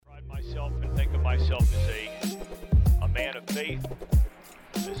myself as a man of faith.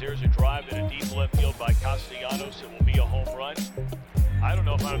 As there's a drive in a deep left field by Castellanos, it will be a home run. I don't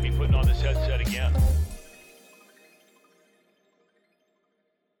know if I'm going to be putting on this headset again.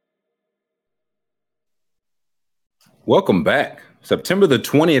 Welcome back. September the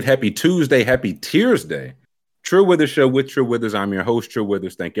 20th. Happy Tuesday. Happy Tears Day. True Withers Show with True Withers. I'm your host, True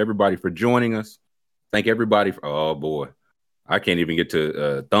Withers. Thank everybody for joining us. Thank everybody for, oh boy, I can't even get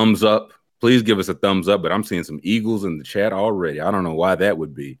to thumbs up. Please give us a thumbs up, but I'm seeing some eagles in the chat already. I don't know why that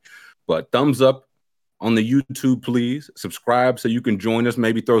would be, but thumbs up on the YouTube, please. Subscribe so you can join us.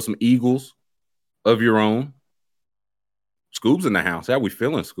 Maybe throw some eagles of your own. Scoob's in the house. How we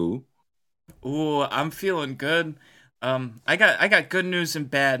feeling, Scoob? Ooh, I'm feeling good. I got good news and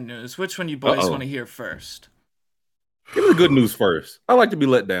bad news. Which one you boys want to hear first? Give me the good news first. I like to be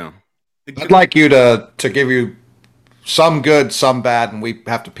let down. I'd like you to give you some good, some bad, and we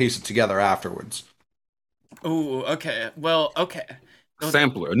have to piece it together afterwards. Ooh, okay. Well, okay.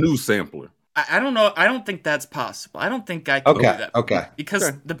 A news sampler. I don't know. I don't think that's possible. I don't think I can do that. Okay.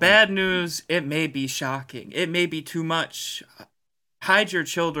 Because the bad news, it may be shocking. It may be too much. Hide your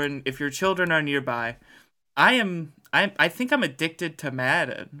children if your children are nearby. I think I'm addicted to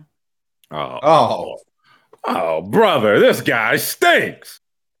Madden. Oh, brother, this guy stinks.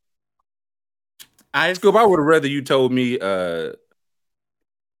 Scoob, I would have rather you told me, no,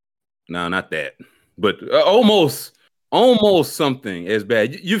 not that, but almost something as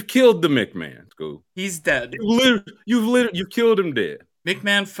bad. You've killed the McMahon, Scoob. He's dead. You've killed him dead.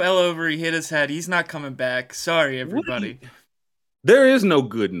 McMahon fell over, he hit his head. He's not coming back. Sorry, everybody. There is no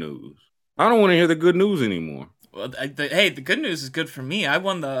good news. I don't want to hear the good news anymore. Well, the good news is good for me. I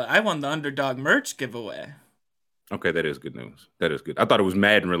won the Underdog merch giveaway. Okay, that is good news. That is good. I thought it was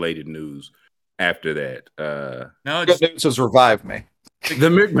Madden related news after that. No, good news has revived me.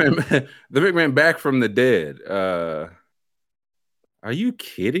 The McMahon back from the dead. Are you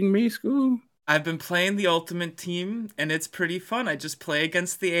kidding me, Scoob? I've been playing the Ultimate Team, and it's pretty fun. I just play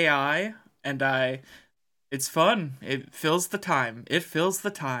against the AI, and it's fun. It fills the time.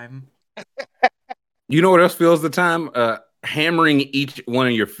 You know what else fills the time? Hammering each one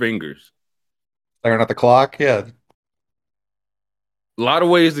of your fingers. Staring at the clock, yeah. A lot of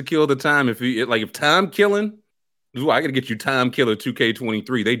ways to kill the time. If time killing, I gotta get you Time Killer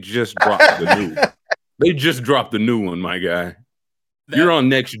 2K23. They just dropped the new. They just dropped the new one, my guy. You're on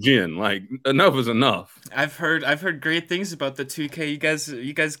next gen. Like, enough is enough. I've heard great things about the 2K. You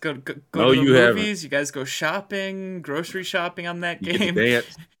guys go to the movies. Haven't. You guys go shopping, grocery shopping on that game.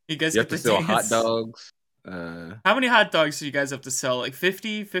 You guys have to sell hot dogs. How many hot dogs do you guys have to sell? Like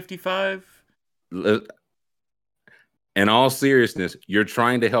 50, 55? In all seriousness, you're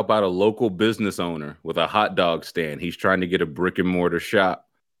trying to help out a local business owner with a hot dog stand. He's trying to get a brick and mortar shop.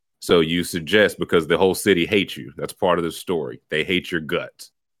 So you suggest, because the whole city hates you. That's part of the story. They hate your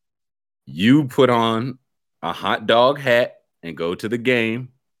guts. You put on a hot dog hat and go to the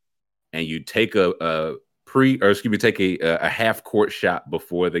game, and you take a half court shot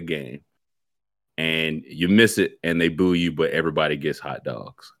before the game, and you miss it, and they boo you, but everybody gets hot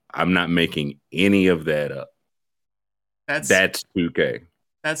dogs. I'm not making any of that up. That's 2K.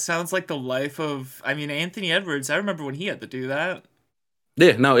 That sounds like the life of, Anthony Edwards. I remember when he had to do that.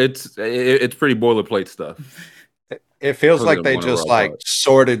 Yeah, no, it's pretty boilerplate stuff. It feels like they just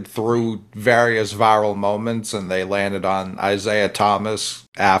sorted through various viral moments, and they landed on Isaiah Thomas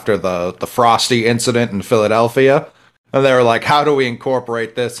after the Frosty incident in Philadelphia. And they were like, how do we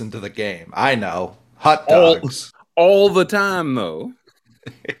incorporate this into the game? I know. Hot dogs. All the time, though.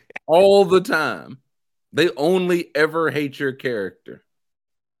 All the time. They only ever hate your character.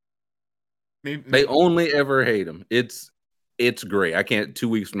 They only ever hate him. It's great. I can't. 2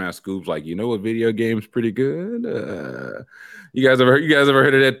 weeks from now, Scoob's like, you know what video game's pretty good? You guys ever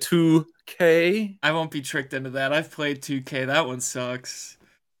heard of that 2K? I won't be tricked into that. I've played 2K. That one sucks.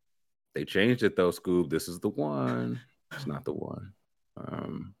 They changed it though, Scoob. This is the one. It's not the one.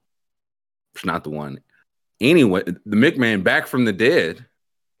 It's not the one. Anyway, the McMahon back from the dead.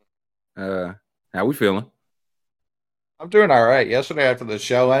 How we feeling? I'm doing all right. Yesterday after the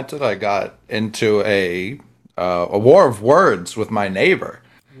show ended, I got into a war of words with my neighbor.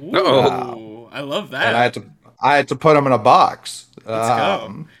 Ooh, I love that. And I had to put him in a box.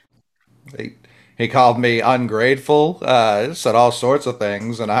 Let's go. He called me ungrateful. Said all sorts of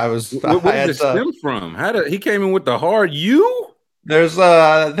things, and I was. Where did it stem from? He came in with the hard you? There's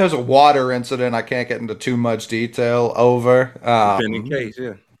a water incident I can't get into too much detail over. Depending case,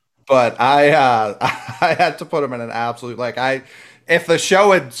 yeah. But I had to put him in an absolute if the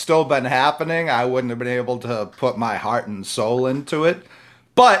show had still been happening, I wouldn't have been able to put my heart and soul into it.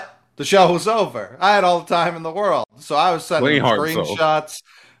 But the show was over. I had all the time in the world, so I was sending him screenshots.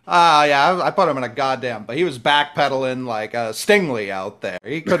 Yeah, I put him in a goddamn. But he was backpedaling like Stingley out there.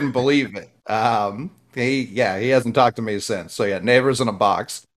 He couldn't believe it. He hasn't talked to me since. So yeah, neighbors in a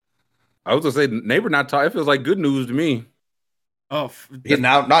box. I was gonna say neighbor not talking. It feels like good news to me. Oh,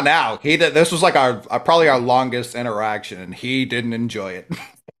 not now. He did. This was like our probably our longest interaction, and he didn't enjoy it.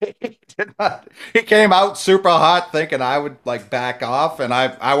 He did not. He came out super hot, thinking I would like back off, and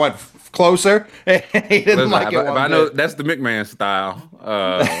I went closer. And he didn't like it. I know that's the McMahon style.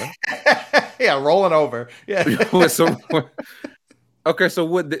 Yeah, rolling over. Yeah. Okay, so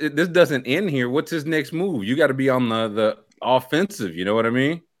what? This doesn't end here. What's his next move? You got to be on the offensive. You know what I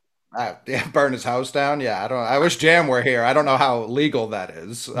mean? Burn his house down. Yeah, I wish Jam were here. I don't know how legal that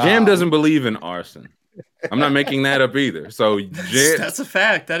is. Jam doesn't believe in arson. I'm not making that up either. So that's a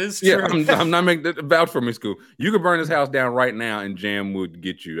fact. That is true. Yeah, I'm not making that vouch for me, Scoop. You could burn his house down right now, and Jam would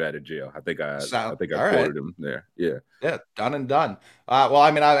get you out of jail. I think I quoted him there. Yeah. Yeah, done and done. Well,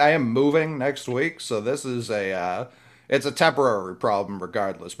 I mean, I am moving next week, so this is it's a temporary problem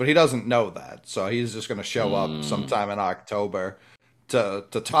regardless. But he doesn't know that, so he's just going to show up sometime in October to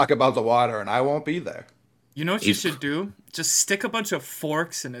talk about the water, and I won't be there. You know what you should do? Just stick a bunch of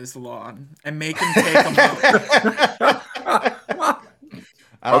forks in his lawn and make him take them out.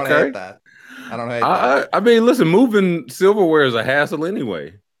 I don't hate that. I don't hate that. I mean, listen, moving silverware is a hassle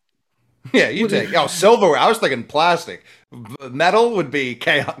anyway. Yeah, you take silverware. I was thinking plastic. Metal would be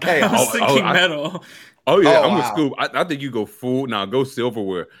chaos. I was thinking metal. Oh yeah, I'm with Scoop. I think you go full. Now go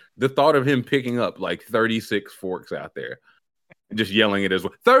silverware. The thought of him picking up like 36 forks out there, and just yelling it as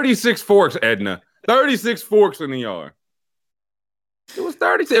well. 36 forks, Edna. 36 forks in the yard. It was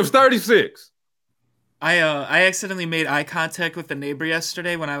 36. It was 36. I accidentally made eye contact with the neighbor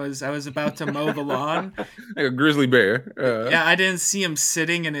yesterday when I was about to mow the lawn. Like a grizzly bear. Yeah, I didn't see him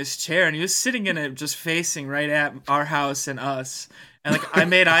sitting in his chair, and he was sitting in it, just facing right at our house and us. And like I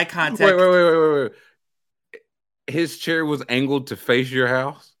made eye contact. Wait. His chair was angled to face your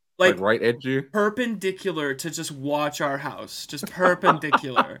house? Like right at you? Perpendicular to just watch our house. Just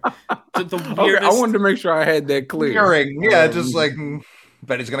perpendicular. The weirdest... Okay, I wanted to make sure I had that clear. Yeah, just like,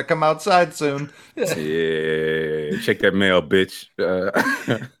 bet he's going to come outside soon. Yeah, check that mail, bitch.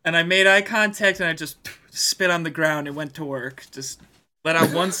 And I made eye contact and I just spit on the ground and went to work. Just let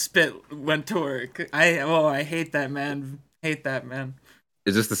out one spit, went to work. I hate that, man. Hate that, man.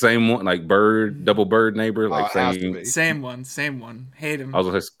 Is this the same one, like double bird neighbor? Like same one. Hate him. I was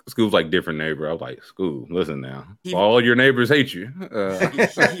like, Scoop's like different neighbor. I was like, Scoop, listen now. All your neighbors hate you.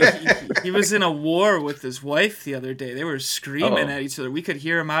 He was in a war with his wife the other day. They were screaming at each other. We could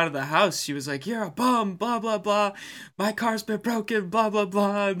hear him out of the house. She was like, "You're a bum, blah blah blah. My car's been broken, blah blah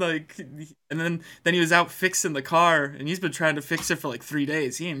blah." And then he was out fixing the car, and he's been trying to fix it for like 3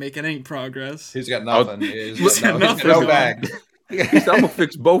 days. He ain't making any progress. He's got nothing. He's got nothing. No bag. I'm gonna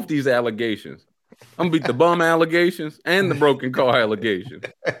fix both these allegations. I'm gonna beat the bum allegations and the broken car allegations.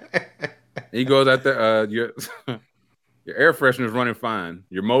 He goes out there. Your air freshener's running fine.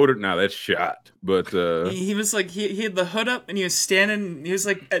 Your motor, now that's shot. But he was like he had the hood up and he was standing. He was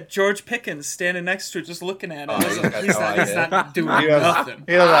like at George Pickens standing next to it, just looking at it. He's not doing nothing.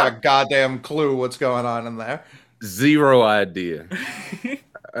 He doesn't have a goddamn clue what's going on in there. Zero idea.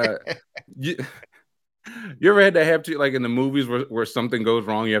 You ever had to have to, like in the movies where something goes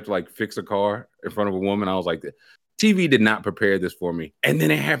wrong, you have to like fix a car in front of a woman? I was like, TV did not prepare this for me. And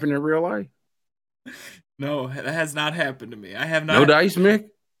then it happened in real life. No, that has not happened to me. I have not. No dice, Mick?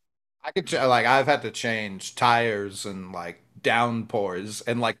 I've had to change tires and like downpours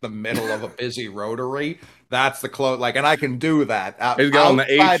in like the middle of a busy rotary. That's the close, like, and I can do that. He's got on the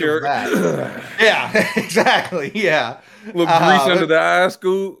A-shirt. Yeah, exactly. Yeah. A little grease under the eye,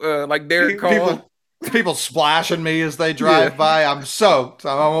 Scoop, like Derek Carr. People splashing me as they drive by. I'm soaked.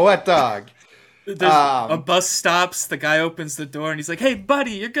 I'm a wet dog. A bus stops. The guy opens the door and he's like, "Hey,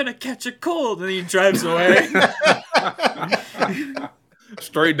 buddy, you're gonna catch a cold." And he drives away.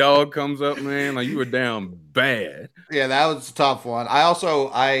 Stray dog comes up, man. Like you were down bad. Yeah, that was a tough one.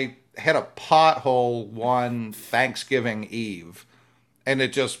 I hit a pothole one Thanksgiving Eve, and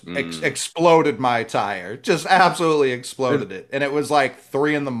it just exploded my tire. Just absolutely exploded it. And it was like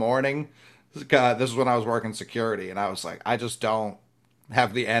 3 a.m. This is when I was working security, and I was like, I just don't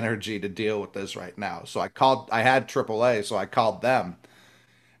have the energy to deal with this right now. So I had AAA, so I called them,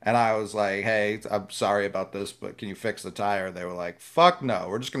 and I was like, "Hey, I'm sorry about this, but can you fix the tire?" They were like, "Fuck no,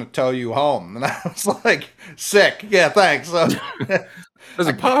 we're just gonna tow you home." And I was like, "Sick, yeah, thanks."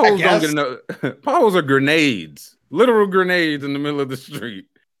 Listen, potholes don't get enough. Potholes are grenades, literal grenades in the middle of the street,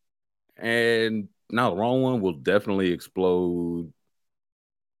 and now the wrong one will definitely explode.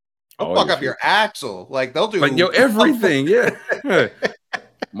 They'll fuck up your axle. Like they'll do like everything. Yeah.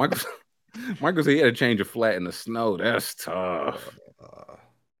 Michael said he had to change a flat in the snow. That's tough.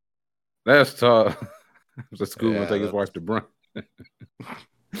 That's tough. So school gonna take his wife to brunch.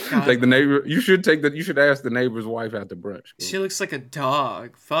 Take the neighbor. You should ask the neighbor's wife out to brunch. She looks like a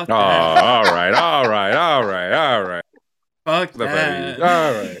dog. Fuck that. All right. Fuck that.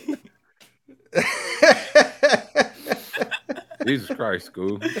 All right. Jesus Christ,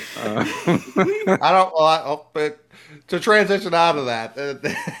 school. But to transition out of that,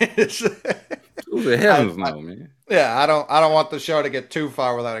 who the heavens know, man? Yeah, I don't want the show to get too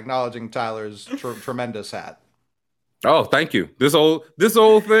far without acknowledging Tyler's tremendous hat. Oh, thank you. This old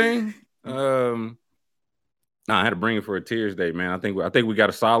thing. I had to bring it for a Tears Day, man. I think we got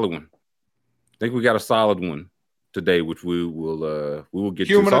a solid one. I think we got a solid one today, which we will get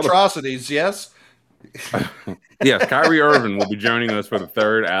human atrocities. Yes. Yes, Kyrie Irving will be joining us for the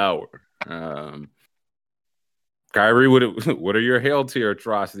third hour. Kyrie, what are your hell tier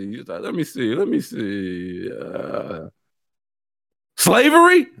atrocities? Let me see.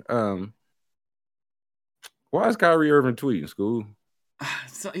 Slavery? Why is Kyrie Irving tweeting, school?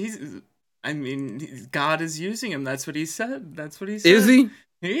 So God is using him. That's what he said. Is he?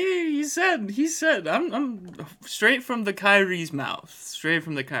 He said. I'm straight from the Kyrie's mouth.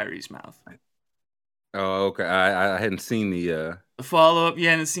 Oh, okay. I hadn't seen the follow-up. You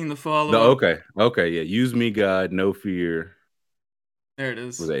hadn't seen the follow-up? Okay, yeah. Use me, God, no fear. There it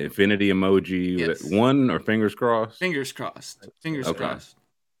is. Was that infinity emoji? Yes. Was that one or fingers crossed? Fingers crossed. Crossed.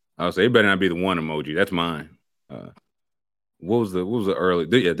 I'll say it better not be the one emoji. That's mine. What was the early?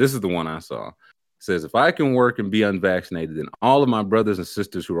 Yeah, this is the one I saw. It says, if I can work and be unvaccinated, then all of my brothers and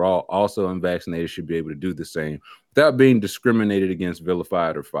sisters who are also unvaccinated should be able to do the same without being discriminated against,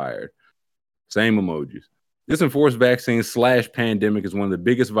 vilified, or fired. Same emojis. This enforced vaccine / pandemic is one of the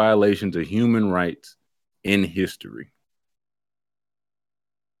biggest violations of human rights in history.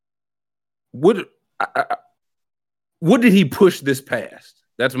 What did he push this past?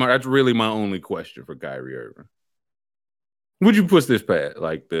 That's really my only question for Kyrie Irving. Would you push this past?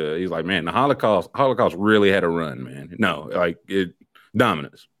 He's like, man, the Holocaust really had a run, man. No,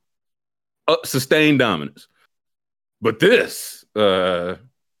 dominance, sustained dominance. But this, of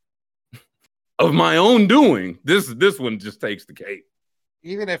my own doing, this one just takes the cake.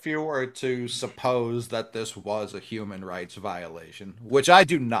 Even if you were to suppose that this was a human rights violation, which I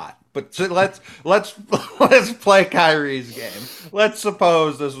do not, but let's play Kyrie's game. Let's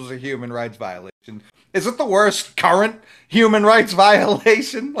suppose this was a human rights violation. Is it the worst current human rights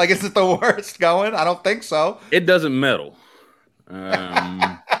violation? Is it the worst going? I don't think so. It doesn't meddle.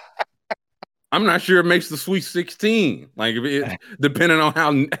 I'm not sure it makes the Sweet 16. Depending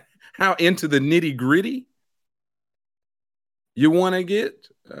on how into the nitty gritty you want to get,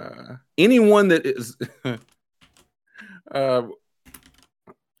 anyone that is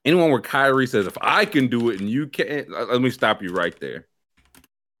anyone where Kyrie says, if I can do it and you can't, let me stop you right there.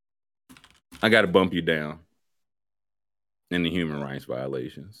 I got to bump you down in the human rights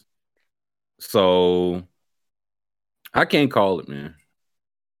violations. So I can't call it, man.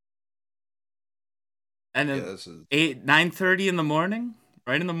 And then 9:30 in the morning,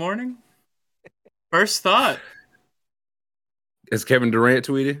 right in the morning. First thought. Is Kevin Durant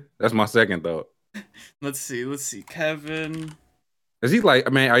tweeted? That's my second thought. Let's see. Kevin. Is he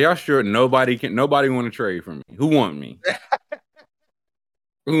like, man, are y'all sure nobody want to trade for me? Who want me?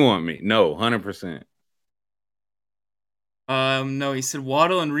 Who want me? No, 100%. No, he said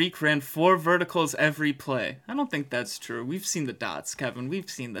Waddle and Reek ran 4 verticals every play. I don't think that's true. We've seen the dots, Kevin.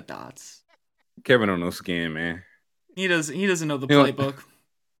 We've seen the dots. Kevin don't know skin, man. He doesn't know the playbook.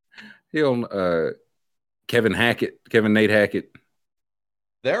 He don't Kevin Nate Hackett.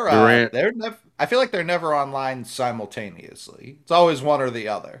 They're never, I feel like they're never online simultaneously. It's always one or the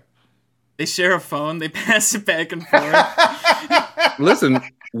other. They share a phone. They pass it back and forth. Listen,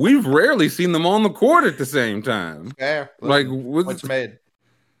 we've rarely seen them on the court at the same time. Yeah, what's made?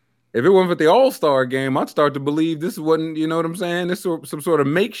 If it wasn't for the All-Star game, I'd start to believe this wasn't, you know what I'm saying? This is some sort of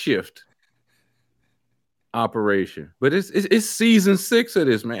makeshift operation. But it's season 6 of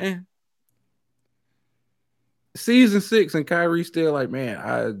this, man. Season 6, and Kyrie's still like,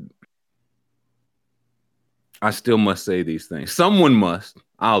 man, I still must say these things. Someone must.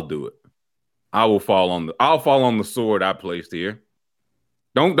 I'll do it. I'll fall on the sword I placed here.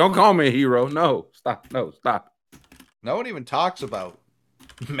 Don't call me a hero. No, stop. No one even talks about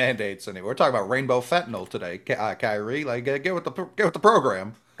mandates anymore. We're talking about rainbow fentanyl today, Kyrie. Get with the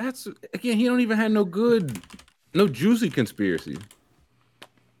program. That's again. He don't even have no juicy conspiracy.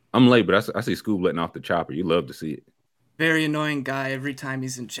 I'm late, but I see Scoob letting off the chopper. You love to see it. Very annoying guy every time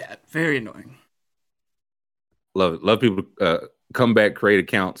he's in chat. Very annoying. Love it. Love people to come back, create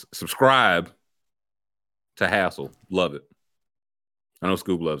accounts, subscribe to Hassle. Love it. I know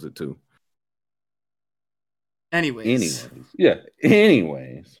Scoop loves it too. Anyways.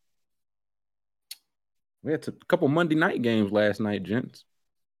 Anyways. We had a couple Monday night games last night, gents.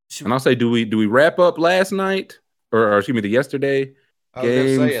 And I'll say, do we wrap up last night or excuse me, the yesterday? I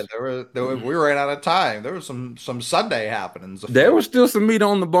was gonna say we ran out of time. There was some Sunday happenings. There was still some meat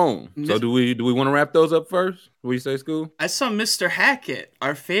on the bone. So do we want to wrap those up first? What do you say, School? I saw Mr. Hackett,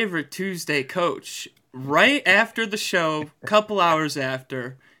 our favorite Tuesday coach, right after the show, a couple hours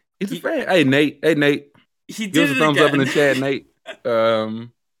after. He's a fan. Hey Nate. He did give us a thumbs again. up in the chat, Nate.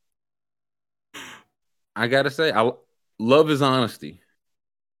 I gotta say, I love his honesty.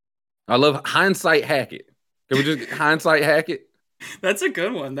 I love hindsight Hackett. Can we just hindsight Hackett? That's a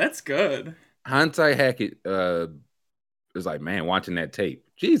good one. That's good. Hindsight Hackett is like, man, watching that tape.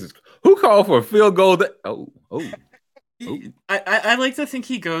 Jesus, who called for a field goal? I like to think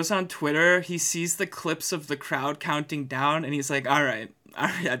he goes on Twitter, he sees the clips of the crowd counting down, and he's like, all right,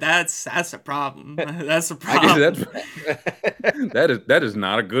 that's a problem. That's a problem. That is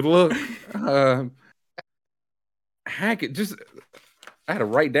not a good look. Hackett I had to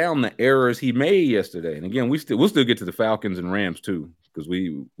write down the errors he made yesterday. And again, we'll still get to the Falcons and Rams too, because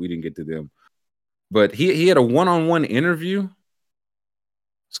we didn't get to them. But he had a one-on-one interview.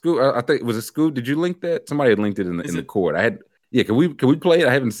 Scoop, I think was it Scoop? Did you link that? Somebody had linked it in the court. Can we play it?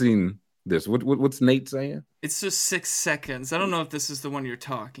 I haven't seen this. What's Nate saying? It's just 6 seconds. I don't know if this is the one you're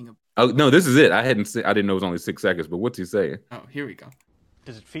talking about. Oh no, this is it. I didn't know it was only 6 seconds, but what's he saying? Oh, here we go.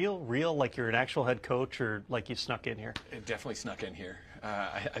 Does it feel real, like you're an actual head coach, or like you snuck in here? It definitely snuck in here.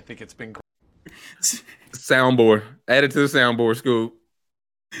 I think it's been great. Soundboard. Add it to the soundboard, Scoop.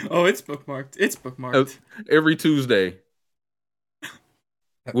 Oh, it's bookmarked. It's bookmarked. Every Tuesday,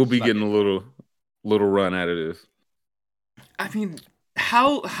 we'll be getting a little run out of this. I mean,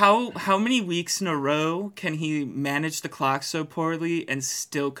 how many weeks in a row can he manage the clock so poorly and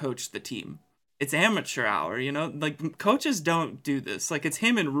still coach the team? It's amateur hour, you know? Like, coaches don't do this. Like, it's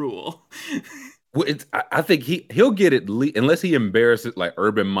him and Rule. Well, I think he'll get it unless he embarrasses like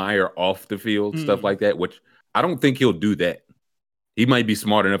Urban Meyer off the field, stuff like that, which I don't think he'll do that. He might be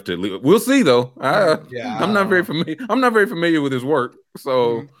smart enough to leave. We'll see though. I'm not very familiar with his work.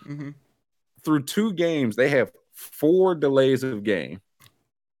 So through 2 games, they have 4 delays of game.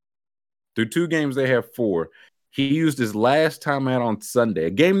 Through 2 games, they have 4. He used his last timeout on Sunday, a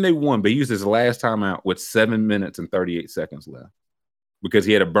game they won, but he used his last timeout with 7 minutes and 38 seconds left because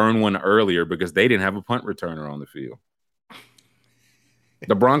he had to burn one earlier because they didn't have a punt returner on the field.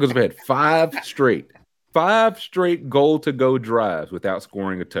 The Broncos have had 5 straight goal-to-go drives without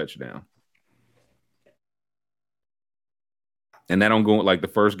scoring a touchdown. And that don't go like the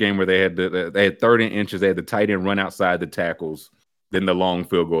first game where they had 30 inches, they had the tight end run outside the tackles, then the long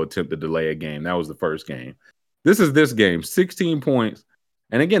field goal attempt to delay a game. That was the first game. This is this game, 16 points.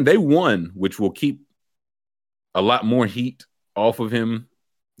 And again, they won, which will keep a lot more heat off of him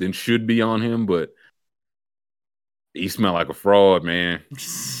than should be on him, but he smelled like a fraud, man.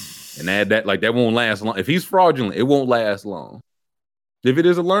 And that won't last long. If he's fraudulent, it won't last long. If it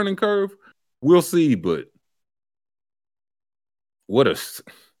is a learning curve, we'll see, but what's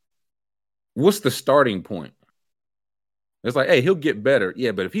the starting point? It's like, hey, he'll get better.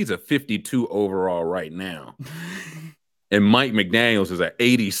 Yeah, but if he's a 52 overall right now, and Mike McDaniels is at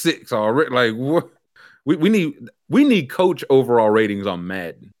 86 already, like what? We need coach overall ratings on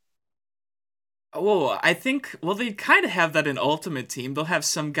Madden. Oh, I think they kind of have that in Ultimate Team. They'll have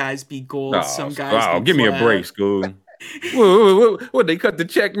some guys be gold, some guys be give me a break, School. What they cut the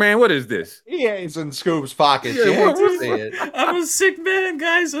check, man? What is this? EA's in Scoop's pocket. I'm a sick man,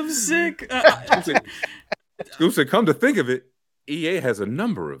 guys. I'm sick. Scoop said, come to think of it, EA has a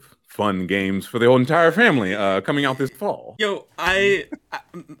number of fun games for the whole entire family coming out this fall. Yo,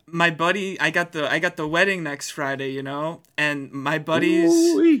 my buddy, I got the wedding next Friday, you know, and my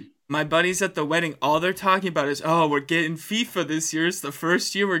buddies at the wedding, all they're talking about is, oh, we're getting FIFA this year. It's the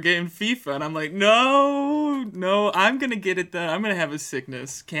first year we're getting FIFA, and I'm like, no, I'm gonna get it then. I'm gonna have a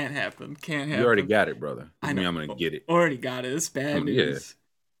sickness. Can't happen. You already got it, brother. I know. I'm gonna get it. Already got it. It's bad news.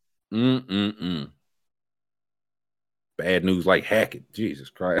 Yeah. Bad news like Hackett.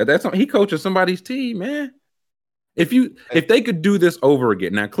 Jesus Christ. He coaches somebody's team, man. If they could do this over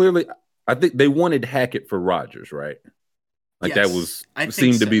again. Now, clearly, I think they wanted Hackett for Rodgers, right? Like yes, that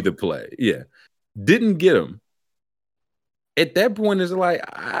seemed to be the play. Yeah. Didn't get him. At that point, it's like,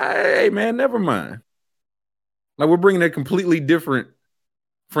 hey, man, never mind. Like, we're bringing a completely different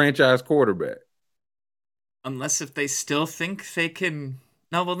franchise quarterback. Unless if they still think they can.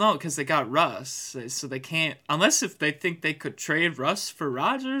 No, well, no, because they got Russ, so they can't. Unless if they think they could trade Russ for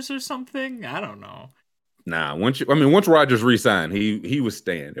Rodgers or something. I don't know. Nah, once Rodgers re-signed, he was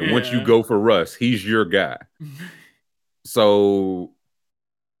staying, and once you go for Russ, he's your guy. So,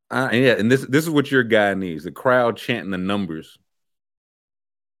 and this is what your guy needs: the crowd chanting the numbers,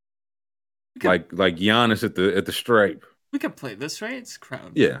 like Giannis at the stripe. We could play this, right? It's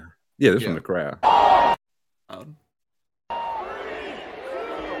crowd. Yeah, this from the crowd.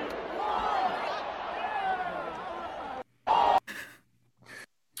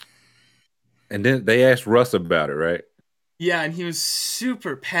 And then they asked Russ about it, right? Yeah, and he was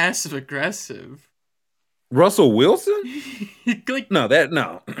super passive aggressive. Russell Wilson? No, that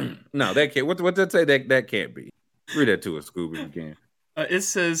can't. What's that say? That can't be. Read that to us, Scooby, if you can. It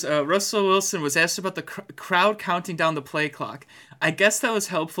says Russell Wilson was asked about the crowd counting down the play clock. I guess that was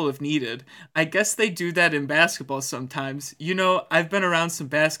helpful if needed. I guess they do that in basketball sometimes. You know, I've been around some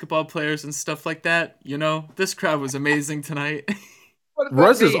basketball players and stuff like that. You know, this crowd was amazing tonight.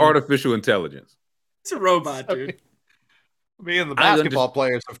 Russ is artificial intelligence. It's a robot, dude. Me and the basketball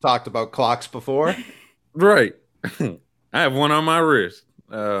players have talked about clocks before. Right. I have one on my wrist.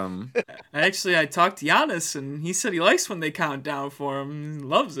 Actually, I talked to Giannis, and he said he likes when they count down for him. He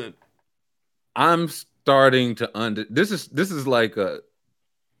loves it. I'm starting to this is like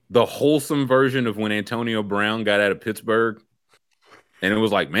the wholesome version of when Antonio Brown got out of Pittsburgh, and it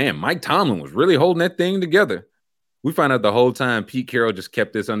was like, man, Mike Tomlin was really holding that thing together. We found out the whole time Pete Carroll just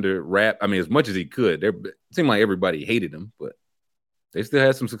kept this under wrap. I mean, as much as he could. It seemed like everybody hated him, but they still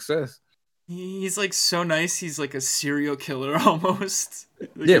had some success. He's like so nice. He's like a serial killer almost.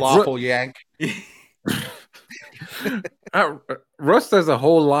 Yeah, lawful yank. Russ does a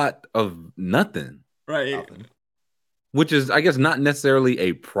whole lot of nothing. Right. Nothing. Which is, I guess, not necessarily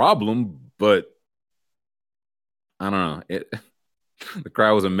a problem, but I don't know. The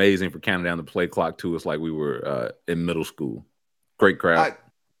crowd was amazing for counting down the play clock to us like we were in middle school. Great crowd.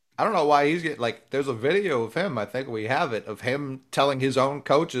 I don't know why he's getting, like, there's a video of him, I think we have it, of him telling his own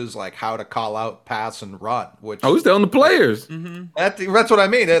coaches, like, how to call out, pass, and run. He's telling the players. Mm-hmm. That's what I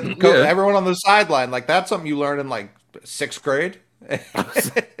mean. Everyone on the sideline, like, that's something you learn in, like, 6th grade.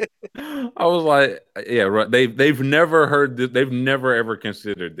 I was like, yeah, right. They've never heard this. They've never, ever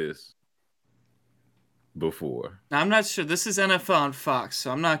considered this before. Now, I'm not sure. This is NFL on Fox, so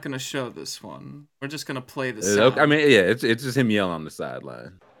I'm not going to show this one. We're just going to play the sound. I mean, yeah, it's just him yelling on the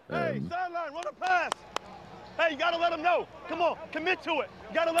sideline. Hey, sideline, run a pass. Hey, you got to let him know. Come on, commit to it.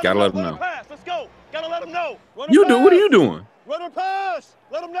 You got to let him know. Pass. Let's go. Got to let him know. What are you doing? Run or pass.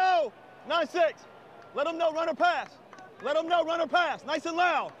 Let him know. 9-6. Let him know, run or pass. Let him know, run or pass. Nice and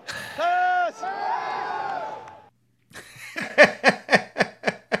loud. Pass.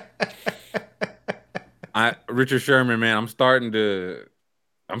 Richard Sherman, man, I was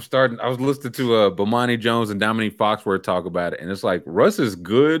listening to Bomani Jones and Dominique Foxworth talk about it, and it's like Russ is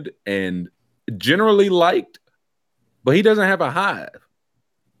good and generally liked, but he doesn't have a hive.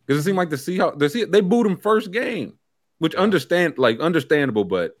 Because it seemed like the Seahawks, they booed him first game, which understandable,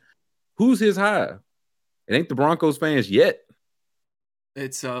 but who's his hive? It ain't the Broncos fans yet.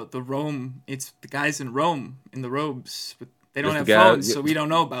 It's the Rome. It's the guys in Rome in the robes, but they don't have phones, so we don't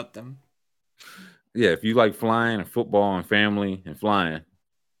know about them. Yeah, if you like flying and football and family and flying.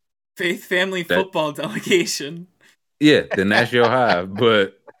 Faith Family Football Delegation. Yeah, then that's your hive.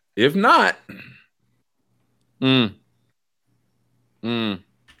 But if not,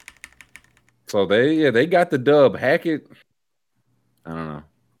 So they got the dub. Hackett. I don't know.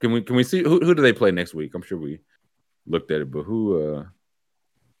 Can we see who do they play next week? I'm sure we looked at it, but who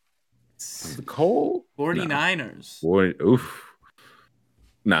the Cole 49ers. Oof.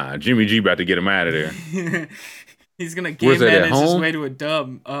 Nah, Jimmy G about to get him out of there. He's gonna game manage his way to a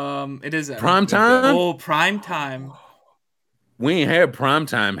dub. It is at prime time. Oh, prime time. We ain't had prime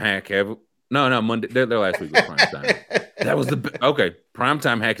time hack, have we? No, Monday. Their last week was prime time. That was okay. Prime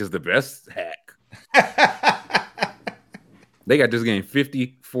time hack is the best hack. They got this game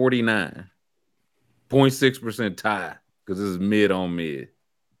 50-49, 0.6% tie because this is mid on mid.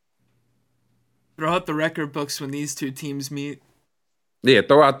 Throw out the record books when these two teams meet. Yeah,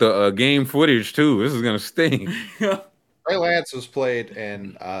 throw out the game footage too. This is gonna sting. Trey Lance was played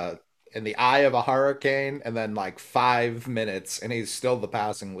in the eye of a hurricane, and then like 5 minutes, and he's still the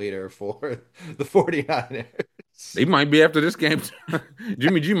passing leader for the 49ers. They might be after this game.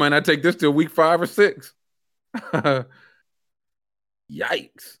 Jimmy G might not take this till week 5 or 6.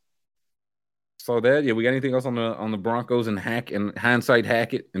 Yikes. So we got anything else on the Broncos and hindsight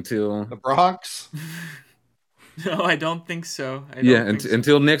Hackett until the Bronx? No, I don't think so.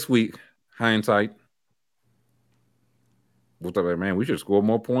 Until next week, hindsight. Man, we should score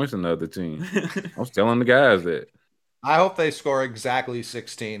more points than the other team. I was telling the guys that. I hope they score exactly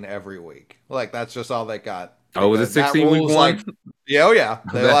 16 every week. Like, that's just all they got. Oh, was it 16 week one? Like, yeah.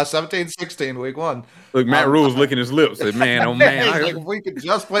 They lost 17-16 week one. Look, Matt Rule's licking his lips. Said, man, oh, man. Like, if we could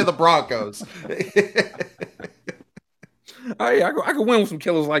just play the Broncos. Oh, yeah, I could win with some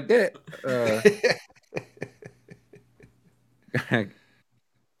killers like that.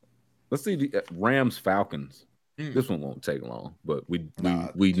 Let's see the Rams Falcons. This one won't take long, but we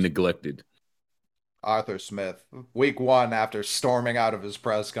neglected Arthur Smith. Week one, after storming out of his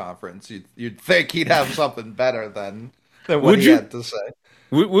press conference, you'd think he'd have something better than what he had to say.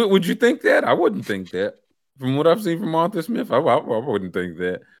 Would you think that? I wouldn't think that. From what I've seen from Arthur Smith, I wouldn't think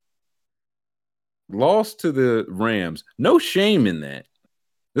that. Lost to the Rams. No shame in that.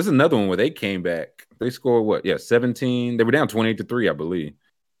 This is another one where they came back. They scored what? Yeah, 17. They were down 28-3, I believe.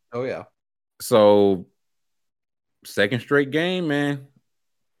 Oh, yeah. So, second straight game, man.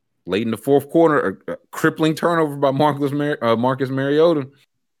 Late in the fourth quarter, a crippling turnover by Marcus Mariota.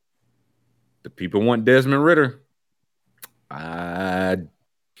 The people want Desmond Ridder. How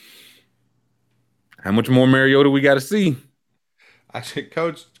much more Mariota we got to see? Actually,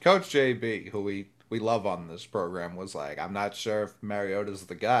 Coach JB, who we love on this program, was like, I'm not sure if Mariota's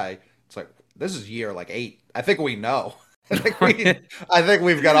the guy. It's like, this is year 8. I think we know. I think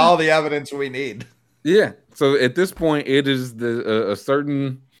we've got all the evidence we need. Yeah. So at this point, it is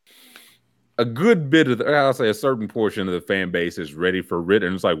a good bit of I'll say a certain portion of the fan base is ready for Ridder.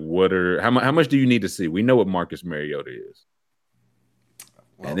 And it's like, how much do you need to see? We know what Marcus Mariota is.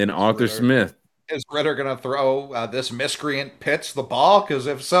 Well, and then Arthur Smith. Is Ridder going to throw this miscreant Pitts the ball? Because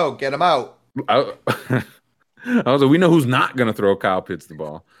if so, get him out. I was like, we know who's not going to throw Kyle Pitts the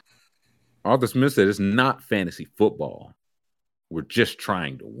ball. Arthur Smith said it's not fantasy football. We're just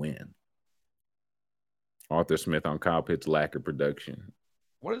trying to win. Arthur Smith on Kyle Pitts' lack of production.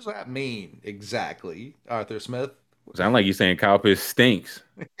 What does that mean exactly, Arthur Smith? Sound like you're saying Kyle Pitts stinks.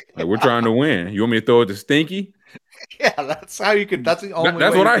 Like, we're trying to win. You want me to throw it to Stinky? Yeah, that's how you could. That's the only.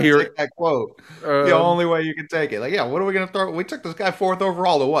 That's way what you I can hear. Take that quote. The only way you can take it. Like, yeah, what are we gonna throw? We took this guy 4th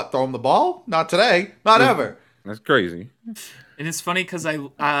overall to what? Throw him the ball? Not today. Not ever. That's crazy. And it's funny because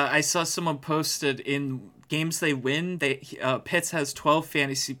I saw someone posted in games they win, Pitts has 12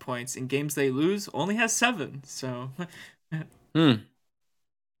 fantasy points. In games they lose, only has 7. So.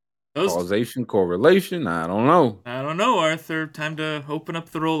 Causation, correlation, I don't know. I don't know, Arthur. Time to open up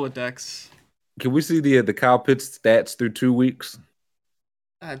the Rolodex. Can we see the Kyle Pitts stats through 2 weeks?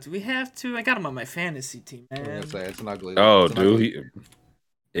 Do we have to? I got him on my fantasy team, man. I was gonna say, it's an ugly. Oh, dude,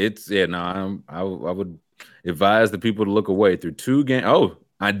 I would advise the people to look away through 2 games. Oh,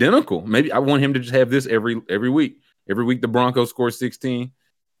 identical. Maybe I want him to just have this every week. Every week the Broncos score 16.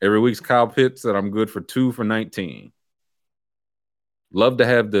 Every week's Kyle Pitts that I'm good for 2 for 19. Love to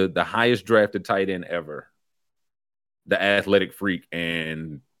have the highest drafted tight end ever, the athletic freak,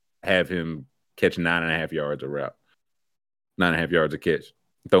 and have him catch 9.5 yards a route, 9.5 yards a catch,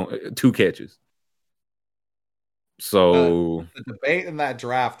 2 catches. So the debate in that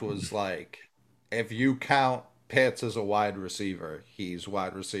draft was like, if you count Pitts as a wide receiver, he's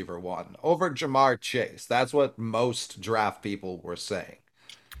wide receiver 1 over Jamar Chase. That's what most draft people were saying.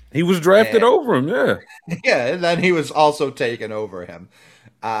 He was drafted over him, yeah. Yeah, and then he was also taken over him.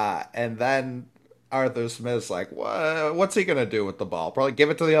 And then Arthur Smith's like, what's he going to do with the ball? Probably give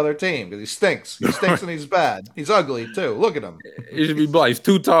it to the other team because he stinks. He stinks and he's bad. He's ugly, too. Look at him. He should be blind. He's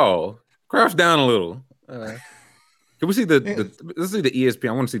too tall. Crouch down a little. Can we see let's see the ESPN.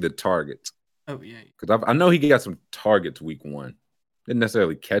 I want to see the targets. Oh, yeah. Because I know he got some targets week 1. Didn't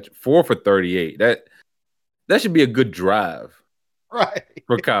necessarily catch 4 for 38. That should be a good drive. Right.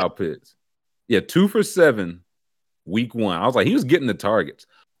 For Kyle Pitts. Yeah, 2 for 7 week 1. I was like, he was getting the targets.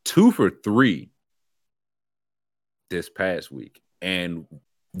 2 for 3 this past week. And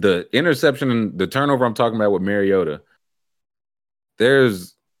the interception and the turnover I'm talking about with Mariota,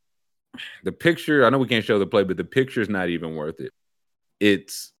 there's the picture. I know we can't show the play, but the picture's not even worth it.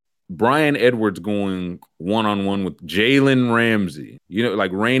 It's Brian Edwards going one-on-one with Jalen Ramsey. You know,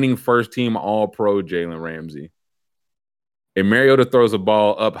 like reigning first team All-Pro Jalen Ramsey. And Mariota throws a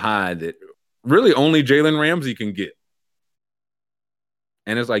ball up high that really only Jalen Ramsey can get.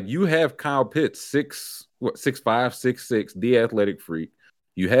 And it's like, you have Kyle Pitts, 6'5", 6'6", the athletic freak.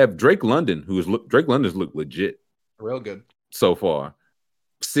 You have Drake London, Drake London's looked legit. Real good. So far.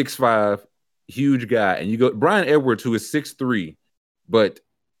 6'5", huge guy. And you go Brian Edwards, who is 6'3", but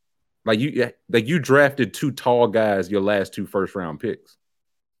you drafted 2 tall guys your last 2 first-round picks.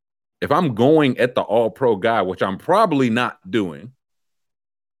 If I'm going at the all-pro guy, which I'm probably not doing,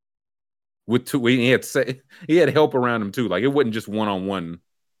 with two. He had help around him too. Like it wasn't just one-on-one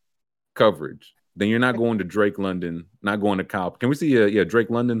coverage. Then you're not going to Drake London, not going to Kyle. Can we see Drake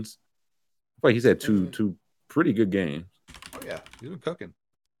London's? Like he's had two pretty good games. Oh yeah, he's been cooking.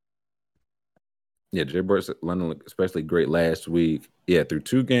 Yeah, Drake London looked especially great last week. Yeah, through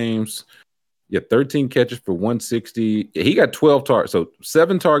 2 games. Yeah, 13 catches for 160. Yeah, he got 12 targets. So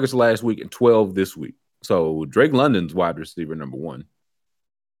 7 targets last week and 12 this week. So Drake London's wide receiver number 1.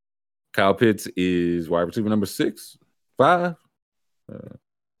 Kyle Pitts is wide receiver number 6, 5.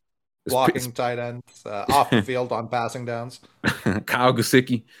 Blocking tight ends, off the field on passing downs. Kyle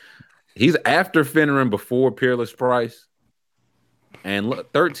Gesicki. He's after Finneran before Peerless Price. And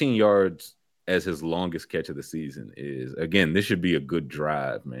look, 13 yards as his longest catch of the season is, again, this should be a good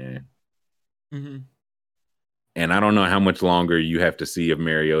drive, man. Mm-hmm. And I don't know how much longer you have to see of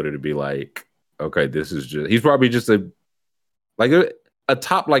Mariota to be like, okay, this is just, he's probably just a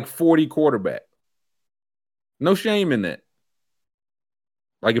top like 40 quarterback. No shame in that.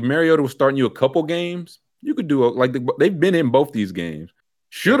 Like if Mariota was starting you a couple games, you could do they've been in both these games.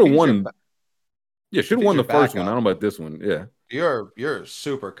 Should have won. Should have won the first one. I don't know about this one. Yeah. You're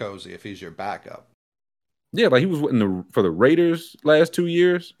super cozy if he's your backup. Yeah, like he was for the Raiders last 2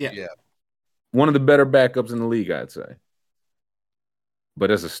 years. Yeah. One of the better backups in the league, I'd say.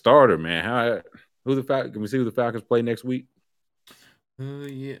 But as a starter, man, can we see who the Falcons play next week?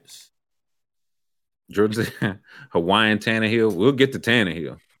 Yes. Jordan Hawaiian Tannehill. We'll get to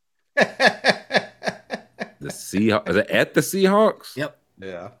Tannehill. The Seahawks. Is it at the Seahawks? Yep.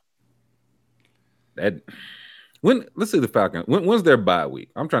 Yeah. Let's see the Falcons. When's their bye week?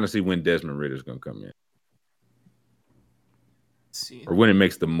 I'm trying to see when Desmond Ritter's going to come in. Let's see. Or when it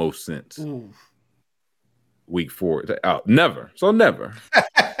makes the most sense. Ooh. Week 4. Oh, never. So never.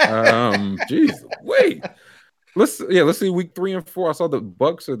 Jeez, wait. Let's see week 3 and 4. I saw the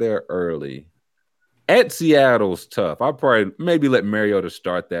Bucks are there early. At Seattle's tough. I'll probably maybe let Mariota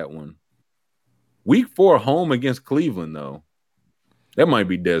start that one. Week 4 home against Cleveland, though. That might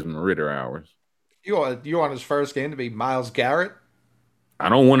be Desmond Ridder hours. You want his first game to be Myles Garrett? I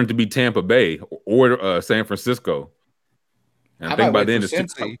don't want it to be Tampa Bay or San Francisco. And I think by then it's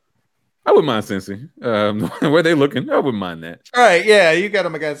Cincy. I wouldn't mind Cincy. Where they looking? I wouldn't mind that. All right, yeah, you got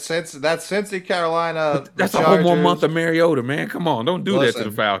them against Cincy. That's Cincy, Carolina. That's a whole more month of Mariota, man. Come on, don't do that to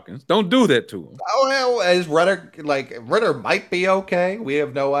the Falcons. Don't do that to them. Oh well, is Ridder might be okay. We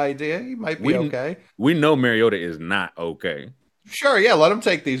have no idea. He might be okay. We know Mariota is not okay. Sure, yeah, let him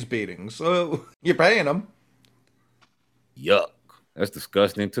take these beatings. You're paying him. Yuck, that's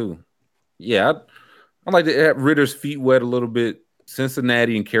disgusting too. Yeah, I like to have Ridder's feet wet a little bit.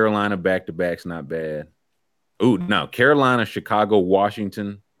 Cincinnati and Carolina back-to-back's not bad. Ooh, no. Carolina, Chicago,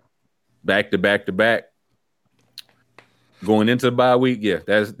 Washington, back-to-back. Going into the bye week, yeah,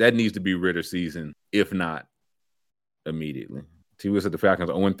 that needs to be Ridder season, if not immediately. See what's at the Falcons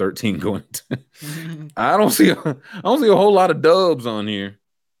 0-13 going. I don't see a whole lot of dubs on here.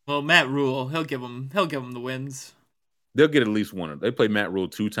 Well, Matt Rule, he'll give them the wins. They'll get at least one. They play Matt Rule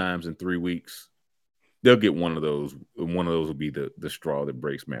 2 times in 3 weeks. They'll get one of those. One of those will be the straw that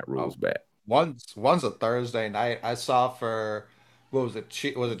breaks Matt Rule's back. One's a Thursday night. I saw for what was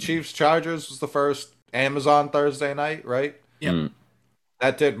it? Was it Chiefs Chargers was the first Amazon Thursday night, right? Yeah. Mm.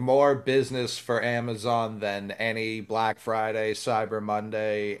 That did more business for Amazon than any Black Friday, Cyber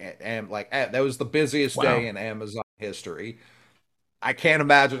Monday, and that was the busiest day in Amazon history. I can't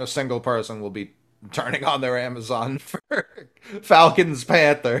imagine a single person will be turning on their Amazon for Falcons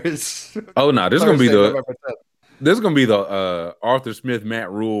Panthers. Oh no, this is gonna be the Arthur Smith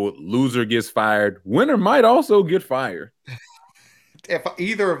Matt Rule loser gets fired. Winner might also get fired. If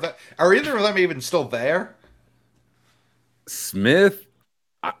either of them even still there? Smith,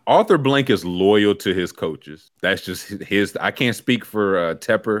 Arthur Blank is loyal to his coaches. That's just his. I can't speak for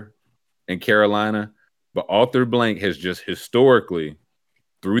Tepper and Carolina, but Arthur Blank has just historically,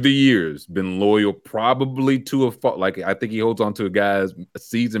 through the years, been loyal probably to a fault. Like I think he holds on to a guy's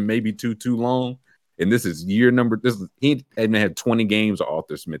season maybe too long. And this is year number. He hasn't had 20 games of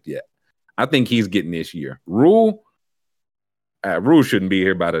Arthur Smith yet. I think he's getting this year. Rule shouldn't be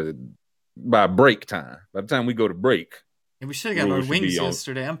here by break time. By the time we go to break. Yeah, we should have got our wings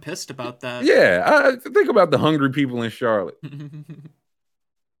yesterday. I'm pissed about that. Yeah, I think about the hungry people in Charlotte.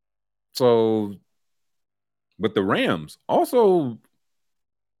 So, but the Rams also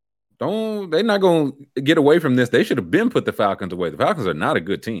they're not going to get away from this. They should have been put the Falcons away. The Falcons are not a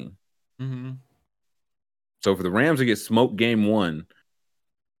good team. Mm-hmm. So for the Rams to get smoked game 1,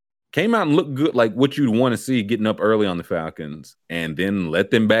 came out and looked good, like what you'd want to see getting up early on the Falcons, and then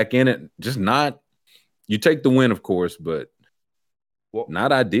let them back in it. Just not. You take the win, of course, but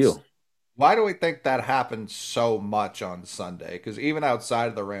not ideal. Why do we think that happened so much on Sunday? Because even outside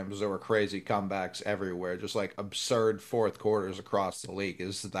of the Rams, there were crazy comebacks everywhere, just like absurd fourth quarters across the league.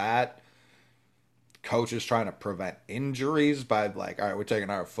 Is that coaches trying to prevent injuries by like, all right, we're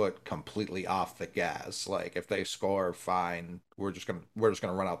taking our foot completely off the gas. Like if they score, fine. We're just gonna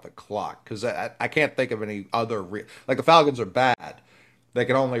run out the clock because I can't think of any other like the Falcons are bad. They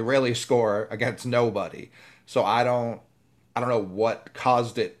can only really score against nobody. So I don't know what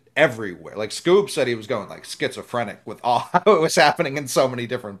caused it everywhere. Like Scoob said, he was going like schizophrenic with all how it was happening in so many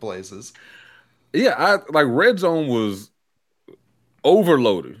different places. Yeah, I like red zone was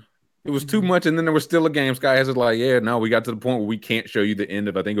overloaded. It was too much, and then there was still a game. Sky has it like, yeah, no, we got to the point where we can't show you the end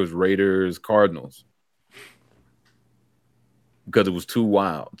of. I think it was Raiders Cardinals because it was too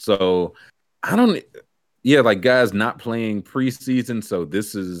wild. So I don't. Yeah, like guys not playing preseason, so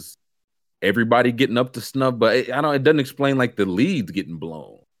this is everybody getting up to snuff. But I don't. It doesn't explain like the leads getting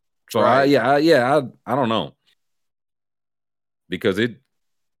blown. So Right. I don't know because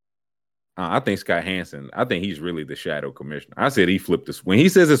I think Scott Hansen. I think he's really the shadow commissioner. I said he flipped this. When he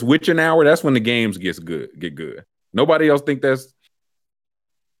says it's witching hour, that's when the games get good. Nobody else think that's.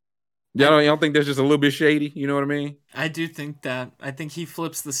 Y'all don't think that's just a little bit shady? You know what I mean? I do think that. I think he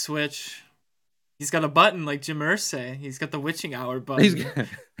flips the switch. He's got a button like Jim Irsay. He's got the witching hour button.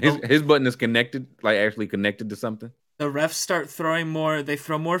 His button is connected, like actually connected to something. The refs start throwing more. They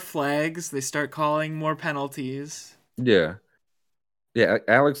throw more flags. They start calling more penalties. Yeah. Yeah,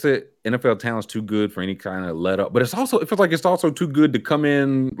 Alex said NFL talent's too good for any kind of let up, but it feels like it's also too good to come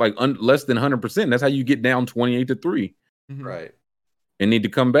in like less than 100%. That's how you get down 28-3, Right. and need to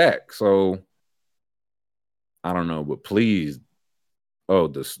come back. So I don't know, but please,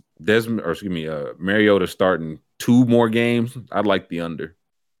 this Mariota starting 2 more games. I'd like the under,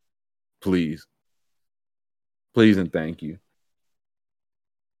 please, and thank you.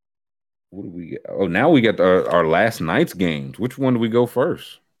 What do we get? Oh, now we got our last night's games. Which one do we go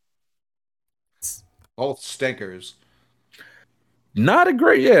first? Both stinkers. Not a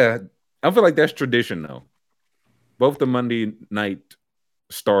great, yeah. I feel like that's tradition, though. Both the Monday night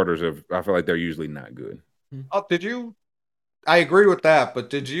starters I feel like they're usually not good. Oh, I agree with that, but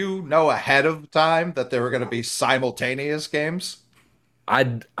did you know ahead of time that there were going to be simultaneous games?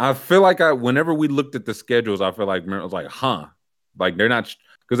 I feel like whenever we looked at the schedules, I feel like I was like, like they're not,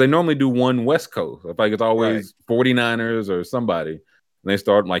 because they normally do one West Coast. I feel like it's always 49ers or somebody, and they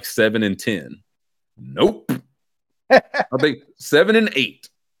start like 7-10. Nope. I think 7-8.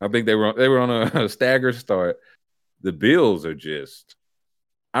 I think they were on a stagger start. The Bills are just.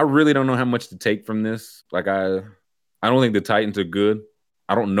 I really don't know how much to take from this. Like I don't think the Titans are good.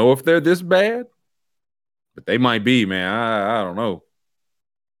 I don't know if they're this bad, but they might be, man. I don't know.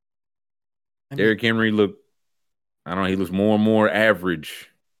 Derrick Henry I don't know. He looks more and more average.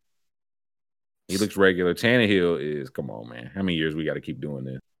 He looks regular. Tannehill is, come on, man. How many years we got to keep doing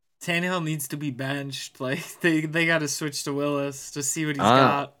this? Tannehill needs to be benched. Like they got to switch to Willis to see what he's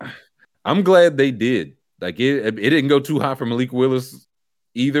got. I'm glad they did. Like it didn't go too high for Malik Willis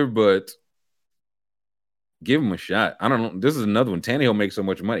either, but give him a shot. I don't know. This is another one. Tannehill makes so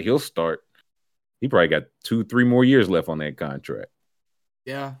much money. He'll start. He probably got 2-3 more years left on that contract.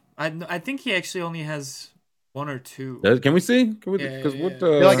 Yeah, I think he actually only has 1 or 2. Can we see? Can we? Because I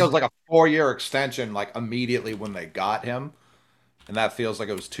feel like it was like a 4-year extension, like immediately when they got him, and that feels like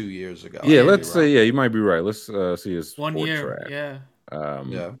it was 2 years ago. Yeah, let's say. Yeah, you might be right. Let's see his 1 year. track.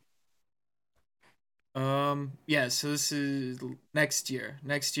 Yeah. Yeah, so this is next year.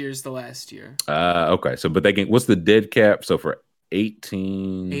 Next year's the last year. Okay. So, but what's the dead cap? So for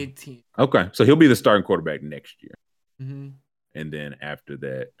 18. 18. Okay. So he'll be the starting quarterback next year. Mm-hmm. And then after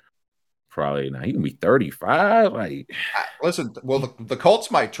that, probably now he can be 35. Like, listen, well, the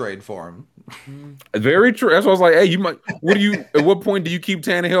Colts might trade for him. Very true. That's why I was like, hey, you might. At what point do you keep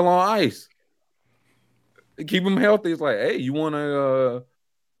Tannehill on ice? Keep him healthy. It's like, hey, you want to.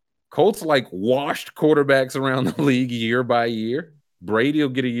 Colts like washed quarterbacks around the league year by year. Brady will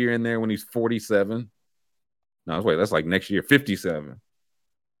get a year in there when he's 47. No, wait, that's like next year, 57.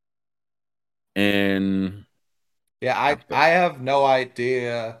 And yeah, I have no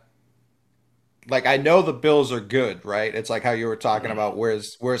idea. Like I know the Bills are good, right? It's like how you were talking about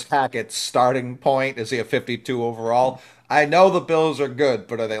where's Hackett's starting point? Is he a 52 overall? I know the Bills are good,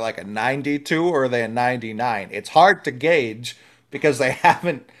 but are they like a 92 or are they a 99? It's hard to gauge because they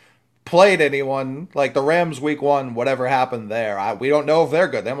haven't played anyone. Like the Rams week 1, whatever happened there, we don't know if they're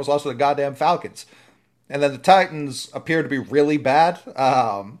good. They almost lost to the goddamn Falcons. And then the Titans appear to be really bad.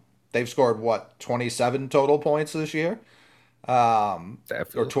 They've scored 27 total points this year, or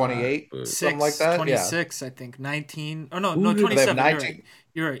 28, something like that. 26, I think 19. Oh no, 27. 19.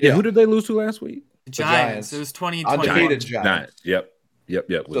 You're right. Yeah, who did they lose to last week? The Giants. It was 2021. Undefeated Giants. Yep.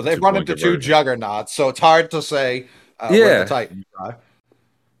 So they've run into two juggernauts, so it's hard to say where the Titans are.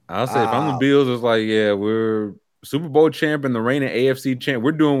 I'll say if I'm the Bills, it's like, yeah, we're Super Bowl champ and the reigning AFC champ.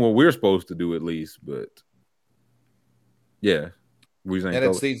 We're doing what we're supposed to do at least, but yeah.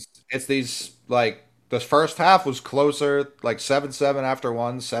 And it's these like the first half was closer, like 7-7 after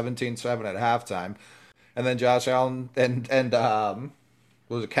one, 17-7 at halftime. And then Josh Allen and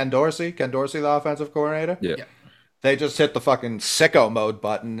was it Ken Dorsey? Ken Dorsey, the offensive coordinator? Yeah. They just hit the fucking sicko mode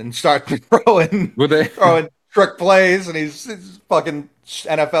button and start throwing trick plays, and he's fucking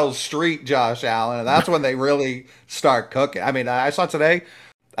NFL street Josh Allen, and that's when they really start cooking. I mean, I saw today,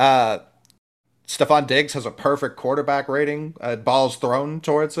 Stephon Diggs has a perfect quarterback rating, balls thrown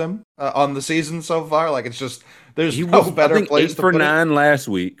towards him on the season so far. Like, it's just there's no better place. 8 for 9 last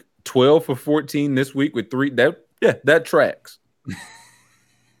week, 12 for 14 this week with 3. That tracks.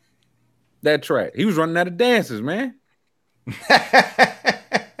 That track. He was running out of dances, man.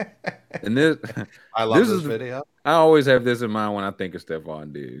 And I love this video. I always have this in mind when I think of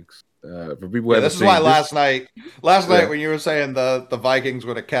Stephon Diggs. For people, this is why last night when you were saying the Vikings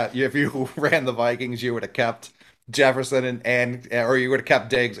would have kept, if you ran the Vikings, you would have kept Jefferson or you would have kept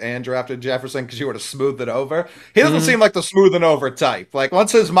Diggs and drafted Jefferson because you would have smoothed it over. He doesn't seem like the smoothing over type. Like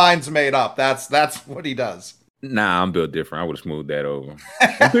once his mind's made up, that's what he does. Nah, I'm built different. I would have smoothed that over.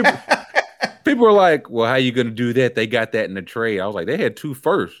 People are like, well, how you going to do that? They got that in the trade. I was like, they had 2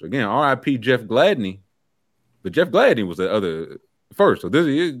 firsts. Again, RIP Jeff Gladney. But Jeff Gladney was the other first. So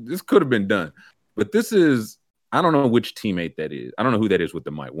this could have been done. But this is, I don't know which teammate that is. I don't know who that is with the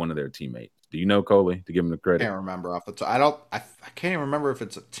mic, one of their teammates. Do you know, Coley, to give him the credit? I can't remember off the top. I can't even remember if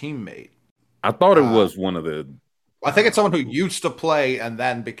it's a teammate. I thought it was one of the. I think it's someone who used to play and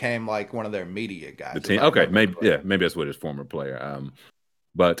then became like one of their media guys. The team. Okay, maybe that's what his former player.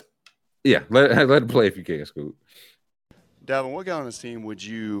 But yeah, let it play if you can, Scoot. Dalvin, what guy on this team would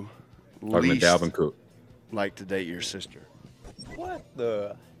you least Dalvin Cook like to date your sister? What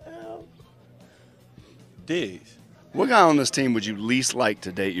the hell? Diggs. What guy on this team would you least like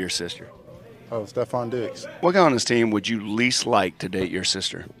to date your sister? Oh, Stephon Diggs. What guy on this team would you least like to date your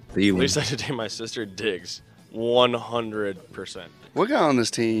sister? Least like to date my sister? Diggs. 100%. What guy on this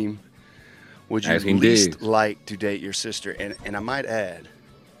team would you least like to date your sister? And I might add,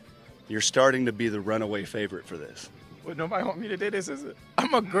 you're starting to be the runaway favorite for this. Would nobody want me to date this sister?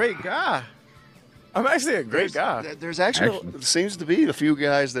 I'm a great guy. I'm actually a great guy. There's actually seems to be a few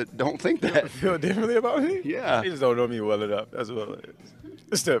guys that don't think that. Feel differently about me? Yeah. They just don't know me well enough. That's what it is.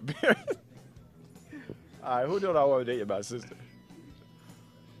 Just a all right, who don't I want to date my sister?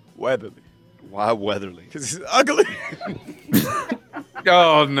 Weatherly. Why Weatherly? Because he's ugly.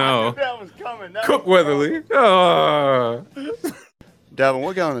 Oh, no. That was coming. Cook Weatherly. Oh. Dalvin,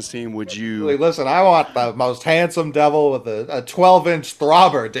 what guy on this team would you... Listen, I want the most handsome devil with a 12-inch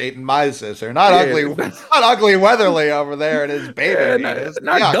throbber dating my sister. Not ugly Weatherly over there and his baby.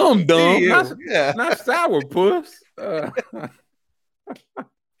 Not dumb. Not sour puss.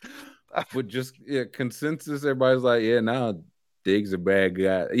 But just consensus, everybody's like, Diggs a bad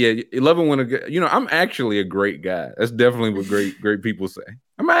guy. Yeah, 11 when I'm actually a great guy. That's definitely what great people say.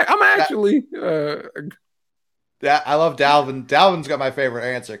 I'm actually. I love Dalvin. Dalvin's got my favorite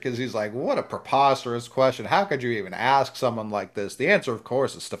answer because he's like, "What a preposterous question! How could you even ask someone like this?" The answer, of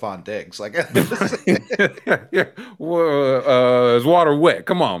course, is Stephon Diggs. Like, well, is water wet?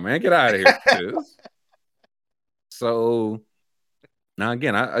 Come on, man, get out of here. So now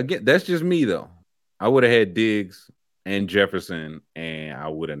again, that's just me though. I would have had Diggs and Jefferson, and I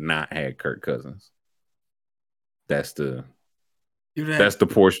would have not had Kirk Cousins. That's the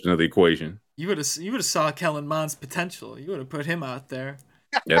portion of the equation. You would have saw Kellen Mond's potential. You would have put him out there.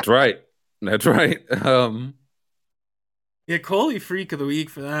 That's right. Yeah, Coley freak of the week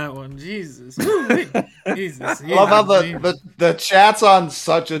for that one. Jesus. Jesus. I love how the chat's on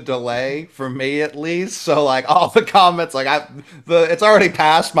such a delay for me at least. So like all the comments, like it's already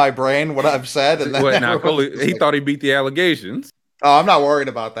past my brain what I've said. And then now Coley, he thought he beat the allegations. Oh, I'm not worried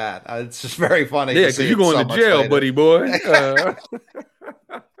about that. It's just very funny. Yeah, because you're going to jail, buddy boy.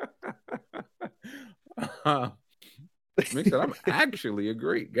 I'm actually a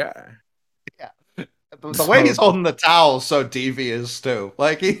great guy. Yeah. The way he's holding the towel is so devious too.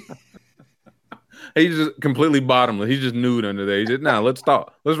 Like he's just completely bottomless. He's just nude under there. He said, let's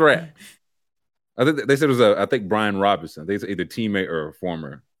talk. Let's rap. I think they said it was Brian Robinson. They said either teammate or a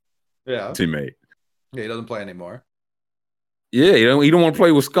former teammate. Yeah, he doesn't play anymore. Yeah, you don't want to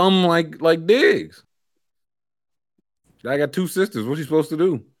play with scum like Diggs. I got 2 sisters. What's he supposed to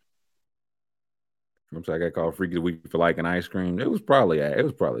do? I'm sorry, I got called Freak of the Week for liking ice cream. It was probably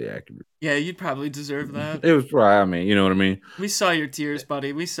accurate. Yeah, you'd probably deserve that. It was probably. I mean, you know what I mean. We saw your tears,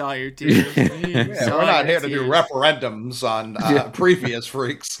 buddy. We saw your tears. We're not here to do referendums on previous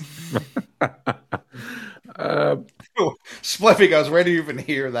freaks. Spliffy goes, where do you even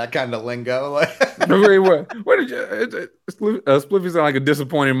hear that kind of lingo? Where did you? Spliffy sound like a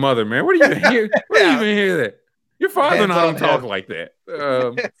disappointed mother, man. Where do you even hear? Where do you even hear that? Your father and I don't talk like that.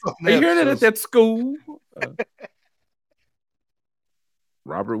 Are you hearing that at that school?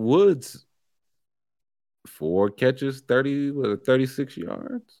 Robert Woods, 4 catches, 36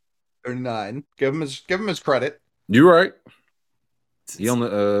 yards. 39. Give him his credit. You're right. He on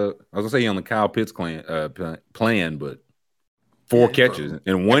the I was gonna say he on the Kyle Pitts plan, but 4 catches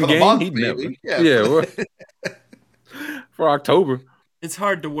in one game. He'd never. For October. It's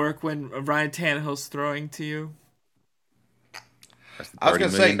hard to work when Ryan Tannehill's throwing to you. That's the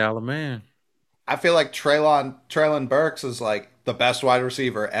 $30 million man. I feel like Treylon Burks is like the best wide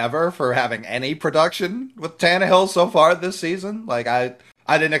receiver ever for having any production with Tannehill so far this season. Like I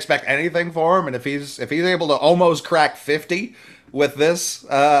didn't expect anything for him, and if he's able to almost crack 50 with this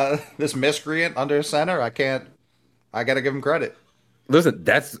miscreant under center, I got to give him credit. Listen,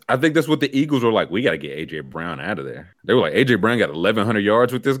 I think that's what the Eagles were like. We got to get AJ Brown out of there. They were like, AJ Brown got 1,100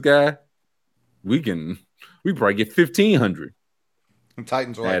 yards with this guy. We probably get 1,500. And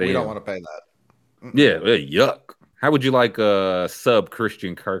Titans were like, we don't want to pay that. Yeah, yuck. How would you like sub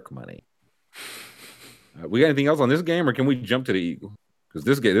Christian Kirk money? We got anything else on this game, or can we jump to the Eagles? Because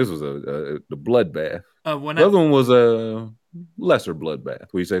this was the bloodbath. The other one was a lesser bloodbath.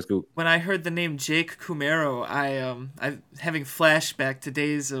 What do you say, Scoop? When I heard the name Jake Kumaro, I'm having flashback to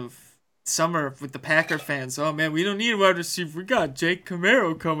days of summer with the Packer fans. Oh man, we don't need a wide receiver. We got Jake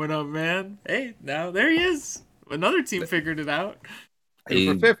Kumaro coming up, man. Hey, now there he is. Another team figured it out.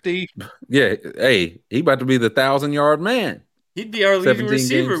 For 50. Yeah, hey, he about to be the 1,000-yard man. He'd be our leading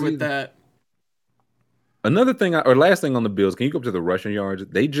receiver with that. Another thing, or last thing on the Bills, can you go up to the rushing yards?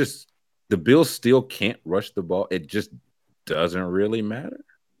 The Bills still can't rush the ball. It just doesn't really matter.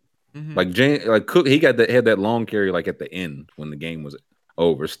 Mm-hmm. Like Cook, he had that long carry like at the end when the game was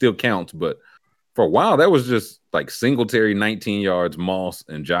over. Still counts, but for a while that was just like Singletary 19 yards, Moss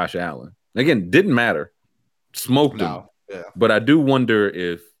and Josh Allen. Again, didn't matter. Smoked them. Yeah. But I do wonder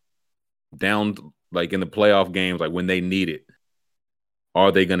if down like in the playoff games, like when they need it,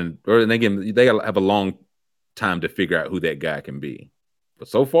 are they gonna? Or and again, they gotta have a long time to figure out who that guy can be. But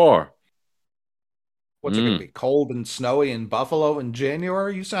so far, what's it gonna be? Cold and snowy in Buffalo in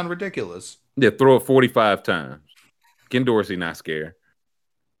January? You sound ridiculous. Yeah, throw it 45 times. Ken Dorsey not scared.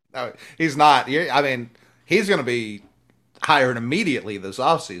 No, he's not. I mean, he's gonna be hired immediately this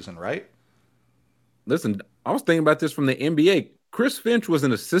offseason, right? Listen, I was thinking about this from the NBA. Chris Finch was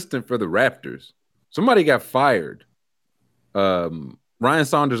an assistant for the Raptors. Somebody got fired. Ryan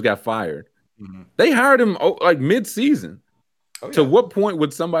Saunders got fired. Mm-hmm. They hired him like mid-season. Oh, yeah. To what point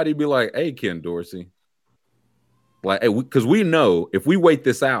would somebody be like, hey, Ken Dorsey, like, because we know if we wait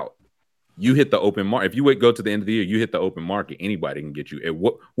this out, you hit the open market. If you go to the end of the year, you hit the open market. Anybody can get you. And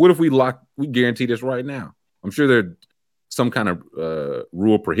what if we guarantee this right now? I'm sure there's some kind of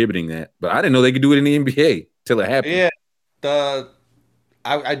rule prohibiting that, but I didn't know they could do it in the NBA till it happened. Yeah,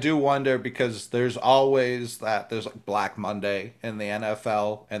 I do wonder because there's always there's like Black Monday in the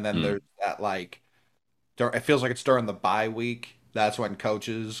NFL, and then there's that it feels like it's during the bye week. That's when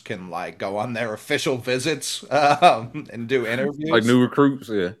coaches can like go on their official visits and do interviews, like new recruits.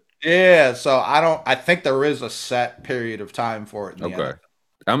 Yeah. So I think there is a set period of time for it. In the NFL.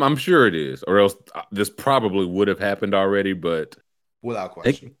 I'm sure it is, or else this probably would have happened already. But without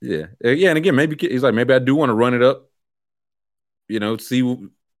question, yeah. And again, maybe he's like, maybe I do want to run it up. See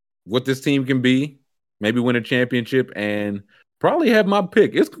what this team can be. Maybe win a championship and probably have my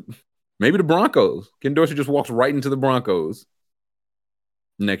pick. It's maybe the Broncos. Ken Dorsey just walks right into the Broncos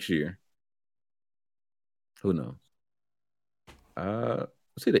next year. Who knows?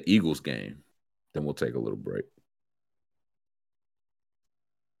 Let's see the Eagles game. Then we'll take a little break.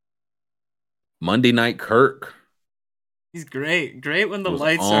 Monday Night Kirk. He's great. Great when the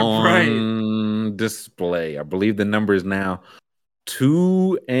lights are bright. Display. I believe the number is now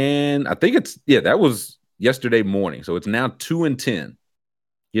 2 and I think that was yesterday morning. So it's now 2-10.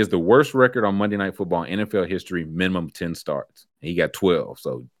 He has the worst record on Monday Night Football in NFL history, minimum 10 starts. He got 12,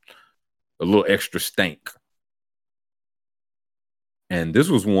 so a little extra stank. And this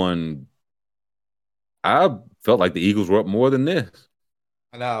was one I felt like the Eagles were up more than this.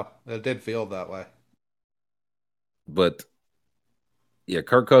 I know. It did feel that way. But yeah,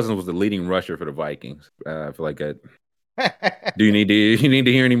 Kirk Cousins was the leading rusher for the Vikings. I feel like that. Do you need to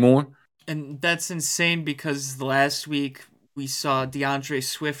hear any more? And that's insane because last week we saw DeAndre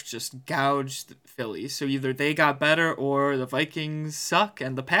Swift just gouge the Phillies. So either they got better or the Vikings suck,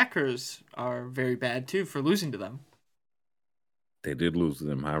 and the Packers are very bad too for losing to them. They did lose to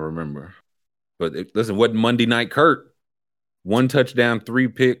them, I remember. But listen, what Monday night Kurt? 1 touchdown, 3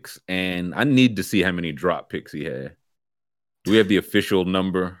 picks, and I need to see how many drop picks he had. Do we have the official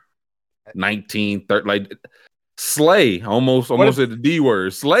number? 19, 30, like Slay, almost at the D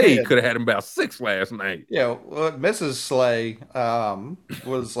word. Slay could have had him about 6 last night. Yeah, well, Mrs. Slay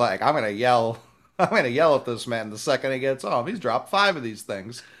was like, I'm gonna yell at this man the second he gets home. He's dropped 5 of these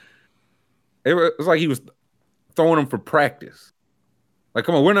things. It was like he was throwing them for practice. Like,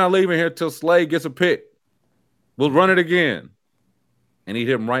 come on, we're not leaving here till Slay gets a pick. We'll run it again. And he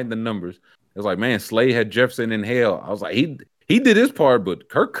hit him right in the numbers. It was like, man, Slay had Jefferson in hell. I was like, he did his part, but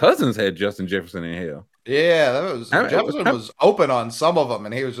Kirk Cousins had Justin Jefferson in hell. Yeah, Jefferson was open on some of them,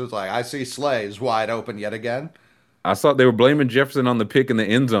 and he was just like, I see Slay's wide open yet again. I saw they were blaming Jefferson on the pick in the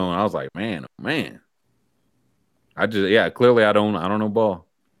end zone. I was like, man, oh man. Clearly I don't know ball.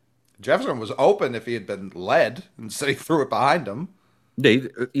 Jefferson was open if he had been led, instead he threw it behind him. Yeah,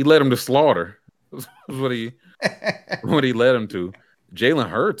 he led him to slaughter. That's what he led him to. Jalen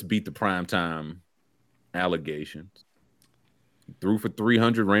Hurts beat the primetime allegations. He threw for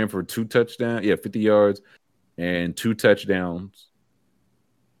 300, ran for 2 touchdowns. 50 yards and 2 touchdowns.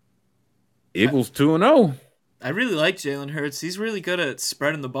 Eagles 2-0. I really like Jalen Hurts. He's really good at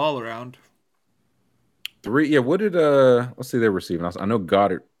spreading the ball around. What did let's see their receiving. I know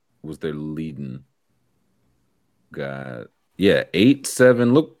Goddard was their leading guy.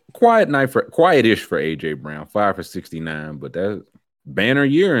 8-7. Look, quiet-ish for AJ Brown. 5 for 69, but that banner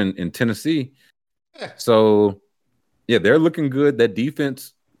year in Tennessee. So they're looking good. That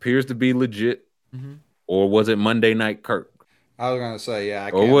defense appears to be legit. Mm-hmm. Or was it Monday night Kirk? I was gonna say, I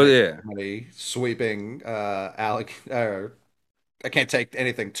can't make sweeping I can't take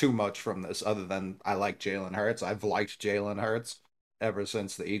anything too much from this other than I like Jalen Hurts. I've liked Jalen Hurts ever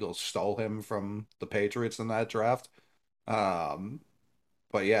since the Eagles stole him from the Patriots in that draft. But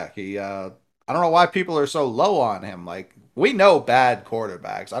he I don't know why people are so low on him. Like, we know bad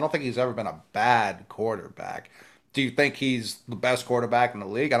quarterbacks. I don't think he's ever been a bad quarterback. Do you think he's the best quarterback in the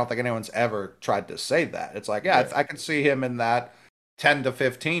league? I don't think anyone's ever tried to say that. It's like, I can see him in that 10 to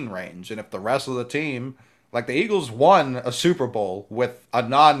 15 range. And if the rest of the team, like the Eagles won a Super Bowl with a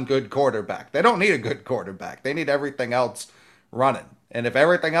non-good quarterback. They don't need a good quarterback. They need everything else running. And if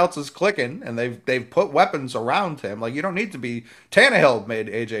everything else is clicking and they've put weapons around him, like, you don't need to be. Tannehill made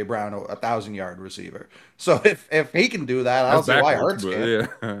AJ Brown a 1,000-yard receiver. So if he can do that, I don't see why Hurts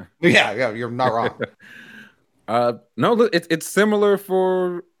can't. Yeah, you're not wrong. No, it's similar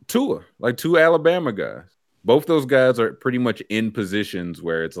for Tua, like 2 Alabama guys. Both those guys are pretty much in positions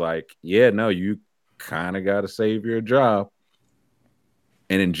where it's like, you kind of got to save your job.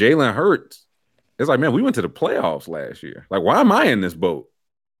 And in Jalen Hurts, it's like, man, we went to the playoffs last year. Like, why am I in this boat?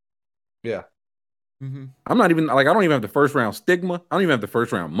 Yeah. Mm-hmm. I'm not even, like, I don't even have the first round stigma. I don't even have the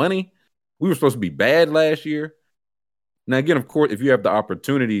first round money. We were supposed to be bad last year. Now, again, of course, if you have the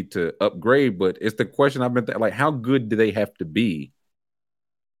opportunity to upgrade, but it's the question I've been like, how good do they have to be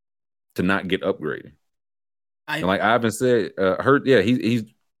to not get upgraded? And like Ivan said, Hurt, he's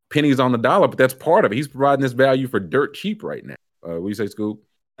pennies on the dollar, but that's part of it. He's providing this value for dirt cheap right now. What do you say, Scoop?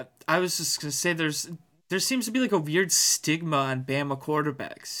 I was just gonna say there seems to be like a weird stigma on Bama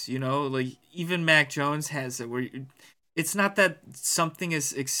quarterbacks. Like even Mac Jones has it, where it's not that something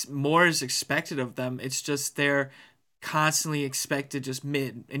is more is expected of them. It's just they're constantly expected just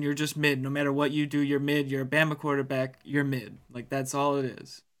mid, and you're just mid. No matter what you do, you're mid. You're a Bama quarterback, you're mid. Like, that's all it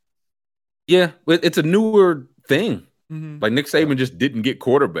is. Yeah, but it's a newer thing. Mm-hmm. Like, Nick Saban just didn't get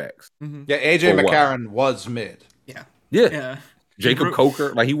quarterbacks. Mm-hmm. Yeah, AJ McCarron was mid. Yeah. Jacob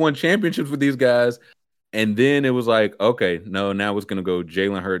Coker, like, he won championships with these guys, and then it was like, okay, no, now it's gonna go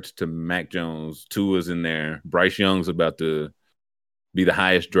Jalen Hurts to Mac Jones. Tua's in there. Bryce Young's about to be the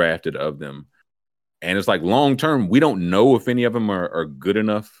highest drafted of them. And it's like, long term, we don't know if any of them are good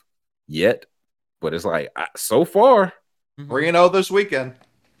enough yet. But it's like, so far. 3-0 this weekend.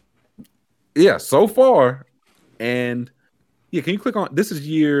 Yeah, so far. And can you click on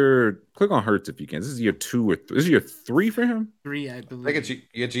click on Hurts if you can. This is year 2 or 3. This is year 3 for him? 3, I believe. I think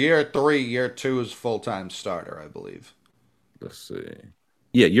it's year 3. Year 2 is full-time starter, I believe. Let's see.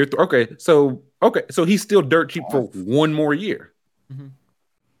 Yeah, year 3. Okay, so he's still dirt cheap for 1 more year. Mm-hmm.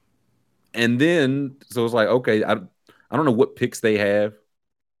 And then, so it's like, okay, I don't know what picks they have.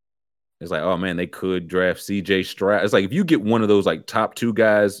 It's like, oh man, they could draft CJ Stroud. It's like, if you get one of those like top 2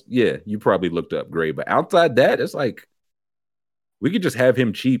 guys, you probably looked to upgrade. But outside that, it's like, We could just have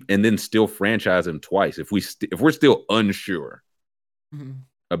him cheap and then still franchise him twice if we're still unsure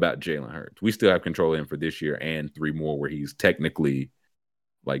about Jalen Hurts. We still have control of him for this year and 3 more where he's technically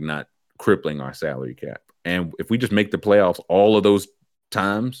like not crippling our salary cap. And if we just make the playoffs all of those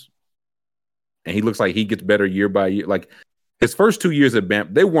times, and he looks like he gets better year by year, like his first 2 years at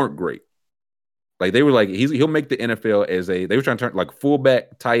Bama, they weren't great. Like they were like he'll make the NFL as they were trying to turn like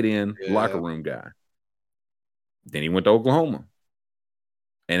fullback, tight end, locker room guy. Then he went to Oklahoma.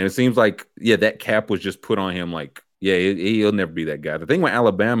 And it seems like, that cap was just put on him like, he'll never be that guy. The thing with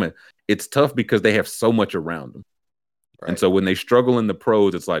Alabama, it's tough because they have so much around them. Right. And so when they struggle in the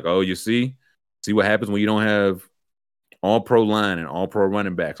pros, it's like, oh, you see what happens when you don't have all-pro line and all-pro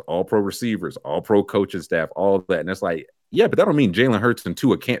running backs, all-pro receivers, all-pro coaching staff, all of that. And it's like, but that don't mean Jalen Hurts and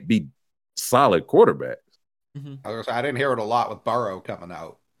Tua can't be solid quarterbacks. I didn't hear it a lot with Burrow coming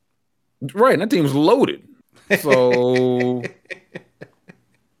out. Right, and that team's loaded. So...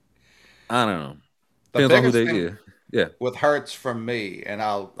 I don't know. Depends on who they with Hurts from me, and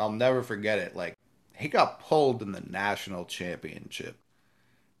I'll never forget it. Like he got pulled in the national championship,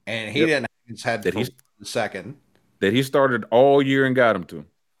 and he didn't have his head for a second. That he started all year and got him to.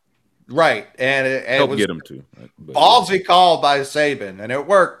 Right, and it was get him to ballsy call by Saban, and it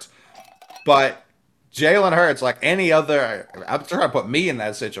worked. But Jalen Hurts, like any other, I'm trying to put me in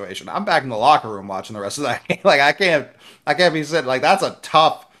that situation. I'm back in the locker room watching the rest of that game. Like I can't be sitting like that's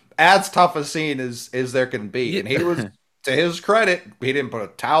as tough a scene as there can be. And he was, to his credit, he didn't put a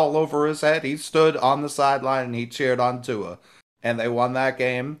towel over his head. He stood on the sideline and he cheered on Tua. And they won that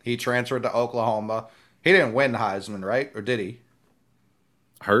game. He transferred to Oklahoma. He didn't win Heisman, right? Or did he?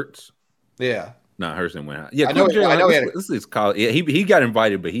 Hurts? Yeah. No, Hurts didn't win. Yeah, I know this is college. Yeah, he got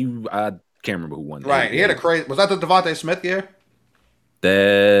invited, but I can't remember who won. Right. He had a crazy. Was that the Devontae Smith year?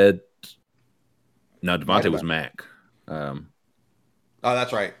 No, Devontae was Mac. Oh,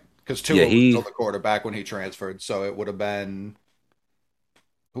 that's right. Because Tua was still the quarterback when he transferred, so it would have been.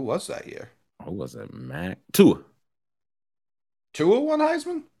 Who was that year? Who was it? Mac? Tua won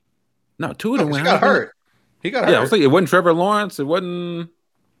Heisman? No, Tua didn't win. He got hurt. Yeah, I was thinking it wasn't Trevor Lawrence. It wasn't.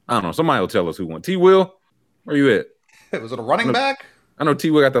 I don't know. Somebody will tell us who won. T. Will, where you at? Was it a running back? I know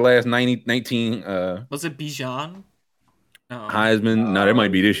T. Will got the last 19. Was it Bijan? No. Heisman? No, that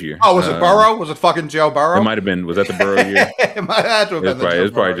might be this year. Oh, was it Burrow? Was it fucking Joe Burrow? It might have been. Was that the Burrow year? It might have to have been.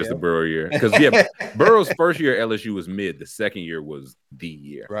 It's probably just the Burrow year. Because Burrow's first year at LSU was mid. The second year was the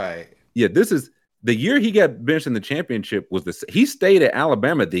year. Right. Yeah, this is the year he got benched in the championship. He stayed at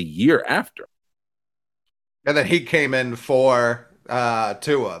Alabama the year after, and then he came in for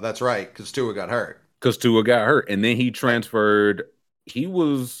Tua. That's right, because Tua got hurt. And then he transferred. He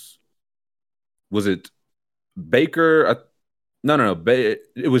was it Baker? No.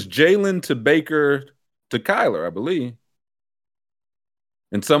 It was Jalen to Baker to Kyler, I believe.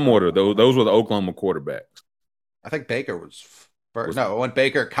 In some order, those were the Oklahoma quarterbacks. I think Baker was first. No, when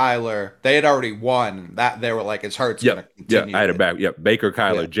Baker, Kyler, they had already won. That they were like, it's Hurts going to continue. Yeah, I had it back. Yeah, Baker,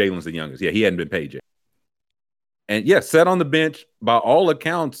 Kyler, Jalen's the youngest. Yeah, he hadn't been paid yet. And sat on the bench. By all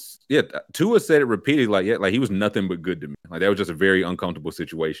accounts, Tua said it repeatedly, like he was nothing but good to me. Like that was just a very uncomfortable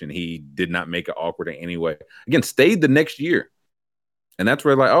situation. He did not make it awkward in any way. Again, stayed the next year. And that's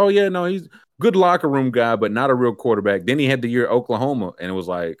where he's a good locker room guy, but not a real quarterback. Then he had the year at Oklahoma, and it was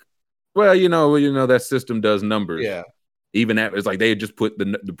like, well, that system does numbers. Yeah. Even that, it's like they had just put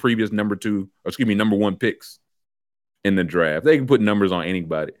the previous number 1 picks in the draft. They can put numbers on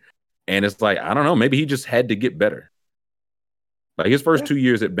anybody. And it's like, I don't know, maybe he just had to get better. Like his first 2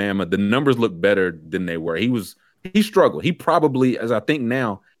 years at Bama, the numbers look better than they were. He struggled. He probably, as I think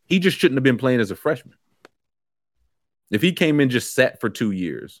now, he just shouldn't have been playing as a freshman. If he came in just sat for 2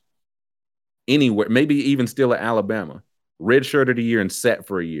 years, anywhere, maybe even still at Alabama, redshirted a year and sat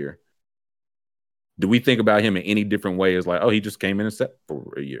for a year, do we think about him in any different way as like, oh, he just came in and sat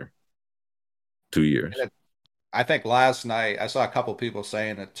for a year, 2 years? I think last night, I saw a couple people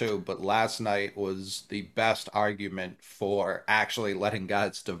saying it too, but last night was the best argument for actually letting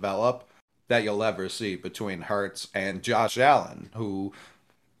guys develop that you'll ever see between Hurts and Josh Allen, who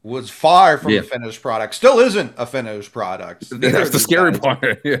was far from a finished product, still isn't a finished product. That's the scary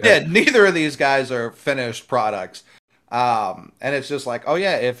part. Neither of these guys are finished products. And it's just like, oh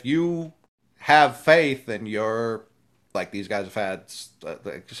yeah, if you have faith and you're like these guys have had,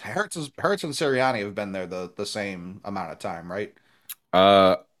 Hurts and Sirianni have been there the same amount of time, right?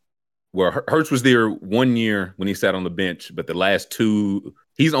 Well, Hurts was there 1 year when he sat on the bench, but the last 2,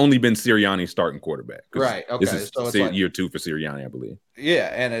 he's only been Sirianni's starting quarterback. Right. Okay. This is so year 2 for Sirianni, I believe.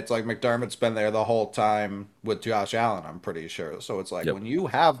 Yeah, and it's like McDermott's been there the whole time with Josh Allen, I'm pretty sure. So it's like when you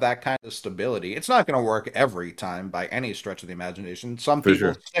have that kind of stability, it's not going to work every time by any stretch of the imagination. Some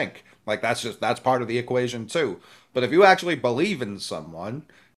people stink. Like that's part of the equation too. But if you actually believe in someone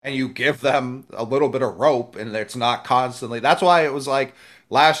and you give them a little bit of rope and it's not constantly, that's why it was like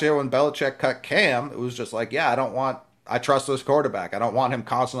last year when Belichick cut Cam, it was just like, yeah, I trust this quarterback. I don't want him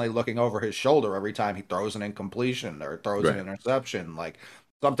constantly looking over his shoulder every time he throws an incompletion or throws an interception. Like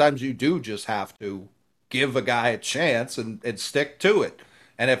sometimes you do just have to give a guy a chance and stick to it.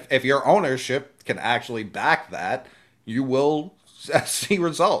 And if your ownership can actually back that, you will see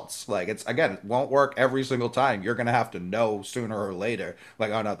results. Like it won't work every single time. You're going to have to know sooner or later,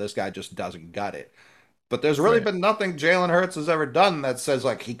 like, oh no, this guy just doesn't gut it. But there's really been nothing Jalen Hurts has ever done that says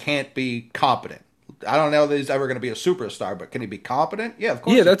like he can't be competent. I don't know that he's ever going to be a superstar, but can he be competent? Yeah, of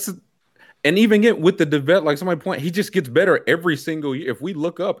course. Yeah, and even with the develop, like somebody point, he just gets better every single year. If we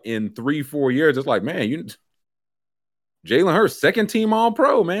look up in 3-4 years, it's like, man, Jalen Hurts, second team All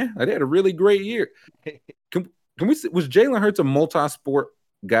Pro, man. They had a really great year. Can we see, was Jalen Hurts a multi-sport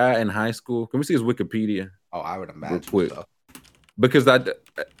guy in high school? Can we see his Wikipedia? Oh, I would imagine so. Because I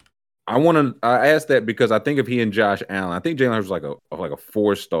asked that because I think of he and Josh Allen. I think Jalen Hurts was like a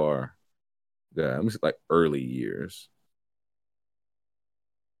 4-star. Yeah, let me see, like early years,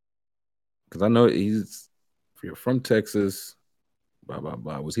 because I know he's from Texas. Blah blah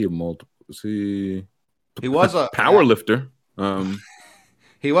blah. Was he a multiple? Was he? He was a power lifter.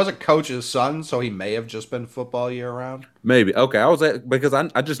 He was a coach's son, so he may have just been football year round. Maybe. Okay, because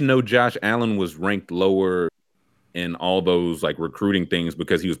I just know Josh Allen was ranked lower in all those like recruiting things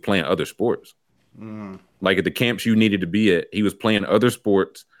because he was playing other sports. Like at the camps you needed to be at, he was playing other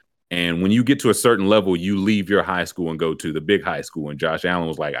sports. And when you get to a certain level, you leave your high school and go to the big high school. And Josh Allen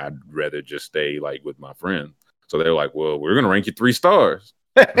was like, I'd rather just stay like with my friends. So they're like, well, we're going to rank you 3 stars.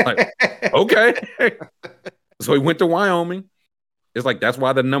 Like, okay. So he went to Wyoming. It's like, that's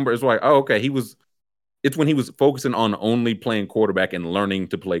why the number is like, oh, okay. It's when he was focusing on only playing quarterback and learning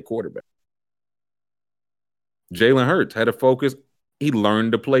to play quarterback. Jalen Hurts had a focus. He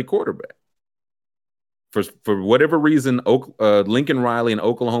learned to play quarterback. For whatever reason, Lincoln Riley and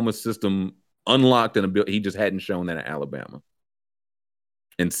Oklahoma's system unlocked an ability. He just hadn't shown that in Alabama.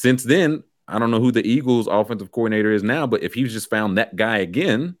 And since then, I don't know who the Eagles' offensive coordinator is now, but if he's just found that guy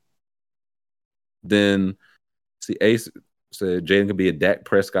again, then Ace said Jalen could be a Dak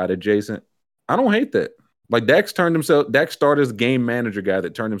Prescott adjacent. I don't hate that. Like Dak started as a game manager guy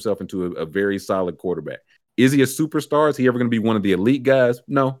that turned himself into a very solid quarterback. Is he a superstar? Is he ever going to be one of the elite guys?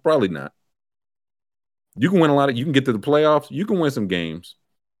 No, probably not. You can win you can get to the playoffs. You can win some games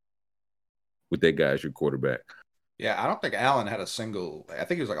with that guy as your quarterback. Yeah, I don't think Allen had I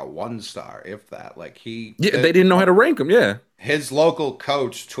think he was like a 1-star, if that. Like they didn't know how to rank him. Yeah. His local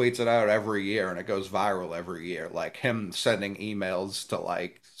coach tweets it out every year and it goes viral every year. Like him sending emails to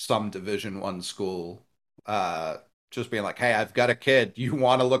like some Division I school, just being like, hey, I've got a kid. You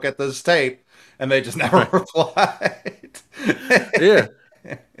want to look at this tape? And they just never replied. Yeah.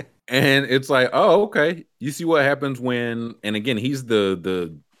 And it's like, oh, okay. You see what happens when, and again, he's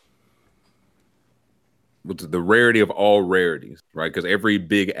the rarity of all rarities, right? Because every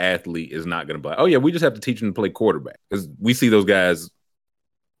big athlete is not going to be like, oh yeah, we just have to teach them to play quarterback. Because we see those guys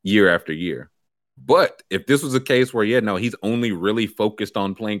year after year. But if this was a case where, he's only really focused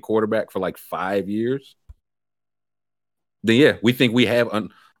on playing quarterback for like 5 years, then we think we have,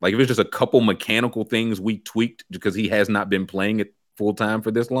 like if it's just a couple mechanical things we tweaked because he has not been playing it full time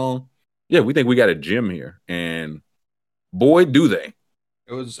for this long, we think we got a gym here, and boy, do they!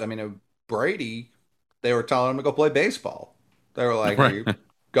 It was, Brady. They were telling him to go play baseball. They were like, hey,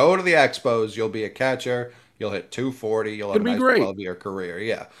 "Go to the Expos. You'll be a catcher. You'll hit 240. You'll have a nice 12-year career."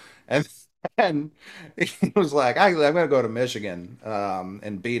 Yeah, and he was like, "I'm going to go to Michigan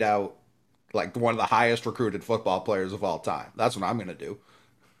and beat out like one of the highest recruited football players of all time. That's what I'm going to do.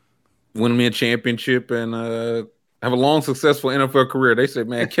 Win me a championship and have a long, successful NFL career." They said,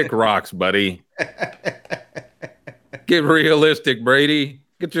 man, kick rocks, buddy. Get realistic, Brady.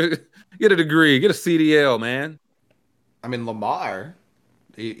 Get a degree. Get a CDL, man. Lamar,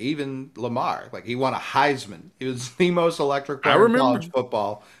 like he won a Heisman. He was the most electric player in college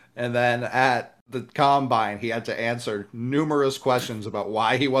football. And then at the combine, he had to answer numerous questions about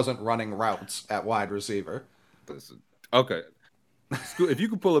why he wasn't running routes at wide receiver. Okay. If you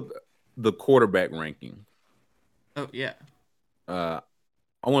could pull up the quarterback ranking. Oh, yeah. I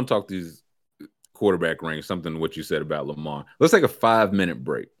want to talk these quarterback rankings, something what you said about Lamar. Let's take a 5-minute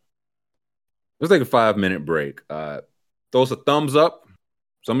break. Throw us a thumbs up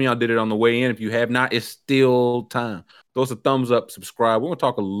Some of y'all did it on the way in. If you have not, it's still time. Throw us a thumbs up, subscribe. We're going to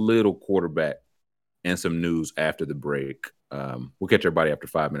talk a little quarterback and some news after the break. We'll catch everybody after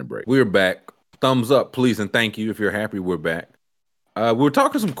 5-minute break. We're back. Thumbs up, please, and thank you. If you're happy, we're back. We were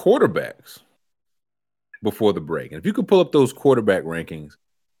talking some quarterbacks before the break. And if you could pull up those quarterback rankings,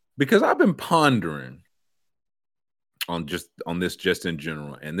 because I've been pondering on this just in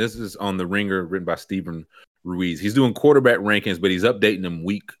general. And this is on The Ringer, written by Stephen Ruiz. He's doing quarterback rankings, but he's updating them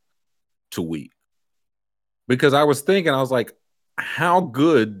week to week. Because I was thinking, I was like, how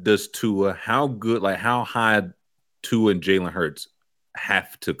good does Tua, how high Tua and Jalen Hurts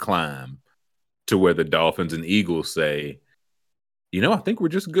have to climb to where the Dolphins and Eagles say, I think we're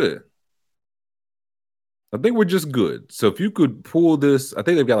just good. I think we're just good. So if you could pull this, I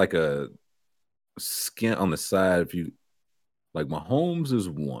think they've got like a skin on the side. If you like, Mahomes is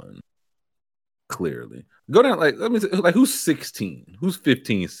 1, clearly. Go down, let me see, who's 16? Who's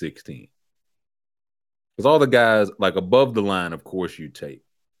 15, 16? Because all the guys, above the line, of course, you take.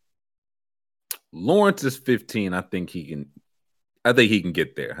 Lawrence is 15. I think he can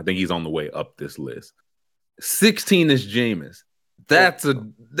get there. I think he's on the way up this list. 16 is Jameis. That's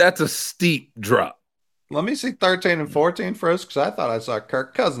a steep drop. Let me see 13 and 14 first, because I thought I saw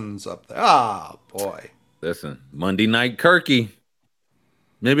Kirk Cousins up there. Ah, boy. Listen, Monday Night Kirky.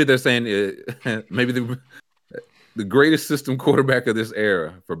 Maybe they're saying maybe the greatest system quarterback of this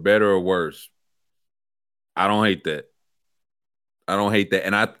era, for better or worse. I don't hate that.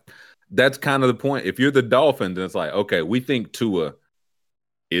 And that's kind of the point. If you're the Dolphins, and it's like, okay, we think Tua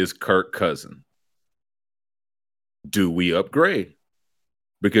is Kirk Cousins. Do we upgrade?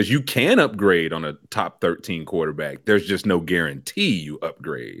 Because you can upgrade on a top 13 quarterback. There's just no guarantee you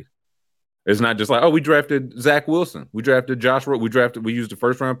upgrade. It's not just like, we drafted Zach Wilson. We drafted Josh Rowe. We used a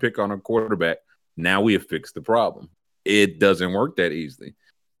first-round pick on a quarterback. Now we have fixed the problem. It doesn't work that easily.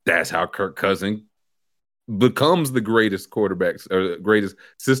 That's how Kirk Cousins becomes the greatest quarterback, or greatest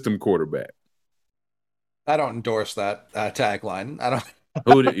system quarterback. I don't endorse that tagline. I don't.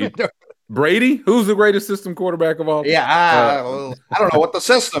 Who do you? Brady? Who's the greatest system quarterback of all time? Yeah, I don't know what the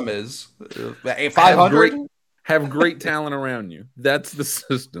system is. 500? Have great talent around you. That's the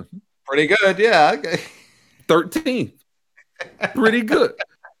system. Pretty good, yeah. Okay. 13th. Pretty good.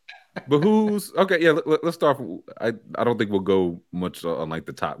 But who's... Okay, yeah, let's start from... I don't think we'll go much on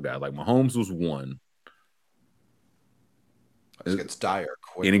the top guy. Mahomes was 1. It gets dire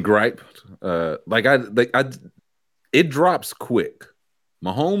quick. Any gripe? It drops quick.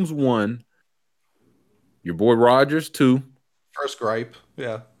 Mahomes 1. Your boy Rodgers 2. First gripe,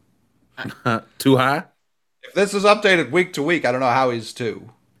 yeah. Too high? If this is updated week to week, I don't know how he's 2.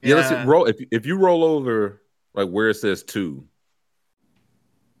 Yeah, let's roll. If you roll over where it says 2.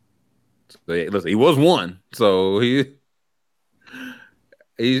 So, listen, he was 1, so he's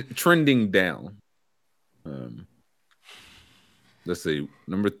trending down. Let's see.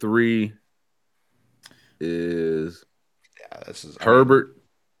 Number 3 is Herbert.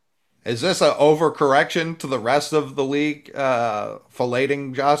 Is this an overcorrection to the rest of the league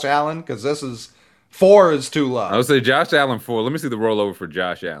filleting Josh Allen? Because 4 is too low. I would say Josh Allen 4. Let me see the rollover for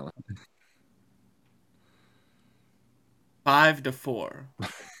Josh Allen. 5-4.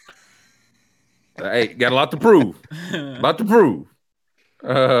 Hey, got a lot to prove.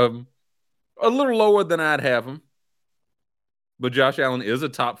 A little lower than I'd have him. But Josh Allen is a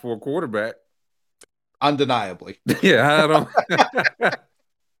top 4 quarterback. Undeniably. Yeah, I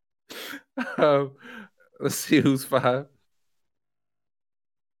don't. Let's see who's 5.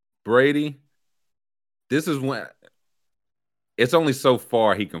 Brady. This is when it's only so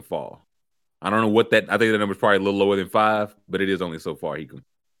far he can fall. I don't know what that. I think the number's probably a little lower than 5, but it is only so far he can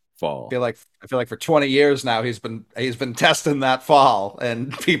fall. I feel like for 20 years now he's been testing that fall,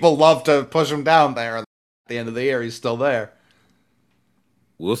 and people love to push him down there. At the end of the year, he's still there.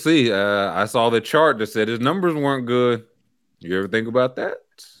 We'll see. I saw the chart that said his numbers weren't good. You ever think about that?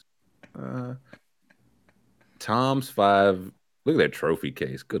 Tom's 5. Look at that trophy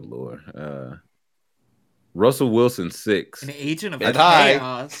case. Good Lord. Russell Wilson 6. An agent of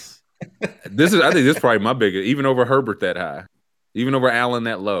chaos. I think this is probably my biggest, even over Herbert that high, even over Allen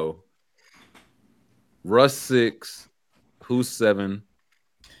that low. Russ 6. Who's 7?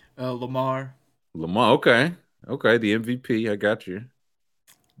 Lamar. Okay. The MVP. I got you.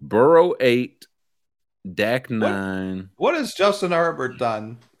 Burrow 8. Dak 9. What has Justin Herbert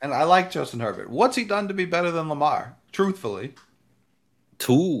done? And I like Justin Herbert. What's he done to be better than Lamar? Truthfully.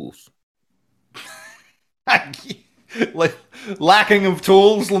 Tools. Lacking of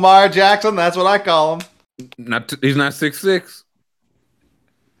tools, Lamar Jackson. That's what I call him. He's not 6'6".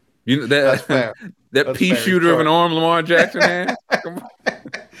 You know that That's fair. That pea shooter of an arm Lamar Jackson had. Come on.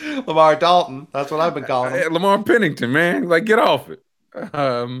 Lamar Dalton. That's what I've been calling him. Lamar Pennington, man. Like, get off it.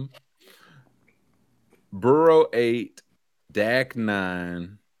 Burrow 8, Dak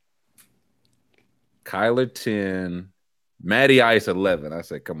 9, Kyler 10, Matty Ice 11. I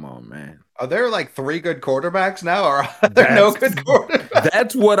said, come on, man. Are there like 3 good quarterbacks now, or are there no good quarterbacks?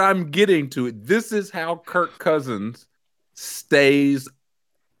 That's what I'm getting to. This is how Kirk Cousins stays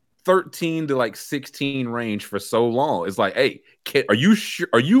 13 to like 16 range for so long. It's like, hey, are you sure?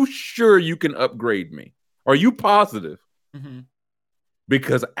 Are you sure you can upgrade me? Are you positive? Mm-hmm.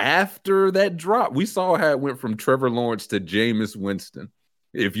 Because after that drop, we saw how it went from Trevor Lawrence to Jameis Winston.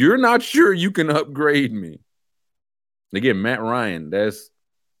 If you're not sure you can upgrade me, again, Matt Ryan, that's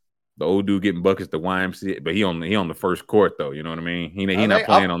the old dude getting buckets to YMCA, but he on the first court though. You know what I mean? He not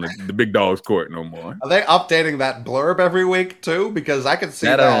playing on the big dogs court no more. Are they updating that blurb every week too? Because I can see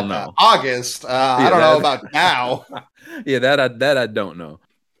that I don't know. August. I don't know about now. Yeah, that I don't know.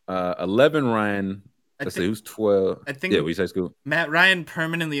 11 Ryan. Let's see who's 12. I think we say school. Matt Ryan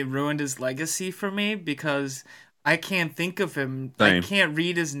permanently ruined his legacy for me because I can't think of him. Same. I can't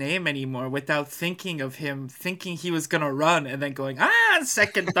read his name anymore without thinking of him, thinking he was gonna run, and then going,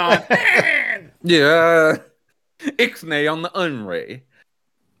 second thought. Yeah, Ixnay on the Unray.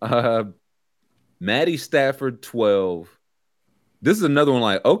 Matty Stafford 12. This is another one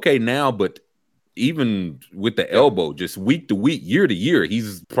like, okay, now, but even with the elbow, just week to week, year to year,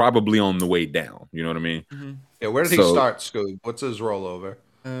 he's probably on the way down. You know what I mean? Mm-hmm. Yeah, where did he start, Scoob? What's his rollover?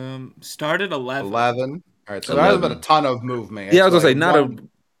 Started 11. 11. All right, so there hasn't been a ton of movement. Yeah, I was gonna say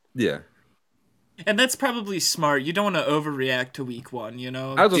yeah. And that's probably smart. You don't want to overreact to week 1, you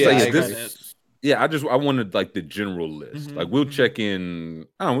know? I was gonna say I wanted like the general list. Mm-hmm. Like we'll check in,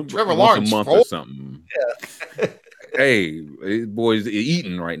 I don't know, Trevor once Lawrence a month or something. Yeah. Hey, boys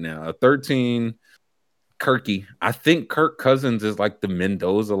eating right now. A 13 Kirky. I think Kirk Cousins is like the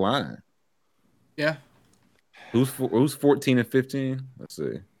Mendoza line. Yeah. Who's 14 and 15? Let's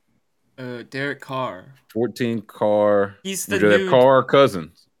see. Derek Carr. 14 Carr. He's the new Carr or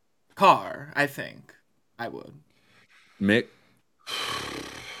Cousins. Carr, I think. I would. Mick.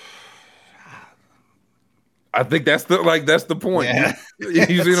 I think that's the point. Yeah. You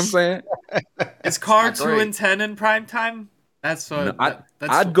see what I'm saying? Is Carr 2 and 10 in prime time? That's what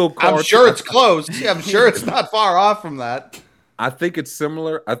I'd go Carr. I'm sure it's close. Yeah, I'm sure it's not far off from that. I think it's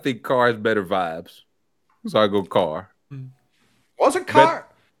similar. I think Carr has better vibes. So I go Carr. Was it Carr?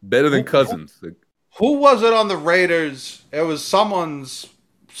 Better than Cousins. Who was it on the Raiders? It was someone's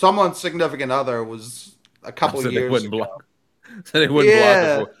significant other was a couple of years ago. So they wouldn't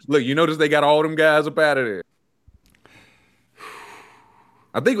block it. Look, you notice they got all them guys up out of there.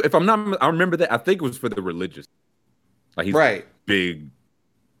 I think I remember that. I think it was for the religious. Like he's a big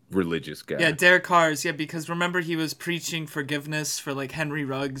religious guy. Yeah, Derek Carr's. Yeah, because remember he was preaching forgiveness for like Henry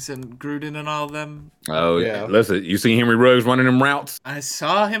Ruggs and Gruden and all of them. Oh yeah. Listen, you see Henry Ruggs running them routes? I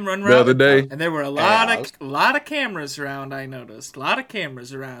saw him run the other day, and there were a lot of cameras around. I noticed a lot of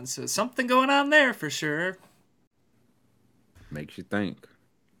cameras around. So something going on there for sure. Makes you think.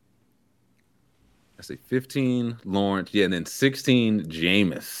 I say 15 Lawrence, and then 16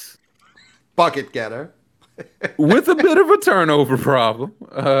 Jameis. Bucket getter. With a bit of a turnover problem.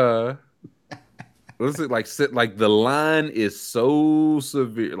 Listen, like the line is so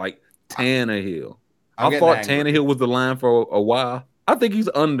severe. Like Tannehill. I thought Tannehill was the line for a while. I think he's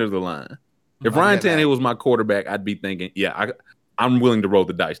under the line. If Ryan Tannehill was my quarterback, I'd be thinking, I'm willing to roll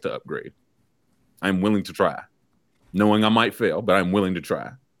the dice to upgrade. I'm willing to try. Knowing I might fail, but I'm willing to try.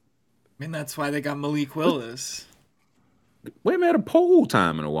 I mean, that's why they got Malik Willis. We haven't had a poll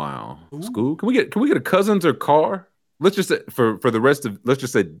time in a while. Ooh. School. Can we get a Cousins or Carr? Let's just say for the rest of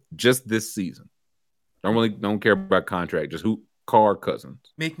just this season. Don't care about contract. Just who Carr Cousins.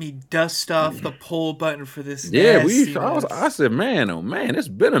 Make me dust off the poll button for this. Yeah, I said, man, oh man, it's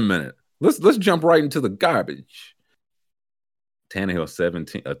been a minute. Let's jump right into the garbage. Tannehill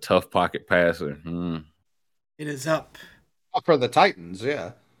 17, a tough pocket passer. It is up. For the Titans,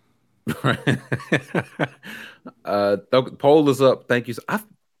 yeah. Poll is up. Thank you.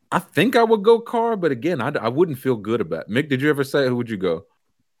 I think I would go Carr, but again, I wouldn't feel good about it. Mick, did you ever say who would you go?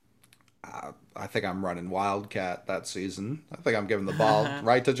 I think I'm running Wildcat that season. I think I'm giving the ball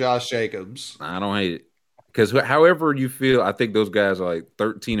right to Josh Jacobs. I don't hate it. Because however you feel, I think those guys are like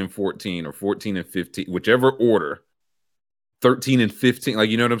 13 and 14 or 14 and 15, whichever order. 13 and 15, like,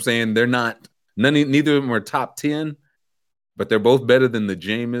 you know what I'm saying? They're not, neither of them are top 10, but they're both better than the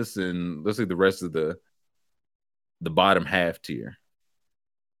Jameis and let's see the rest of the bottom half tier.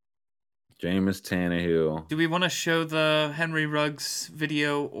 Jameis, Tannehill. Do we want to show the Henry Ruggs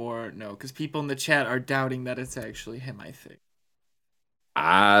video or no? Because people in the chat are doubting that it's actually him, I think.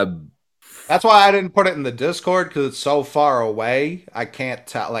 That's why I didn't put it in the Discord, because it's so far away. I can't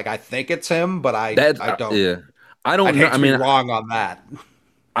tell. Like, I think it's him, but I don't. Yeah, I don't know. I mean, wrong on that.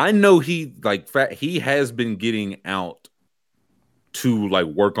 I know he has been getting out to like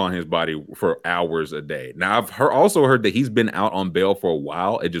work on his body for hours a day. Now I've also heard that he's been out on bail for a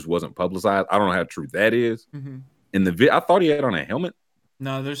while. It just wasn't publicized. I don't know how true that is. Mm-hmm. In the I thought he had on a helmet.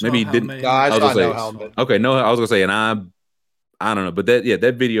 No, there's maybe no he helmet. didn't. No, I saw no helmet. Okay, no, I was gonna say, and I don't know, but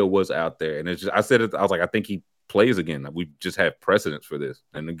that video was out there, and it's just I said it. I was like, I think he plays again. We just have precedence for this,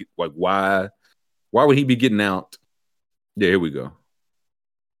 and like why would he be getting out? Yeah, here we go.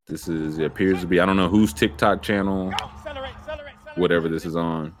 This appears to be, I don't know whose TikTok channel, whatever this is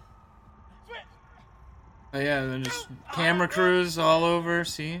on. Oh yeah, then just camera crews all over.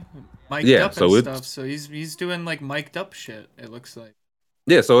 See, mic'd up so and stuff. So he's doing like mic'd up shit. It looks like.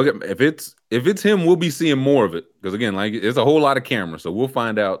 Yeah, so if it's him, we'll be seeing more of it, because again, like it's a whole lot of cameras, so we'll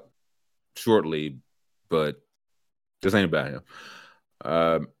find out shortly. But this ain't about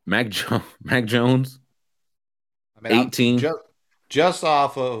him. Mac Jones, I mean, 18. Just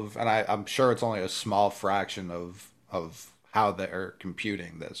off of, and I'm sure it's only a small fraction of how they're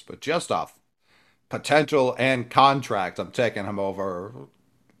computing this, but just off potential and contract, I'm taking him over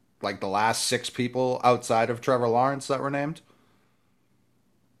like the last 6 people outside of Trevor Lawrence that were named.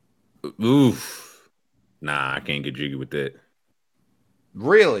 Oof. Nah, I can't get jiggy with that.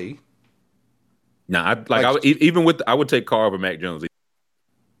 Really? Nah, I would take Carr over Mac Jones.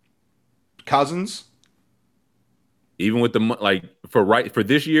 Cousins? Even with the for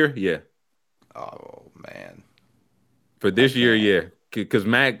this year, yeah. Oh man. For this year, yeah. Because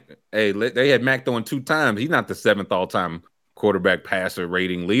Mac, they had Mac throwing 2 times. He's not the 7th all-time quarterback passer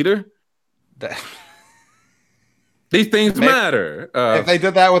rating leader. These things matter. If they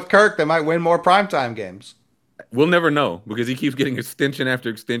did that with Kirk, they might win more primetime games. We'll never know, because he keeps getting extension after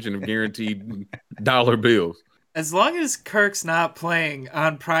extension of guaranteed dollar bills. As long as Kirk's not playing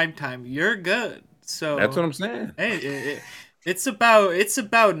on primetime, you're good. So that's what I'm saying. Hey, it's about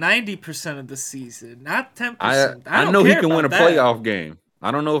 90% of the season, not 10%. I know he can win a playoff game.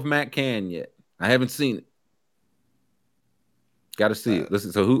 I don't know if Matt can yet. I haven't seen it. Got to see it.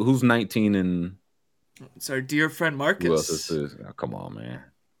 Listen, so who's 19 and? It's our dear friend Marcus. Who else is this? Oh, come on, man.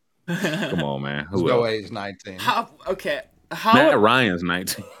 Come on, man. There's no way he's 19. Matt Ryan's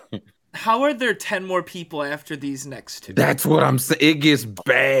 19. How are there 10 more people after these next 2? That's what I'm saying. It gets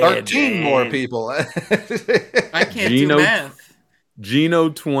bad. 13 more people. I can't do math. Geno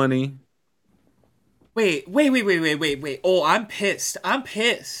 20. Wait. Oh, I'm pissed.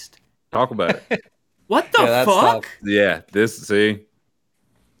 Talk about it. What the fuck? Yeah, see.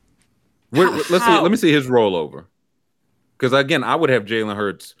 Let's see. Let me see his rollover. Because again, I would have Jalen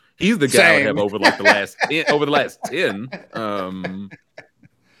Hurts. He's the guy I would have over like the last 10.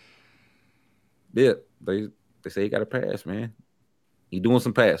 Yeah, they say he got to pass, man. He doing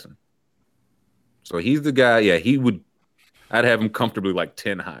some passing. So he's the guy. Yeah, I'd have him comfortably like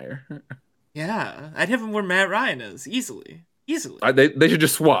 10 higher. Yeah, I'd have him where Matt Ryan is easily. They should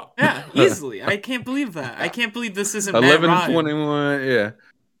just swap. Yeah, easily. I can't believe that. I can't believe this isn't 11 Matt Ryan. 21. Yeah.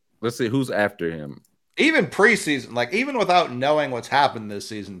 Let's see who's after him. Even preseason, like even without knowing what's happened this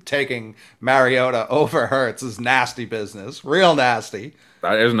season, taking Mariota over Hurts is nasty business. Real nasty.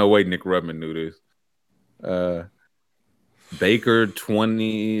 There's no way Nick Rudman knew this. Baker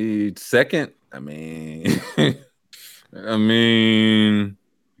 22nd. I mean,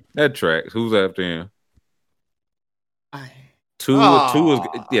 that tracks. Who's after him?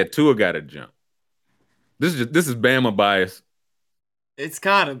 Tua got to jump. This is Bama bias. It's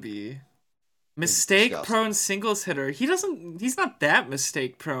gotta be. Mistake prone singles hitter. He's not that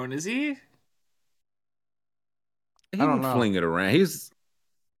mistake prone, is he? He don't fling it around.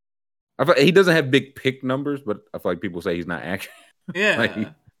 He doesn't have big pick numbers, but I feel like people say he's not accurate. Yeah.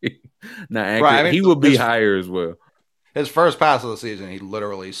 Not accurate. Right, I mean, he will be higher as well. His first pass of the season, he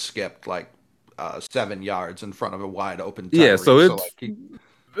literally skipped like 7 yards in front of a wide open Tyree. Yeah, so it's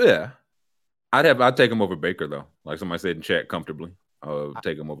yeah. I'd take him over Baker though. Like somebody said in chat, comfortably.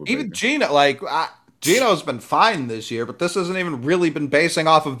 Take him over even Baker. Geno. Geno's been fine this year, but this hasn't even really been basing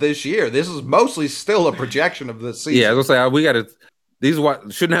off of this year. This is mostly still a projection of this season. Yeah, I was gonna say we got to. These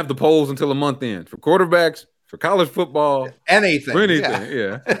shouldn't have the polls until a month in for quarterbacks, for college football, anything. For anything,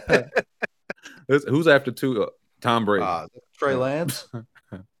 yeah. Who's after 2? Tom Brady. Trey Lance.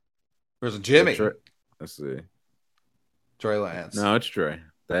 There's a Jimmy. Let's see. Trey Lance. No, it's Trey.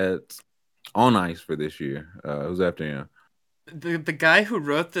 That's on ice for this year. Who's after him? The guy who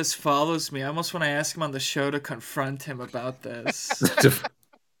wrote this follows me. I almost want to ask him on the show to confront him about this.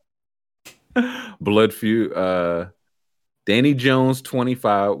 Blood feud. Danny Jones,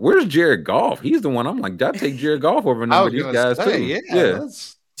 25. Where's Jared Goff? He's the one I'm like, I'd take Jared Goff over a number of these guys too. Yeah.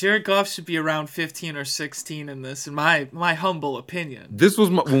 Jared Goff should be around 15 or 16 in this, in my humble opinion. This was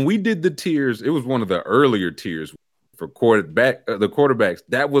when we did the tiers. It was one of the earlier tiers for the quarterbacks.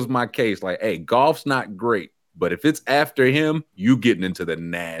 That was my case. Like, hey, Goff's not great, but if it's after him, you getting into the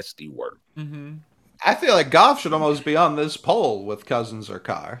nasty work. Mm-hmm. I feel like Goff should almost be on this poll with Cousins or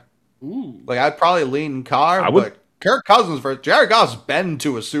Carr. Ooh. Like, I'd probably lean Carr, but Kirk Cousins versus Jared Goff's been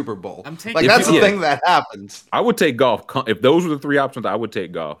to a Super Bowl. That's the thing that happens. I would take Goff. If those were the three options, I would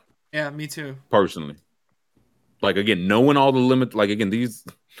take Goff. Yeah, me too. Personally. Like, again, knowing all the limits, like, again,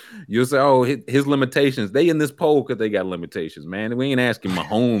 you'll say, oh, his limitations. They in this poll because they got limitations, man. We ain't asking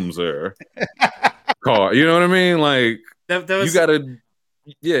Mahomes or Carr. You know what I mean? Like, that was, you got to,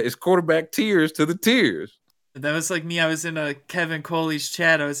 it's quarterback tiers to the tiers. That was like me. I was in a Kevin Coley's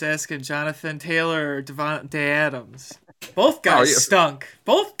chat. I was asking Jonathan Taylor or Devontae Adams. Both guys stunk.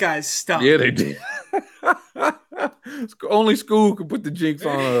 Both guys stunk. Yeah, they did. Only school could put the jinx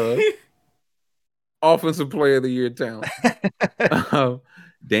on Offensive Player of the Year talent.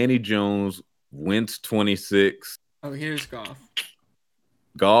 Danny Jones, Wentz 26. Oh, here's Goff.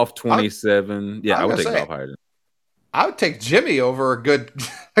 Goff 27. I would take Goff higher than. I would take Jimmy over a good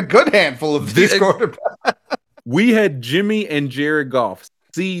handful of these quarterbacks. We had Jimmy and Jared Goff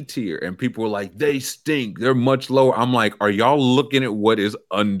C tier, and people were like, they stink. They're much lower. I'm like, are y'all looking at what is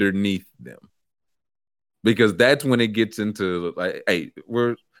underneath them? Because that's when it gets into like, hey,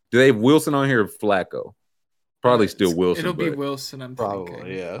 do they have Wilson on here or Flacco? Probably still Wilson. It'll be Wilson, I'm probably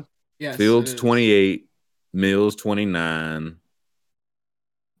thinking. Yeah. Yes, Fields 28, Mills 29,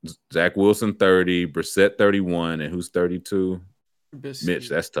 Zach Wilson 30, Brissett 31, and who's 32? Mitch,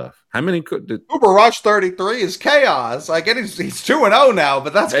 that's tough. How many could Cooper Rush 33 is chaos. Like he's 2-0 now,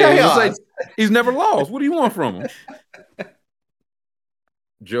 but that's chaos. He's never lost. What do you want from him?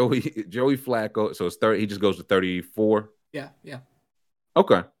 Joey Flacco. So it's 30. He just goes to 34. Yeah.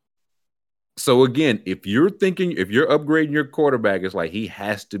 Okay. So again, if you're upgrading your quarterback, it's like he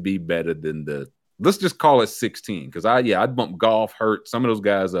has to be better than let's just call it 16. Because I'd bump Goff, Hurt, some of those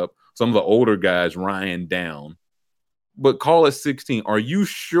guys up, some of the older guys, Ryan down. But call it 16. Are you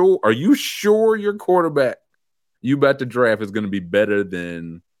sure your quarterback you about to draft is going to be better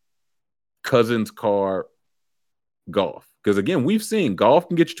than Cousins, Carr, Goff? Because again, we've seen Goff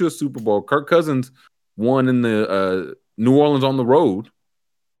can get you to a Super Bowl. Kirk Cousins won in the New Orleans on the road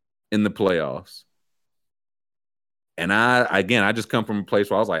in the playoffs. And I just come from a place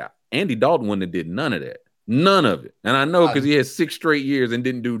where I was like, Andy Dalton wouldn't have did none of that. None of it. And I know because he had 6 straight years and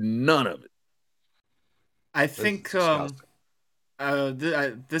didn't do none of it. I think this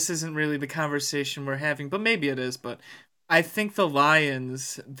isn't really the conversation we're having, but maybe it is. But I think the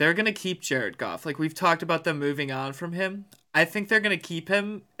Lions, they're going to keep Jared Goff. Like, we've talked about them moving on from him. I think they're going to keep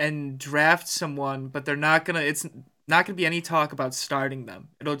him and draft someone, but it's not going to be any talk about starting them.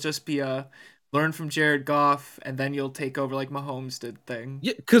 It'll just be a learn from Jared Goff, and then you'll take over like Mahomes did thing.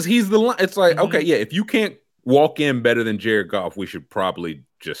 Yeah, because it's like, okay, yeah, if you can't walk in better than Jared Goff, we should probably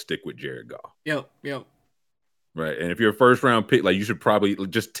just stick with Jared Goff. Yep. Right. And if you're a first round pick, like you should probably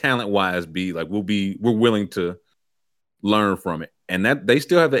just talent wise be like, we're willing to learn from it. And that they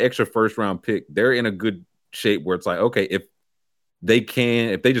still have the extra first round pick. They're in a good shape where it's like, okay, if they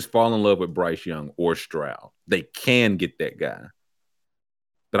just fall in love with Bryce Young or Stroud, they can get that guy.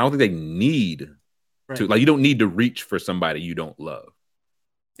 But I don't think they need to, like, you don't need to reach for somebody you don't love.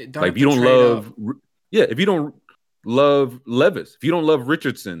 Like if you don't love, if you don't love Levis, if you don't love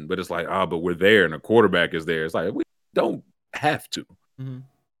Richardson, but it's like, but we're there and a quarterback is there. It's like, we don't have to. Mm-hmm.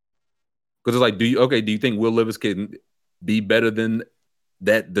 Because it's like, do you think Will Levis can be better than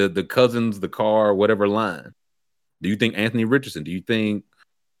that, the Cousins, the Carr, whatever line? Do you think Anthony Richardson? Do you think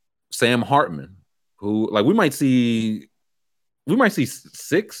Sam Hartman, who, like, we might see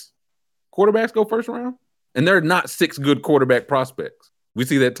 6 quarterbacks go first round? And there are not 6 good quarterback prospects. We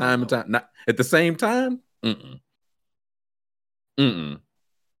see that time and time. Not at the same time? I mean,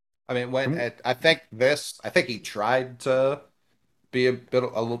 I think he tried to be a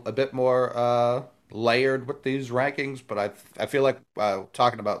bit more layered with these rankings, but I feel like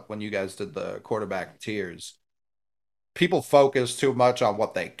talking about when you guys did the quarterback tiers, people focus too much on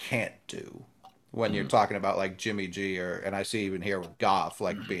what they can't do when you're talking about like Jimmy G and I see even here with Goff,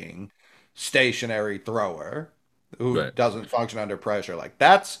 like being stationary thrower who doesn't function under pressure. Like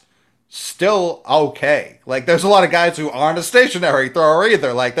that's still okay. Like there's a lot of guys who aren't a stationary thrower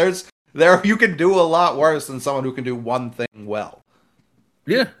either. Like you can do a lot worse than someone who can do one thing well.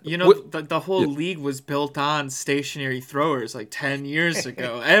 Yeah. The whole league was built on stationary throwers like 10 years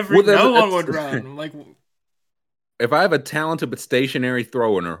ago. No one would run. Like, if I have a talented but stationary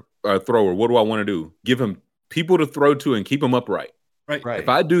thrower, what do I want to do? Give him people to throw to and keep him upright. Right. If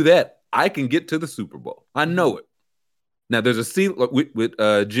I do that, I can get to the Super Bowl. I know it. Now there's a ceiling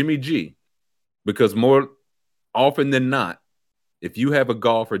with Jimmy G, because more often than not, if you have a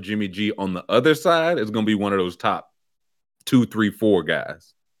golfer Jimmy G on the other side, it's going to be one of those top 2, 3, 4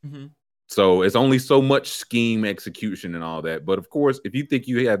 guys. Mm-hmm. So it's only so much scheme, execution, and all that. But of course, if you think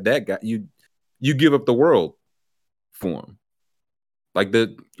you have that guy, you give up the world for him. Like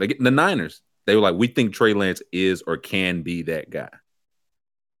the Niners, they were like, we think Trey Lance is or can be that guy.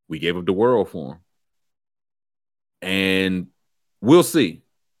 We gave up the world for him, and we'll see.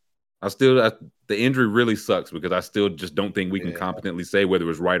 The injury really sucks because I still just don't think we can competently say whether it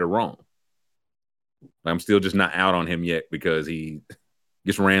was right or wrong. I'm still just not out on him yet because he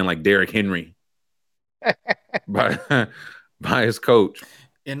just ran like Derrick Henry by his coach.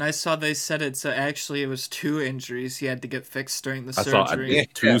 And I saw they said it was 2 injuries he had to get fixed during the surgery. I saw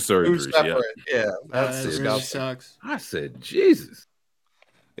 2 surgeries. Yeah, that really sucks. I said, Jesus.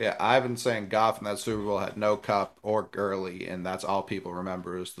 Yeah, I've been saying Goff in that Super Bowl had no Kupp or Gurley, and that's all people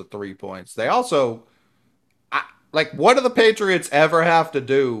remember is the 3 points. They also, what do the Patriots ever have to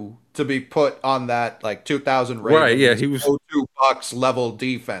do to be put on that 2000 Ravens, right? Yeah, he was 2 Bucks level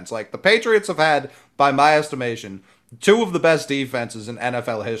defense. Like the Patriots have had, by my estimation, 2 of the best defenses in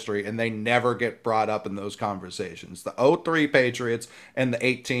NFL history, and they never get brought up in those conversations. The 03 Patriots and the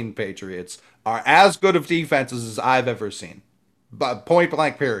 18 Patriots are as good of defenses as I've ever seen. But point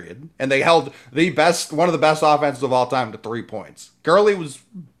blank, period. And they held one of the best offenses of all time to 3 points. Gurley was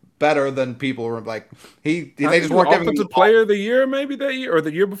better than people were they just weren't giving him the player of the year maybe that year or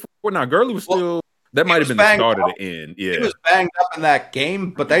the year before. No, Gurley was still that might have been the start of the end. Yeah, he was banged up in that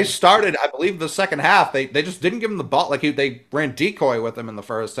game, but they started, I believe, the second half. They just didn't give him the ball. They ran decoy with him in the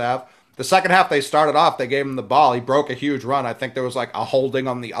first half. The second half, they started off. They gave him the ball. He broke a huge run. I think there was a holding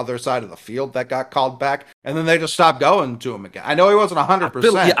on the other side of the field that got called back, and then they just stopped going to him again. I know he wasn't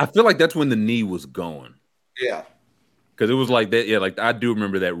 100%. I feel like that's when the knee was going. Yeah, because it was like that. Yeah, I do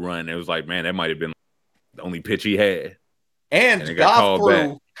remember that run. It was like, man, that might have been the only pitch he had. And Goff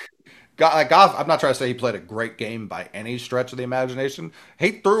threw. Goff, I'm not trying to say he played a great game by any stretch of the imagination.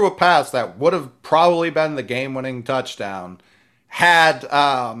 He threw a pass that would have probably been the game-winning touchdown had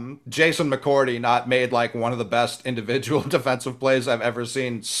Jason McCourty not made one of the best individual defensive plays I've ever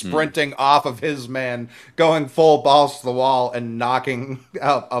seen, sprinting off of his man, going full balls to the wall and knocking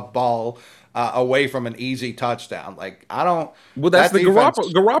a ball away from an easy touchdown. Well, that's the defense...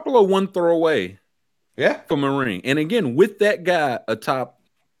 Garoppolo one throw away. Yeah. From a ring. And again, with that guy, a top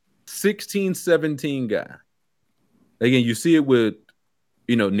 16, 17 guy. Again, you see it with,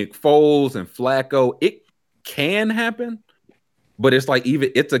 Nick Foles and Flacco. It can happen. But it's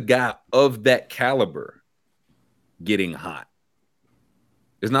it's a guy of that caliber getting hot.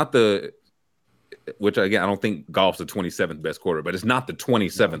 It's not which again, I don't think Goff's the 27th best quarterback, but it's not the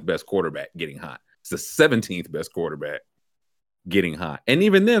 27th best quarterback getting hot. It's the 17th best quarterback getting hot. And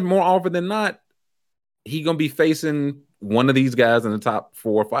even then, more often than not, he's going to be facing one of these guys in the top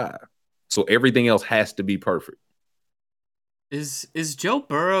 4 or 5. So everything else has to be perfect. Is Joe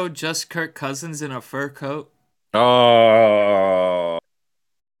Burrow just Kirk Cousins in a fur coat? Oh,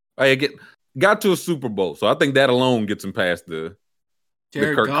 I got to a Super Bowl, so I think that alone gets him past the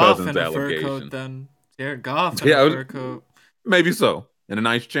Kirk Cousins allegation. Jared Goff in a fur coat. Maybe so. And a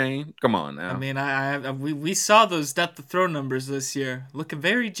nice chain. Come on now. I mean, we saw those depth of throw numbers this year, looking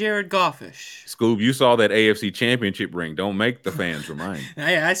very Jared Goff-ish. Scoob, you saw that AFC Championship ring. Don't make the fans remind.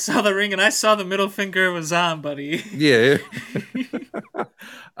 Hey, I saw the ring and I saw the middle finger was on, buddy. Yeah.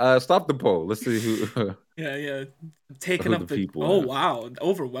 Stop the poll. Let's see who. Yeah. Taking up the people. Oh wow,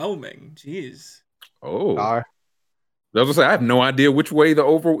 overwhelming. Jeez. Oh. I was gonna say I have no idea which way the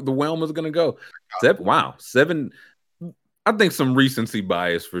overwhelm is gonna go. 7. I think some recency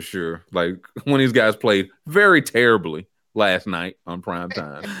bias for sure. When these guys played very terribly last night on prime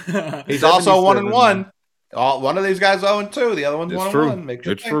time. He's also 1-1. One of these guys 0-2. The other one's 1-1.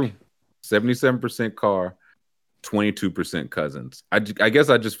 It's true. 77% Carr, 22% Cousins. I guess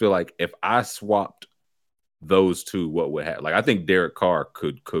I just feel like if I swapped those two, what would happen? I think Derek Carr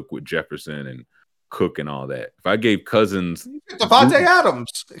could cook with Jefferson and Cook and all that. If I gave Cousins Devontae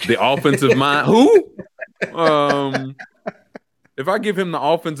Adams, the offensive mind, who? If I give him the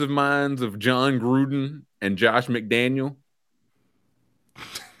offensive minds of John Gruden and Josh McDaniel,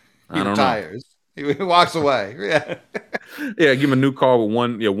 he retires. He walks away. Yeah, yeah. Give him a new car with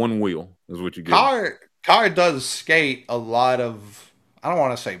one wheel is what you get. Carr does skate a lot of. I don't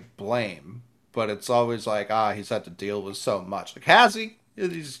want to say blame, but it's always he's had to deal with so much. Has he?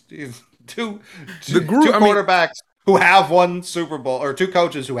 He's two quarterbacks who have won Super Bowl, or two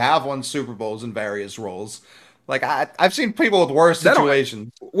coaches who have won Super Bowls in various roles. Like I've seen people with worse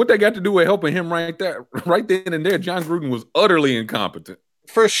situations. What they got to do with helping him right then and there? John Gruden was utterly incompetent.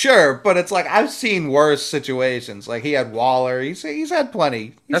 For sure, but it's like I've seen worse situations. Like he had Waller. He's had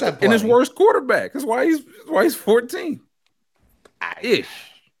plenty. And his worst quarterback. That's why he's 14. Ish.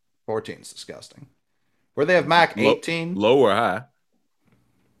 14 is disgusting. Where they have Mac 18? Low or high?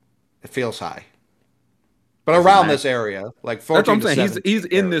 It feels high. But around this area, like 14. That's what I'm saying. He's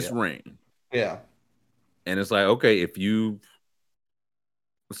in this range. Yeah. And it's like, okay, if you,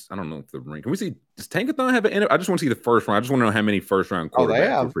 I don't know if the ring. Can we see? Does Tankathon have an? I just want to see the first round. I just want to know how many first round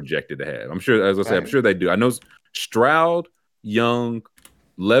quarterbacks are projected to have. I'm sure, as I said, I'm sure they do. I know Stroud, Young,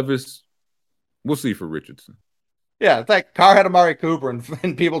 Levis. We'll see for Richardson. Yeah, it's like Carr had Amari Cooper,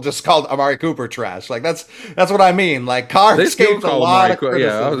 and people just called Amari Cooper trash. Like that's what I mean. Like Carr escaped a lot of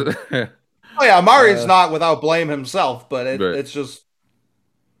criticism. Oh yeah, Amari's not without blame himself, but it's just.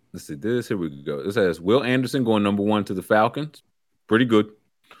 Let's see this. Here we go. This has Will Anderson going number 1 to the Falcons. Pretty good.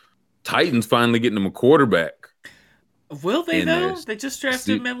 Titans finally getting him a quarterback. Will they though? They just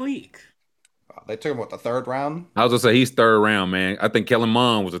drafted Malik. They took him the 3rd round. I was gonna say he's 3rd round, man. I think Kellen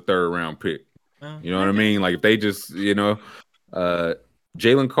Mond was a 3rd round pick. You know what I mean? Like if they just, Jalen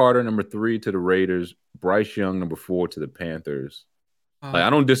Carter number 3 to the Raiders, Bryce Young number 4 to the Panthers. Like I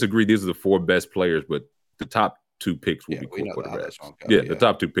don't disagree. These are the 4 best players, but the top 2 picks will be quarterbacks. The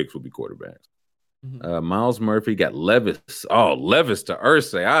top 2 picks will be quarterbacks. Mm-hmm. Miles Murphy got Levis. Oh, Levis to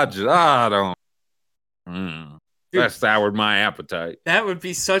Irsay. I don't. Dude, that soured my appetite. That would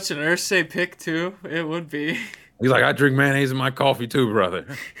be such an Irsay pick too. It would be. He's like, I drink mayonnaise in my coffee too, brother.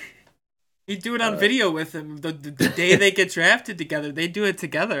 He'd do it on video with him. The day they get drafted together, they do it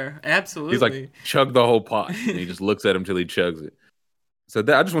together. Absolutely. He's like, chug the whole pot. And he just looks at him till he chugs it. So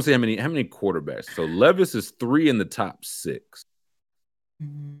I just want to see how many quarterbacks. So Levis is 3 in the top 6.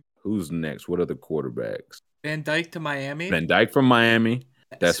 Mm-hmm. Who's next? What other quarterbacks? Van Dyke to Miami. Van Dyke from Miami.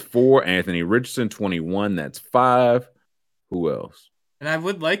 That's 4. Anthony Richardson, 21. That's 5. Who else? And I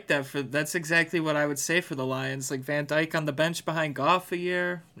would like that that's exactly what I would say for the Lions. Like Van Dyke on the bench behind Goff a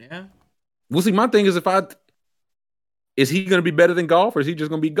year. Yeah. Well, see, my thing is is he going to be better than Goff, or is he just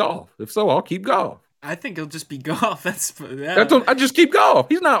going to be Goff? If so, I'll keep Goff. I think he'll just be Goff. I just keep Goff.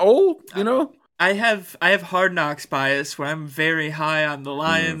 He's not old, I have Hard Knocks bias where I'm very high on the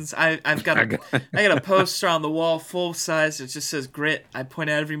Lions. I've got a poster on the wall full size. It just says grit. I point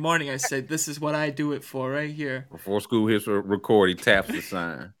out every morning. I say, this is what I do it for right here. Before school hits record, he taps the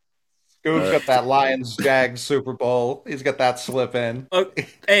sign. Scoob's got that Lions Jags Super Bowl. He's got that slip in.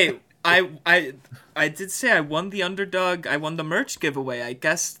 Hey, I did say I won the underdog. I won the merch giveaway. I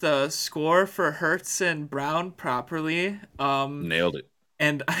guessed the score for Hurts and Brown properly. Nailed it.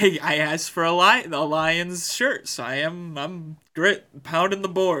 And I asked for a Lions shirt, so I'm grit pounding the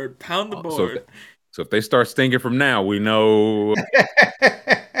board, So if they start stinking from now, we know.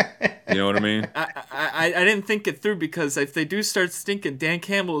 You know what I mean? I didn't think it through, because if they do start stinking, Dan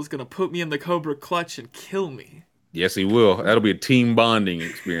Campbell is gonna put me in the Cobra clutch and kill me. Yes, he will. That'll be a team bonding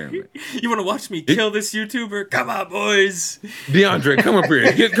experiment. You want to watch me kill this YouTuber? Come on, boys. DeAndre, come up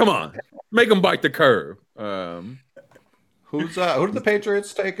here. Come on. Make him bite the curve. Who did the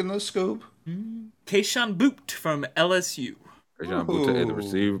Patriots take in this scoop? Kayshon Boutte from LSU. Kayshon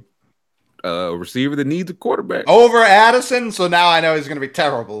Boutte, the receiver that needs a quarterback. Over Addison, so now I know he's going to be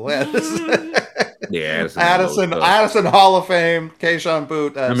terrible. Yeah, Addison Hall of Fame, Kayshon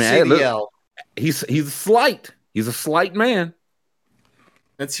Boutte, CDL. He's slight. He's a slight man.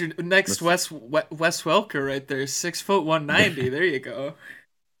 That's your next Wes Welker right there. 6 foot 190. There you go.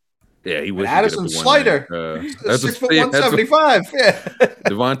 Yeah, he was Addison Slider. That's 6 foot 175. Yeah.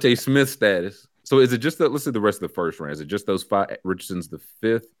 Devontae Smith status. So is it just let's see the rest of the first round? Is it just those 5? Richardson's the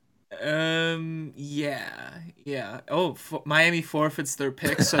 5th. Yeah. Oh, Miami forfeits their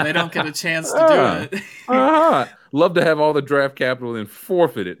pick, so they don't get a chance to do it. Love to have all the draft capital and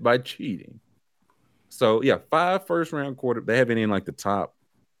forfeit it by cheating. So yeah, 5 first round quarter. They have any in like the top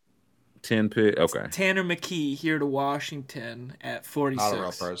 10 pick? Okay. Tanner McKee here to Washington at 46. Not a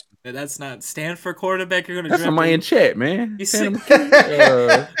real person. That's not Stanford quarterback. You're gonna. That's somebody in chat, man. I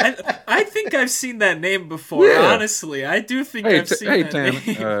think I've seen that name before. Yeah. Honestly, I do think I've seen that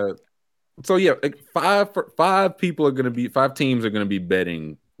name. So yeah, like 5 people are gonna be 5 teams are gonna be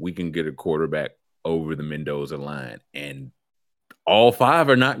betting we can get a quarterback over the Mendoza line, and all 5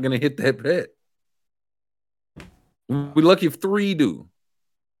 are not gonna hit that bet. We're lucky if 3 do.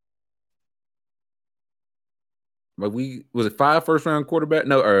 But was it 5 first round quarterback?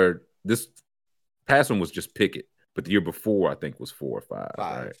 No, or this past one was just Pickett, but the year before I think was 4 or 5.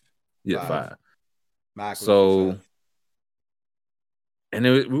 Right? Yeah, 5. Mac so and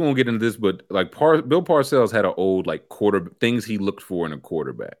we won't get into this, but like Bill Parcells had an old like things he looked for in a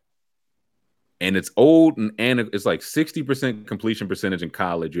quarterback. And it's old and it's like 60% completion percentage in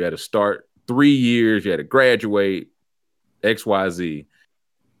college. You had to start 3 years, you had to graduate, XYZ.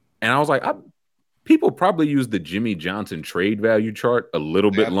 And I was like, people probably use the Jimmy Johnson trade value chart a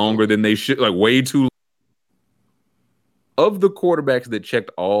little bit longer than they should, like way too long. Of the quarterbacks that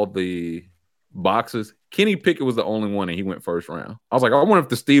checked all the boxes, Kenny Pickett was the only one, and he went first round. I was like, I wonder if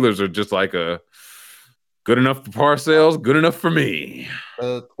the Steelers are just like good enough for Parcells, good enough for me.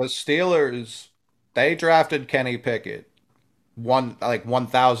 The Steelers, they drafted Kenny Pickett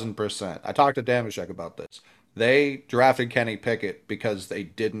 1,000%. I talked to Damashek about this. They drafted Kenny Pickett because they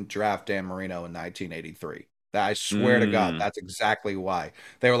didn't draft Dan Marino in 1983. I swear to God, that's exactly why.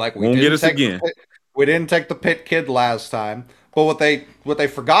 They were like, we didn't take the Pitt kid last time. But what they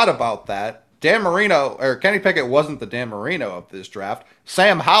forgot about that, Dan Marino or Kenny Pickett wasn't the Dan Marino of this draft.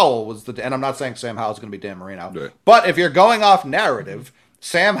 Sam Howell was and I'm not saying Sam Howell's going to be Dan Marino. Right. But if you're going off narrative,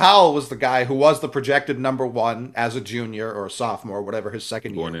 Sam Howell was the guy who was the projected number one as a junior or a sophomore, whatever his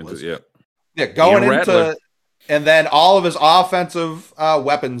second year was. Going into, and then all of his offensive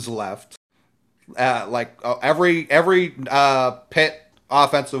weapons left. Every Pitt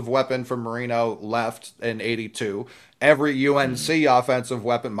offensive weapon from Marino left in 82. Every UNC offensive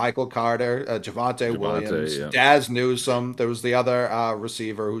weapon, Michael Carter, Javonte Williams, Daz Newsome. There was the other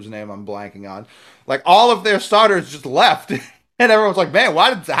receiver whose name I'm blanking on. Like, all of their starters just left. And everyone's like, man,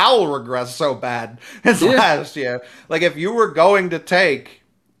 why did Howell regress so bad last year? Like, if you were going to take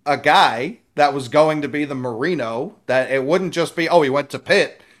a guy that was going to be the Marino, that it wouldn't just be, he went to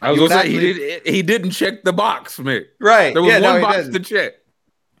Pitt. I was going to say, he didn't check the box, Mick. Right. There was one box to check.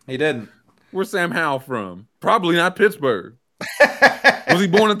 He didn't. Where's Sam Howell from? Probably not Pittsburgh. Was he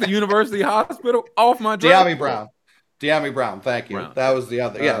born at the University Hospital? Off my draft. De'Ami Brown, thank you. That was the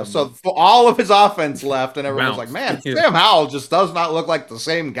other. So for all of his offense left, and everyone was like, man, Sam Howell just does not look like the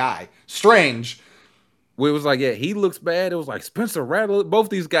same guy. Strange. It was like, he looks bad. It was like Spencer Rattler. Both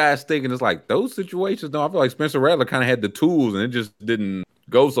these guys thinking it's like those situations. No, I feel like Spencer Rattler kind of had the tools, and it just didn't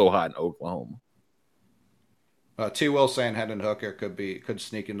go so hot in Oklahoma. T. Will saying Hendon Hooker could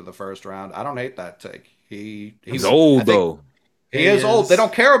sneak into the first round. I don't hate that take. He's old though. He is old. They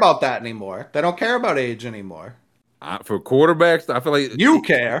don't care about that anymore. They don't care about age anymore. For quarterbacks, I feel like you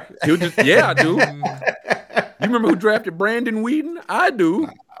care. I do. You remember who drafted Brandon Weeden? I do,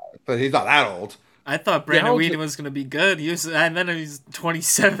 but he's not that old. I thought Brandon Weeden was going to be good. And then he's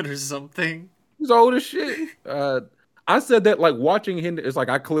 27 or something. He's old as shit. I said that, like, watching him, it's like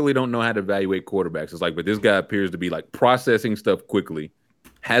I clearly don't know how to evaluate quarterbacks. It's like, but this guy appears to be like processing stuff quickly,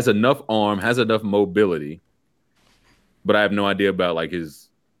 has enough arm, has enough mobility, but I have no idea about like his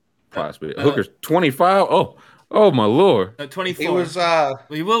prospect. Hooker's 25. Oh my Lord. 24. He was.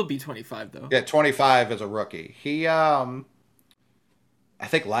 He will be 25 though. Yeah, 25 as a rookie. He I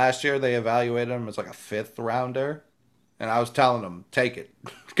think last year they evaluated him as like a 5th rounder. And I was telling him, take it.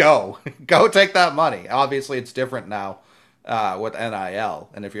 Go take that money. Obviously, it's different now with NIL.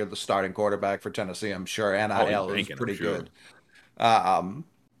 And if you're the starting quarterback for Tennessee, I'm sure NIL is pretty good.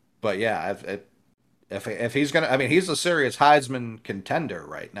 But yeah, if he's going to, I mean, he's a serious Heisman contender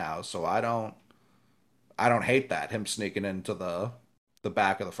right now. So I don't hate that, him sneaking into the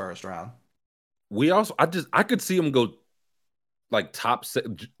back of the first round. I could see him go like top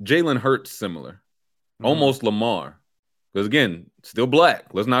Jalen Hurts similar. Almost Lamar. Because again, still black.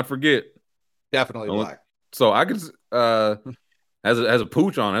 Let's not forget. Definitely black. So I could, has a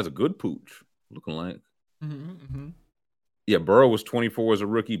pooch on, has a good pooch looking like. Yeah, Burrow was 24 as a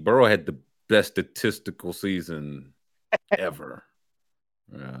rookie. Burrow had the best statistical season ever.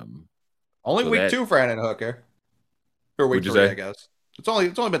 Only week 2 for Hendon Hooker. Or week 3, I guess. It's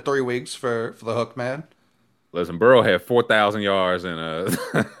only been 3 weeks for the Hook man. Listen, Burrow had 4,000 yards and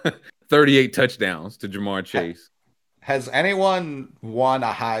 38 touchdowns to Jamar Chase. Has anyone won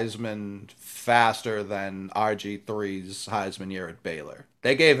a Heisman faster than RG3's Heisman year at Baylor?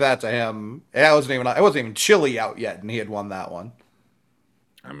 They gave that to him. It wasn't even chilly out yet, and he had won that one.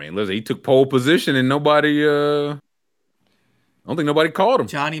 I mean, listen, he took pole position, and nobody. I don't think nobody called him.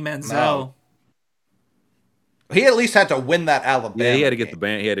 Johnny Manziel. No. He at least had to win that Alabama. Yeah, he had to get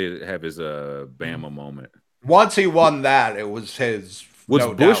He had to have his Bama moment. Once he won that, it was his. Was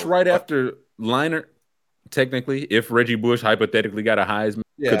Bush right after Leinart? Technically, if Reggie Bush hypothetically got a Heisman,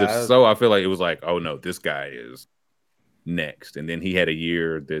 because if so, I feel like it was like, oh no, this guy is next. And then he had a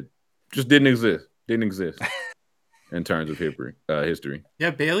year that just didn't exist in terms of history.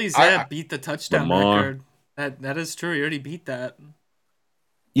 Yeah, Bailey's beat the touchdown record. That is true. He already beat that.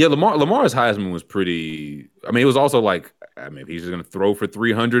 Yeah, Lamar's Heisman was pretty. I mean, it was also like I mean, if he's just going to throw for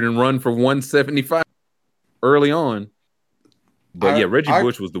 300 and run for 175 early on. But yeah, Reggie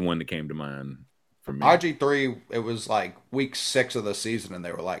Bush was the one that came to mind for me. RG3, it was like week 6 of the season, and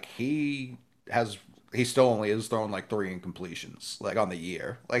they were like, he still only is throwing like 3 incompletions, like on the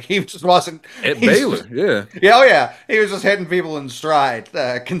year. Like he just wasn't at Baylor. Yeah. Yeah. Oh yeah. He was just hitting people in stride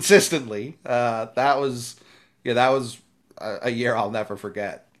consistently. That was a year I'll never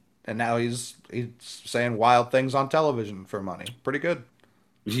forget. And now he's saying wild things on television for money. Pretty good.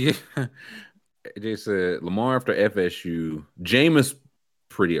 Yeah. They said Lamar after FSU. Jameis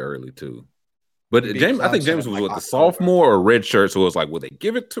pretty early too. But I think Jameis was the sophomore or red shirt, so it was like, would they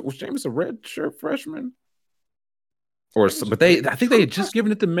give it to? Was Jameis a red shirt freshman? I think they had just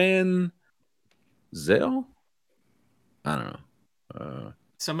given it to Manziel. I don't know.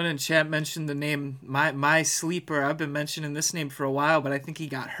 Someone in chat mentioned the name my sleeper. I've been mentioning this name for a while, but I think he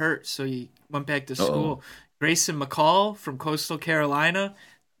got hurt, so he went back to school. Grayson McCall from Coastal Carolina.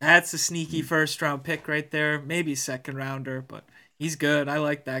 That's a sneaky first round pick right there. Maybe second rounder, but he's good. I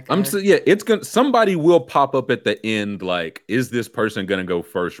like that guy. It's gonna. Somebody will pop up at the end. Like, is this person gonna go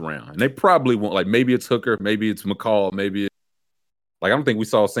first round? And they probably won't. Like, maybe it's Hooker, maybe it's McCall, maybe. I don't think we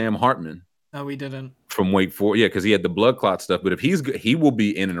saw Sam Hartman. No, we didn't. From Wake Forest, yeah, because he had the blood clot stuff. But if he's good, he will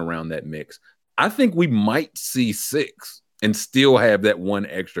be in and around that mix. I think we might see 6 and still have that one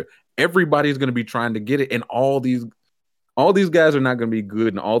extra. Everybody's going to be trying to get it, and all these guys are not going to be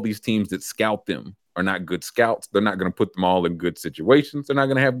good, and all these teams that scout them are not good scouts. They're not going to put them all in good situations. They're not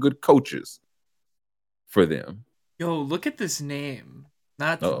going to have good coaches for them. Yo, look at this name.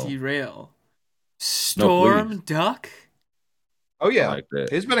 Not to derail. Storm Duck? Oh, yeah. Like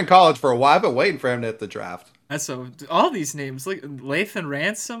he's been in college for a while. I've been waiting for him to hit the draft. That's all these names. Like Lathan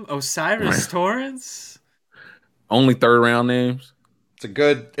Ransom, Osiris Torrance. Only third-round names? It's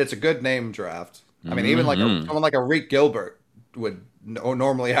a good name draft. I mean, even like someone like a Reek Gilbert would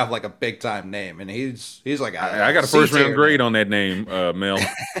normally have like a big time name, and he's like I got a first round grade on that name, Mel.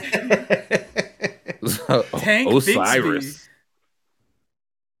 Osiris.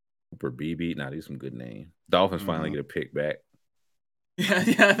 For BB, these some good names. Dolphins finally get a pick back.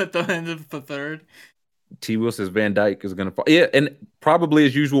 Yeah, at the end of the third. T. Will says Van Dyke is going to fall. Yeah, and probably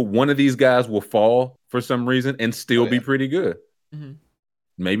as usual, one of these guys will fall for some reason and still be pretty good. Mm-hmm.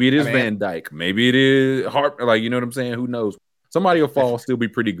 Maybe it is Van Dyke. Maybe it is Hart. Like, you know what I'm saying? Who knows? Somebody will fall, still be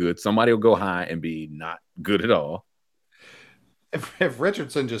pretty good. Somebody will go high and be not good at all. If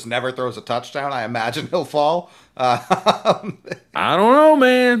Richardson just never throws a touchdown, I imagine he'll fall. I don't know,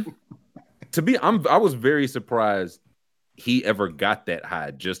 man. I was very surprised he ever got that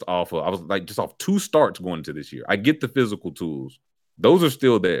high just off 2 starts going into this year. I get the physical tools. Those are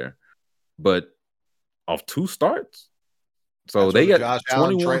still there. But off 2 starts? So they got Josh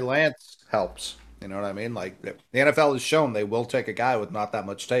Allen, Trey Lance helps. You know what I mean? Like the NFL has shown they will take a guy with not that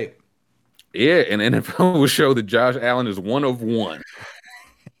much tape. Yeah, and NFL will show that Josh Allen is one of one.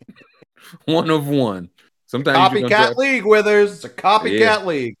 One of one. Sometimes copycat league, Withers. It's a copycat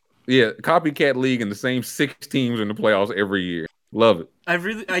league. Yeah, copycat league, and the same 6 teams in the playoffs every year. Love it. I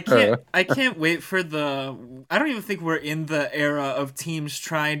can't wait for I don't even think we're in the era of teams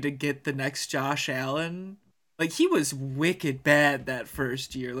trying to get the next Josh Allen. Like, he was wicked bad that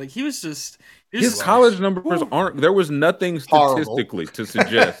first year. Like, he was just his college numbers aren't. There was nothing statistically to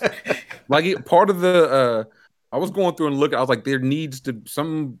suggest. Like, part of the I was going through and looking. I was like, there needs to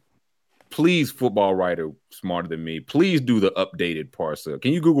please, football writer smarter than me, please do the updated Parcells.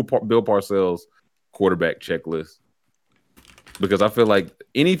 Can you Google Bill Parcells quarterback checklist? Because I feel like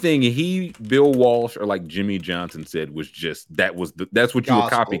anything Bill Walsh or like Jimmy Johnson said was just that's what you were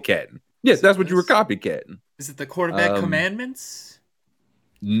copycatting. Yes, that's what you were copycatting. Is it the quarterback commandments?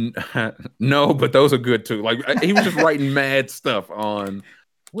 No, but those are good too. Like, he was just writing mad stuff on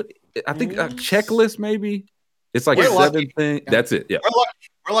what I think a checklist maybe. It's like 7 things. That's it. Yeah.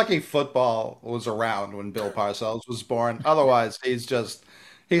 We're lucky football was around when Bill Parcells was born. Otherwise, he's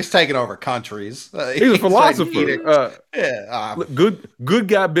taking over countries. He's a philosopher. Good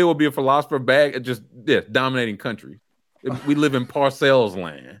guy Bill will be a philosopher dominating countries. We live in Parcells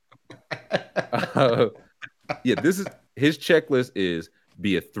land. This is his checklist: is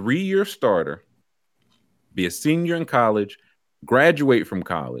be a 3-year starter, be a senior in college, graduate from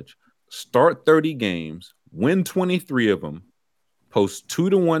college, start 30 games, win 23 of them, post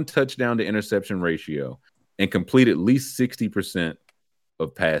 2-to-1 touchdown to interception ratio, and complete at least 60%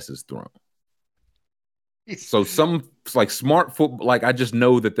 of passes thrown. So some like smart football, like I just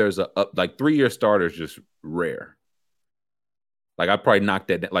know that there's 3-year starter is just rare. Like I probably knocked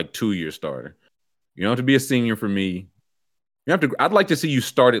that like 2-year starter. You don't have to be a senior for me. I'd like to see you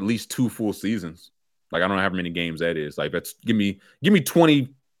start at least 2 full seasons Like I don't know how many games that is. Like that's give me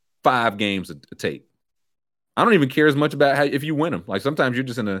 25 games of tape. I don't even care as much about how if you win them. Like sometimes you're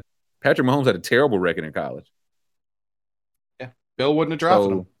just in a. Patrick Mahomes had a terrible record in college. Yeah, Bill wouldn't have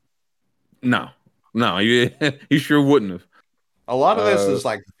drafted him. No, he sure wouldn't have. A lot of this is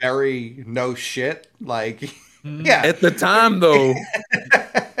like very no shit. Like, yeah. At the time, though,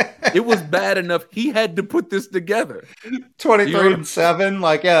 it was bad enough. He had to put this together. 23-7.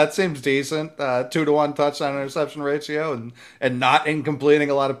 Like, yeah, that seems decent. 2-to-1 touchdown interception ratio and not incompleting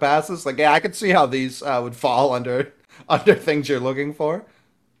a lot of passes. Like, yeah, I could see how these would fall under things you're looking for.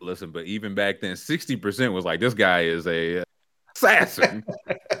 Listen, but even back then, 60% was like, this guy is a assassin.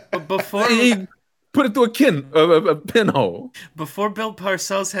 But before he put it through a pinhole. Before Bill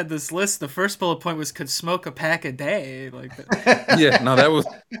Parcells had this list, the first bullet point was could smoke a pack a day. Like that. Yeah, no, that was.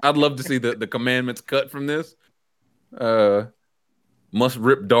 I'd love to see the commandments cut from this. Must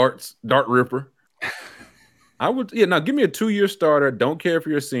rip darts, dart ripper. I would, yeah. Now give me a 2-year starter. Don't care if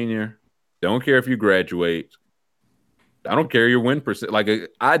you're a senior. Don't care if you graduate. I don't care your win percent. Like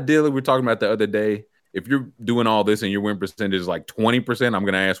ideally, we were talking about the other day. If you're doing all this and your win percentage is like 20%, I'm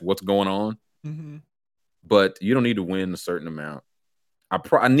going to ask what's going on. Mm-hmm. But you don't need to win a certain amount.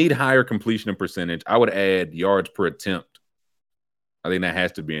 I need higher completion percentage. I would add yards per attempt. I think that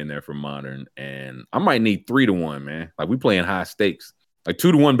has to be in there for modern. And I might need 3-to-1, man. Like we playing high stakes. Like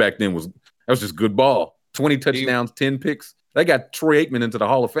 2-to-1 back then was just good ball. 20 touchdowns, 10 picks. That got Troy Aikman into the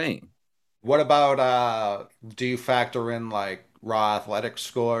Hall of Fame. What about do you factor in like raw athletic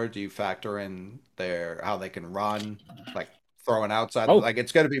score? Do you factor in how they can run, like throwing outside? Oh. Like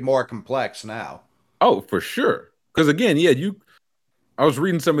it's going to be more complex now. Oh, for sure. Because again, yeah, I was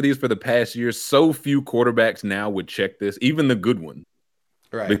reading some of these for the past year. So few quarterbacks now would check this, even the good one.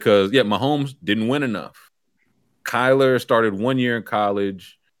 Right. Because yeah, Mahomes didn't win enough. Kyler started 1 year in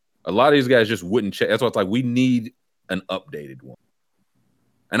college. A lot of these guys just wouldn't check. That's why it's like we need an updated one.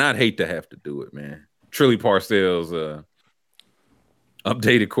 And I'd hate to have to do it, man. Trilly Parcells,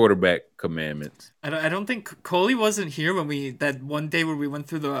 updated quarterback commandments. I don't think Coley wasn't here when that one day where we went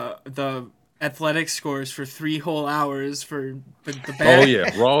through the athletic scores for 3 whole hours for the bad. Oh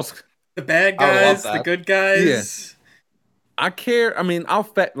yeah, Ross. The bad guys, the good guys. Yeah. I care. I mean,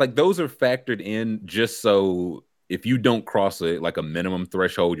 like those are factored in just so if you don't cross a minimum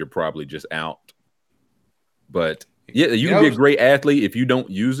threshold, you're probably just out. But yeah, you can be a great athlete if you don't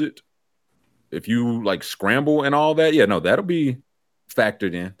use it. If you like scramble and all that, yeah, no, that'll be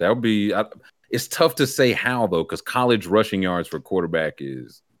factored in. That'll be. It's tough to say how though, because college rushing yards for quarterback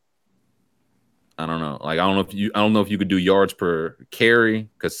is. I don't know. Like I don't know if you could do yards per carry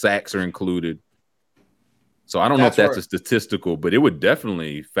because sacks are included. So I don't know if that's a statistical, but it would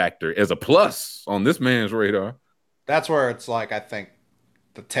definitely factor as a plus on this man's radar. That's where it's like I think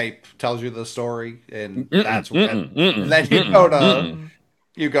the tape tells you the story, and that's when then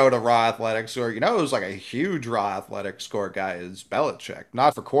you go to raw athletics, or it was like a huge raw athletic score guy is Belichick,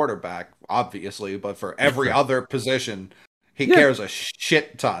 not for quarterback obviously, but for every other position he cares a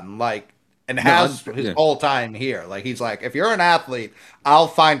shit ton, like, and has his whole time here. Like he's like, if you're an athlete, I'll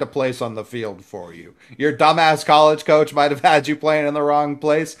find a place on the field for you. Your dumbass college coach might have had you playing in the wrong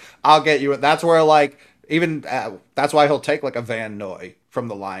place. I'll get you. That's where like even that's why he'll take like a Van Noy from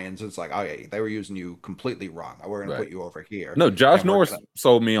the Lions. It's like, oh yeah, they were using you completely wrong. We're gonna put you over here. No, Josh Norris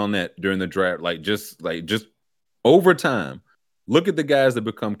sold me on that during the draft. Just over time, look at the guys that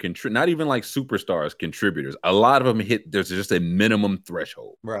become not even like superstars, contributors. A lot of them there's just a minimum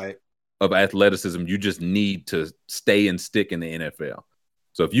threshold, right, of athleticism. You just need to stay and stick in the NFL.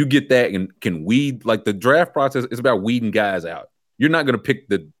 So if you get that and can weed, like the draft process is about weeding guys out. You're not gonna pick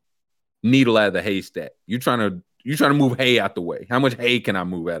the needle out of the haystack. You're trying to move hay out the way. How much hay can I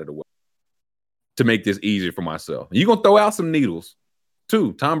move out of the way to make this easier for myself? You're going to throw out some needles,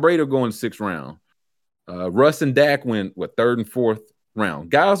 too. Tom Brady will go in 6th round. Russ and Dak went, 3rd and 4th round.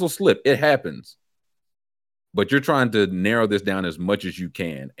 Guys will slip. It happens. But you're trying to narrow this down as much as you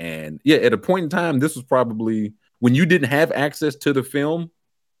can. And, yeah, at a point in time, this was probably when you didn't have access to the film.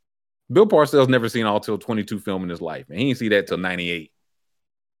 Bill Parcells never seen all till 22 film in his life. And he didn't see that till 98.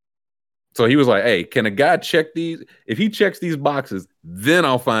 So he was like, hey, can a guy check these? If he checks these boxes, then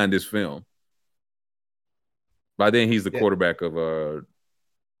I'll find this film. By then, he's the quarterback of our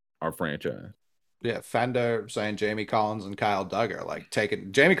franchise. Yeah, Fender saying Jamie Collins and Kyle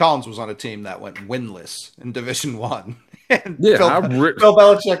Duggar Jamie Collins was on a team that went winless in Division I. And Bill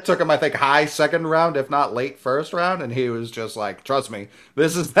Belichick took him, I think, high 2nd round, if not late 1st round, and he was just like, trust me,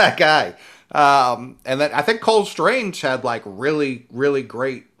 this is that guy. And then I think Cole Strange had like really, really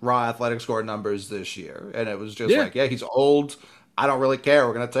great raw athletic score numbers this year. And it was just like, yeah, he's old. I don't really care.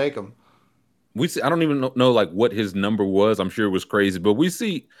 We're going to take him. I don't even know like what his number was. I'm sure it was crazy, but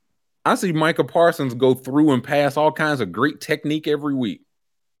I see Micah Parsons go through and pass all kinds of great technique every week.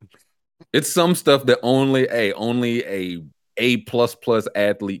 It's some stuff that only a A++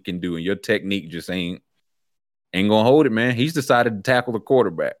 athlete can do, and your technique just ain't gonna hold it, man. He's decided to tackle the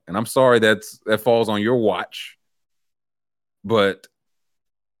quarterback, and I'm sorry that falls on your watch, but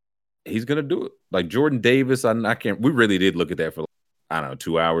he's gonna do it. Like Jordan Davis, I can't. We really did look at that for I don't know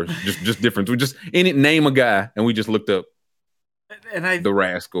 2 hours, just different. We just name a guy, and we just looked up the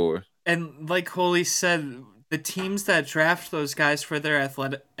RAS score. And like Holy said, the teams that draft those guys for their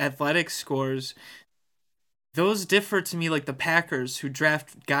athletic scores, those differ to me like the Packers who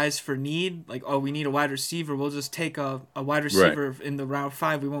draft guys for need. Like, oh, we need a wide receiver. We'll just take a wide receiver in the round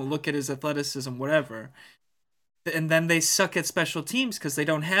 5. We won't look at his athleticism, whatever. And then they suck at special teams because they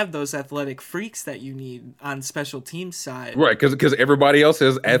don't have those athletic freaks that you need on special teams side. Right, because everybody else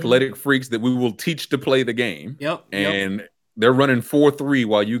has athletic freaks that we will teach to play the game. Yep. And they're running 4-3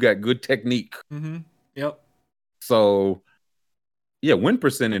 while you got good technique. Mm-hmm. Yep. So, yeah, win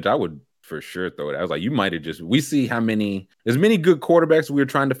percentage, I would for sure throw it. I was like, you might have just. We see as many good quarterbacks we were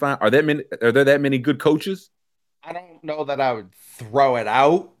trying to find. Are there that many good coaches? I don't know that I would throw it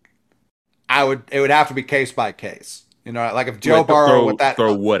out. It would have to be case by case. You know, like if Joe Burrow with that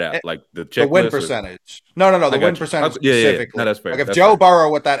throw what out, like the win percentage. No, the win percentage specifically. Yeah. No, that's fair. Like if Joe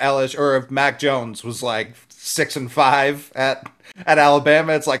Burrow with that LSU, or if Mac Jones was like 6-5 at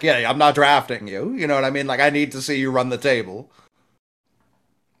Alabama, it's like, yeah, I'm not drafting you. You know what I mean? Like I need to see you run the table.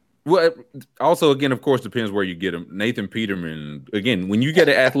 Well, also, again, of course, depends where you get him. Nathan Peterman, again, when you get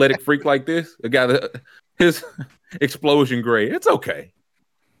an athletic freak like this, a guy that his explosion grade, it's okay.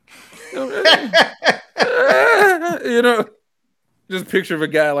 You know, just picture of a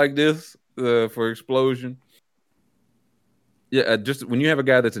guy like this for explosion. Yeah, just when you have a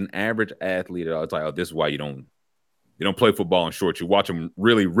guy that's an average athlete, it's like, oh, this is why you don't play football in shorts. You watch him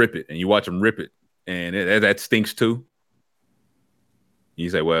really rip it, and you watch him rip it, and that stinks too. You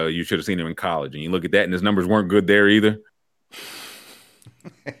say, well, you should have seen him in college, and you look at that, and his numbers weren't good there either.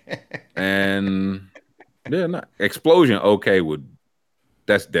 And yeah, explosion. Okay,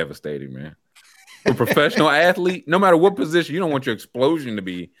 that's devastating, man. For a professional athlete, no matter what position, you don't want your explosion to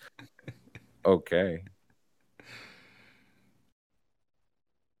be okay.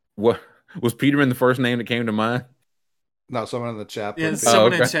 What was Peterman the first name that came to mind? No, someone in the chat. Yeah,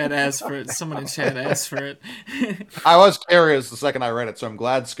 someone in chat asked for it. Someone in chat asked for it. I was curious the second I read it, so I'm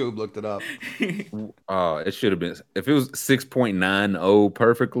glad Scoob looked it up. It should have been. If it was 6.90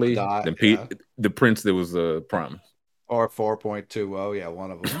 perfectly, then the Prince that was promised. Or 4.20, yeah,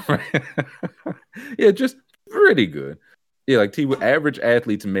 one of them. Yeah, just pretty good. Yeah, like average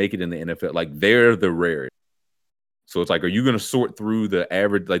athletes make it in the NFL. Like they're the rarity. So it's like, are you going to sort through the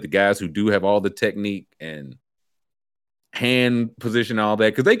average, like the guys who do have all the technique and hand position, all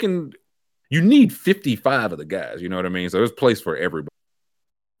that? Because you need 55 of the guys, you know what I mean? So there's place for everybody.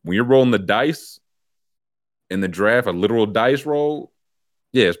 When you're rolling the dice in the draft, a literal dice roll,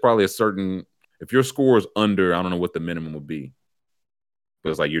 yeah, it's probably a certain, if your score is under, I don't know what the minimum would be.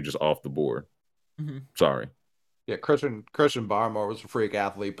 But it's like you're just off the board. Mm-hmm. Sorry. Yeah, Christian Barmore was a freak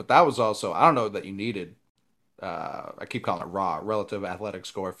athlete, but that was also, I don't know that you needed, I keep calling it raw, relative athletic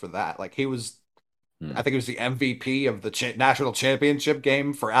score for that. Like he was, I think he was the MVP of the national championship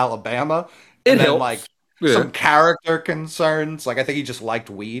game for Alabama. And then like some character concerns. Like I think he just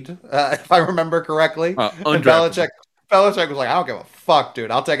liked weed, if I remember correctly. And Belichick was like, I don't give a fuck, dude.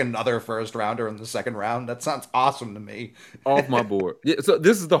 I'll take another first rounder in the second round. That sounds awesome to me. Off my board. Yeah, so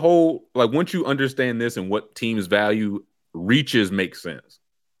this is the whole, like once you understand this and what teams value, reaches make sense.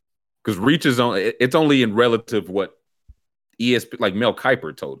 Because reaches it's only in relative what ESP, like Mel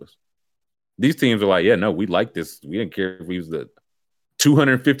Kiper told us. These teams are like, yeah, no, we like this. We didn't care if he was the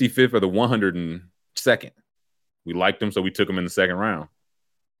 255th or the 102nd. We liked him, so we took him in the second round.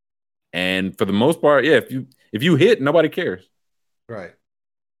 And for the most part, yeah, if you hit, nobody cares. Right.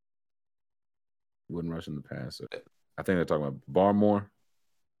 Wouldn't rush in the pass. I think they're talking about Barmore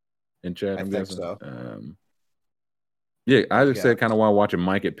in chat. I think so. Yeah, Isaac said kind of while watching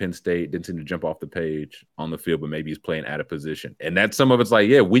Mike at Penn State, didn't seem to jump off the page on the field, but maybe he's playing out of position. And that's some of it's like,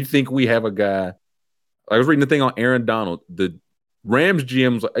 yeah, we think we have a guy. I was reading the thing on Aaron Donald. The Rams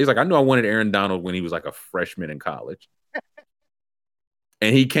GM's, he's like, I knew I wanted Aaron Donald when he was like a freshman in college.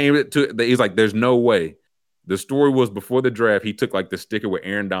 And he came to, he's like, there's no way. The story was before the draft, he took like the sticker with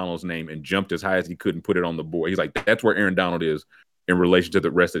Aaron Donald's name and jumped as high as he could and put it on the board. He's like, that's where Aaron Donald is in relation to the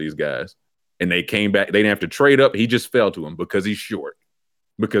rest of these guys. And they came back. They didn't have to trade up. He just fell to him because he's short.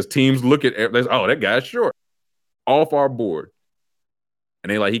 Because teams look at, oh, that guy's short. Off our board.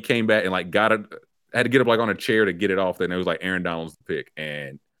 And he came back and had to get up like on a chair to get it off there. And it was like Aaron Donald's pick.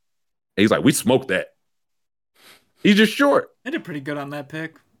 And he's like, we smoked that. He's just short. They did pretty good on that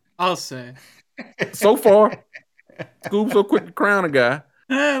pick, I'll say. So far. Scoob so quick to crown a guy.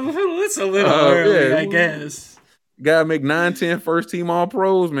 It's a little early, I guess. Gotta make 9-10 first team all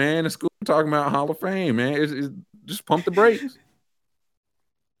pros, man. And Scoob talking about Hall of Fame, man. It's just pump the brakes.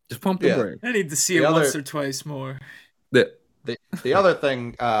 Just pump the brakes. I need to see it once or twice more. The other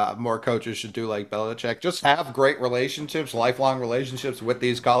thing more coaches should do like Belichick, just have great relationships, lifelong relationships with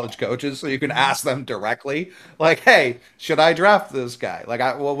these college coaches so you can ask them directly. Like, hey, should I draft this guy? Like,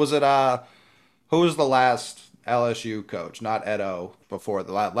 what was it? Who was the last LSU coach? Not Edo before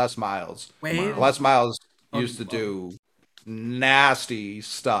Les Miles. Wade? Les Miles used to do nasty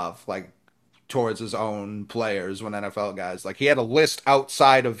stuff like towards his own players when NFL guys. Like, he had a list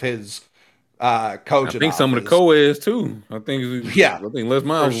outside of his coach. I think some of the co-eds too. I think Les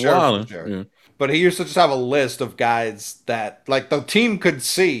Miles was wilding. Sure. Yeah. But he used to just have a list of guys that like the team could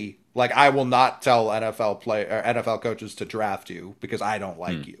see. Like, I will not tell NFL coaches to draft you because I don't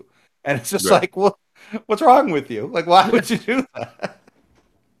like you. And it's just like, well, what's wrong with you? Like, why would you do that?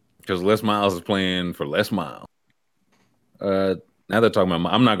 Because Les Miles is playing for Les Miles. Now they're talking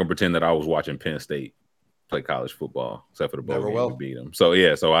about. I'm not gonna pretend that I was watching Penn State play college football, except for the bowl game to beat them. So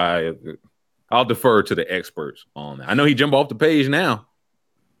yeah, I'll defer to the experts on that. I know he jumped off the page now.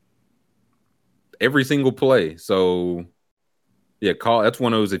 Every single play. So yeah, that's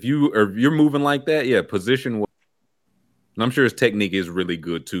one of those. If you're moving like that, yeah, position. And I'm sure his technique is really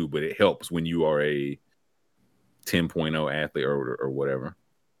good too, but it helps when you are a 10.0 athlete or whatever.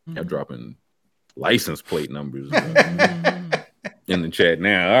 I'm dropping license plate numbers in the chat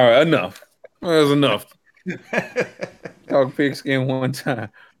now. All right, enough. That's enough. Talk pigskin one time.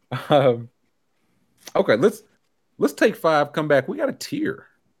 Okay, let's take 5. Come back. We got a tier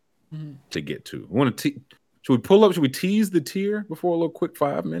to get to. Should we pull up? Should we tease the tier before a little quick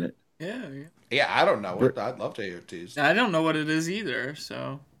 5 minute? Yeah, I don't know. I'd love to hear tease. I don't know what it is either.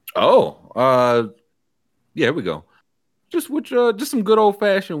 So. Yeah, here we go. Just some good old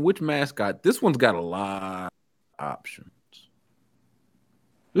fashioned which mascot. This one's got a lot of options.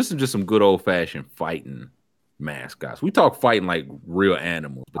 This is just some good old fashioned fighting mascots. We talk fighting like real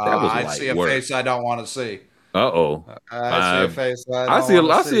animals, but that was I see a face I don't want to see. I see a face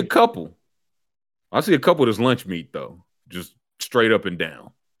I see a couple. I see a couple that's lunch meat though, just straight up and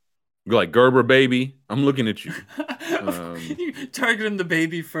down. Like Gerber baby, I'm looking at you. You targeting the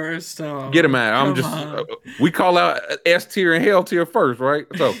baby first. Get him out. We call out S tier and hell tier first, right?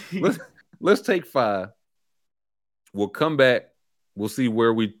 So let's take 5. We'll come back. We'll see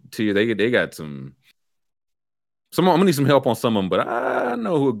where we tier. They got some. I'm gonna need some help on some of them, but I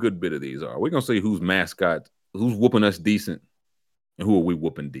know who a good bit of these are. We're gonna see who's mascot, who's whooping us decent, and who are we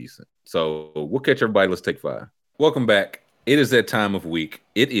whooping decent. So we'll catch everybody. Let's take 5. Welcome back. It is that time of week.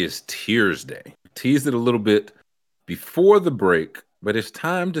 It is Tiers Day. Teased it a little bit before the break, but it's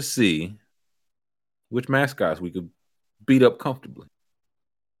time to see which mascots we could beat up comfortably.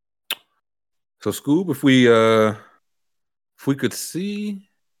 So, Scoob, if we could see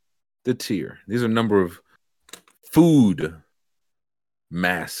the tier. These are a number of food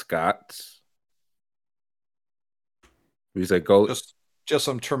mascots. We say go. Just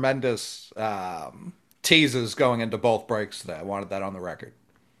some tremendous teases going into both breaks today. I wanted that on the record.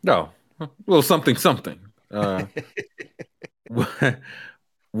 No, a little something.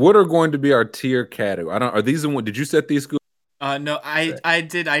 What are going to be our tier category? Are these the one? Did you set these? No, I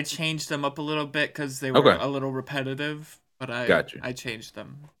did. I changed them up a little bit because they were a little repetitive. But I changed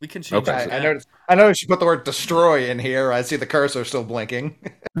them. We can change them. I noticed you put the word destroy in here. I see the cursor still blinking.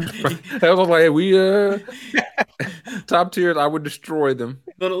 I was like, we top tiers, I would destroy them.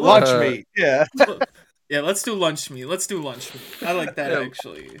 Lunch meat, yeah. Yeah, let's do lunch meat. I like that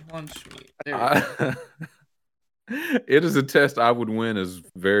actually. Lunch meat. It is a test I would win is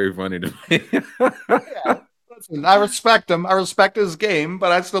very funny to me. Yeah. Listen, I respect him. I respect his game,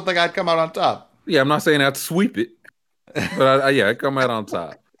 but I still think I'd come out on top. Yeah, I'm not saying I'd sweep it. But I come out on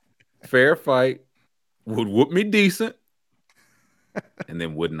top. Fair fight, would whoop me decent, and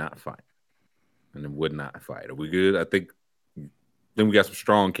then would not fight. Are we good? I think then we got some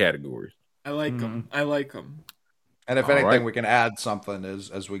strong categories. I like them. And if anything, we can add something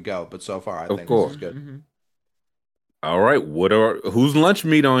as we go. But so far, I think this is good. Mm-hmm. All right, who's lunch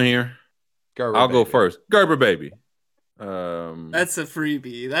meat on here? I'll go first. Gerber baby. That's a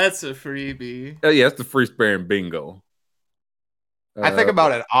freebie. Yeah, that's the free sparing bingo. I think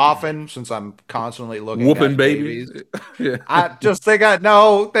about it often since I'm constantly looking whooping at babies. Yeah. They've got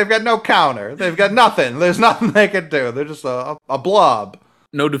no counter. They've got nothing. There's nothing they can do. They're just a blob.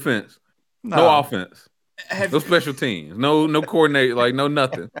 No defense. No offense. No special teams. No coordinate. Like no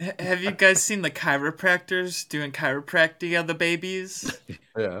nothing. Have you guys seen the chiropractors doing chiropractic on the babies?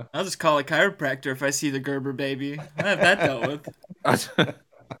 Yeah. I'll just call a chiropractor if I see the Gerber baby. I have that dealt with.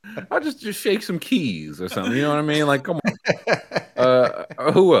 I'll just shake some keys or something. You know what I mean? Like, come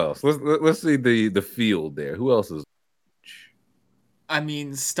on. Who else? Let's see the field there. Who else is? I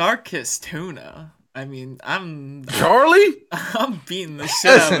mean, Starkist Tuna. I mean, I'm beating the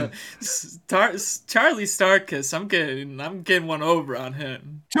shit out of Charlie Starkist. I'm getting one over on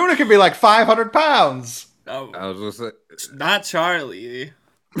him. Tuna can be like 500 pounds. Oh, I was gonna say not Charlie.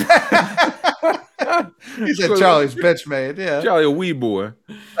 He said Charlie's bitch made. Yeah, Charlie, a wee boy.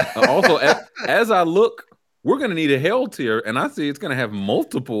 Also, as I look, we're gonna need a hell tier, and I see it's gonna have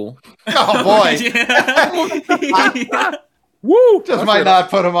multiple. Oh boy! Woo! Just might not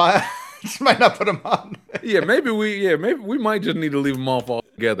put him on. Just might not put him on. maybe we might just need to leave them off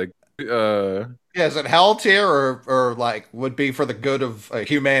altogether. Yeah, is it hell tier or like would be for the good of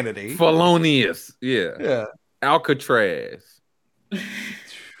humanity? Felonious, yeah. Alcatraz.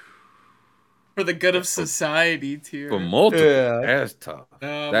 For the good of society, tier. For multiple, that's tough.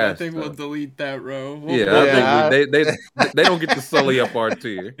 I think we'll delete that row. I think they don't get to sully up our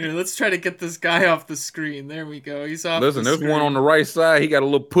tier. Here, let's try to get this guy off the screen. There we go. He's off. Listen, there's one on the right side. He got a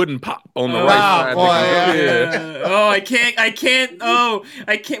little pudding pop on the right side. Boy, oh, I can't. Oh,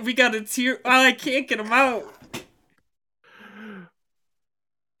 I can't. We got a tier. Oh, I can't get him out.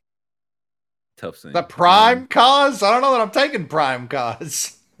 Tough scene. The prime cause? I don't know that I'm taking prime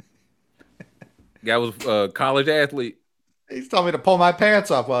cause. Guy was a college athlete. He's telling me to pull my pants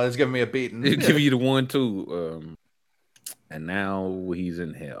off while he's giving me a beating. He'll give you the 1-2. And now he's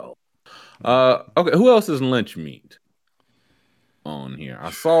in hell. Okay, who else is lunch meat on here? I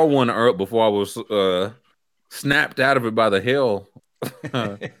saw one before I was snapped out of it by the hell.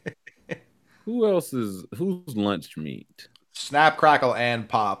 Who's lunch meat? Snap, crackle, and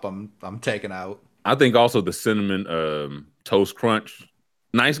pop. I'm taking out. I think also the cinnamon toast crunch.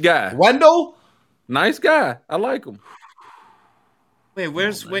 Nice guy. Wendell? Nice guy. I like him. Wait,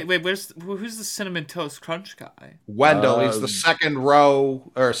 who's the cinnamon toast crunch guy? Wendell. He's the second row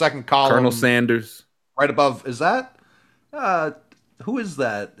or second column. Colonel Sanders. Right above. Is that? Who is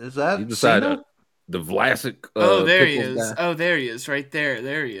that? Is that he decided the Vlasic? There he is. Guy. Oh, there he is. Right there.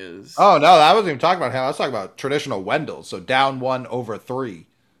 There he is. Oh no, I wasn't even talking about him. I was talking about traditional Wendell. So down 1 over 3.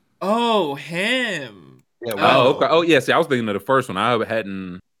 Oh, him. Yeah. Okay. Oh, yeah. See, I was thinking of the first one. I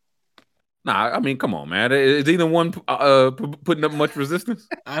hadn't. Nah, I mean, come on, man. Is either one putting up much resistance?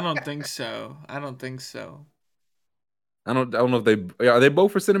 I don't think so. I don't know if they are they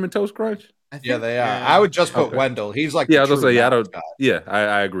both for cinnamon toast crunch. Yeah, they are. I would just put Wendell. He's like I was gonna say I don't. Guy. Yeah,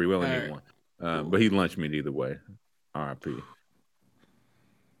 I agree. We only need one, but he lunched me either way. R.I.P.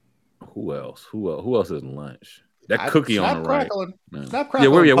 Who else? Who else is lunch? That cookie on the right. Snap,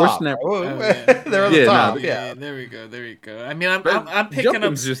 crackle, we're snap. They're on the top. Yeah, there we go. I mean, I'm picking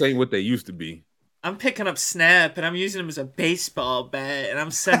up. Just ain't what they used to be. I'm picking up Snap and I'm using him as a baseball bat and I'm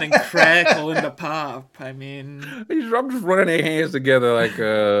sending Crackle into Pop. I mean, I'm just running their hands together like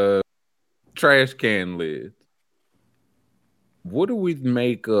a trash can lid. What do we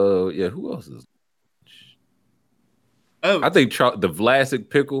make? Who else is? Oh, I think the Vlasic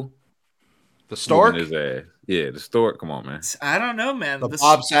pickle. The stork? His ass. Yeah, the stork. Come on, man. I don't know, man. The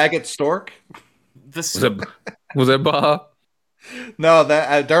Bob Saget stork? Was that Bob? No,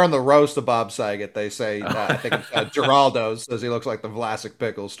 that during the roast of Bob Saget, they say, I think it's Geraldo says he looks like the Vlasic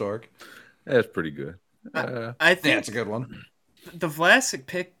pickle stork. That's pretty good. I think it's a good one. The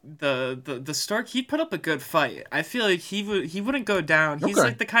Vlasic the stork, he'd put up a good fight. I feel like he wouldn't go down. He's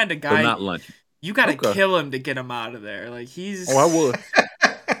like the kind of guy. But not lunch. You got to kill him to get him out of there. Like he's. Oh,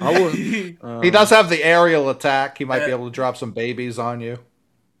 I would. He does have the aerial attack. He might be able to drop some babies on you.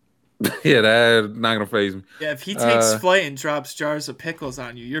 Yeah, that's not gonna phase me. Yeah, if he takes flight and drops jars of pickles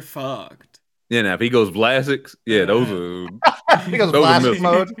on you, you're fucked. Yeah, now if he goes Vlasics, those are. He goes Vlasic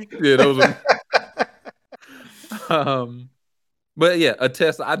mode. Yeah, those are. But yeah, a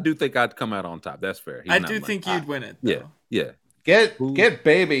test. I do think I'd come out on top. That's fair. I do think you'd win it. Though. Yeah. Get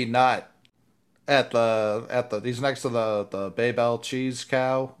Baby Nut at the. He's next to the Babel cheese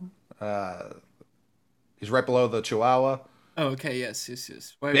cow. He's right below the Chihuahua. Oh, okay. Yes.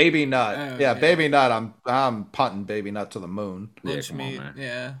 Wait, Baby Nut. Baby Nut. I'm punting Baby Nut to the moon. Lunch meat.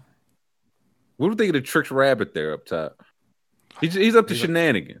 Yeah. What do you think of the Tricks Rabbit there up top? He's up to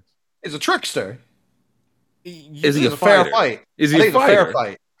shenanigans. He's a trickster. Is he a fair fight? Is he a fair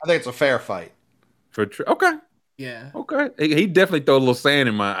fight? I think it's a fair fight. Okay. Yeah. Okay. He definitely throw a little sand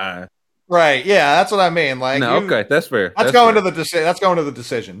in my eye. Right. Yeah, that's what I mean. Like, no, okay, that's fair. That's going to the decision. That's going to the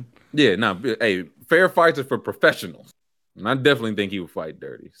decision. Yeah. No. Hey, fair fights are for professionals, and I definitely think he would fight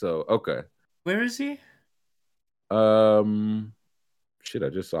dirty. So okay. Where is he? Shit, I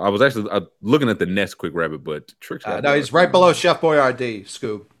just saw. I was actually looking at the next quick rabbit, but Trick's no, he's right below Chef Boyardee,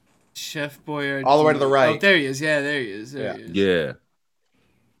 Scoob. Chef Boyardee. All the way to the right. Oh, there he is. Yeah, there he is. There he is. Yeah.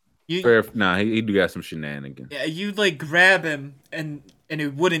 He do got some shenanigans. Yeah, you'd like grab him and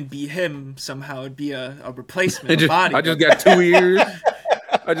it wouldn't be him somehow. It'd be a replacement body. I just got 2 ears.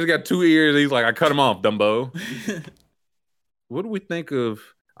 I just got 2 ears. He's like, I cut him off, Dumbo. What do we think of?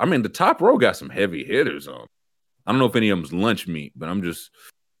 I mean, the top row got some heavy hitters on. I don't know if any of them's lunch meat, but I'm just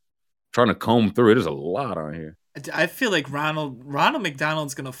trying to comb through it. There's a lot on here. I feel like Ronald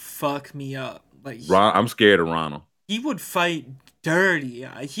McDonald's gonna fuck me up. Like I'm scared of Ronald. He would fight dirty.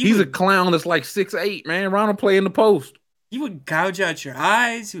 He's a clown that's like 6'8", man. Ronald play in the post. He would gouge out your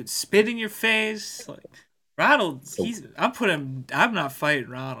eyes. He would spit in your face. Like Ronald, I'm not fighting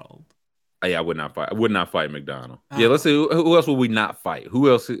Ronald. Yeah, I would not fight. I would not fight McDonald. Yeah, let's see. Who else would we not fight? Who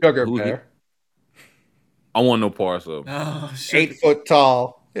else? Sugar Bear. I want no parts of. 8 foot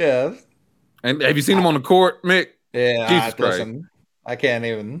tall. Yeah. And have you seen him on the court, Mick? Yeah. Jesus Christ. Listen, I can't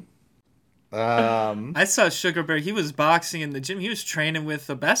even. I saw Sugar Bear. He was boxing in the gym. He was training with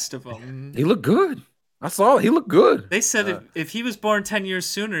the best of them. He looked good. I saw it. He looked good. They said if he was born 10 years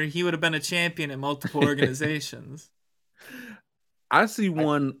sooner, he would have been a champion in multiple organizations. I see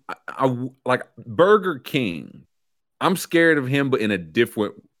one I like Burger King. I'm scared of him, but in a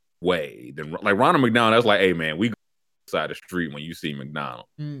different way than like Ronald McDonald. That's like, hey man, we go side the street when you see McDonald.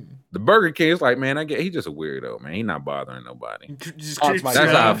 The Burger King is like, man, he's just a weirdo, man. He's not bothering nobody. That's how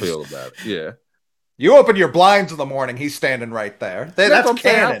I feel about it. Yeah. You open your blinds in the morning, he's standing right there. That's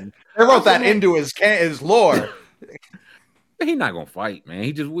canon. They wrote that into his lore. He's not gonna fight, man.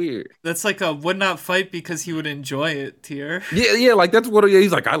 He's just weird. That's like a would not fight because he would enjoy it tier. Yeah, like that's what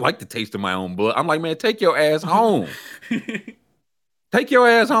he's like. I like the taste of my own blood. I'm like, man, take your ass home. Take your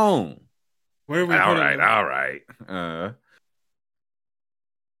ass home. Where are we? All right.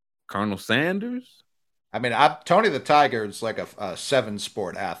 Colonel Sanders. I mean, Tony the Tiger is like a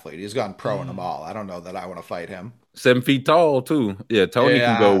 7-sport athlete. He's gone pro in them all. I don't know that I want to fight him. 7 feet tall too. Yeah, Tony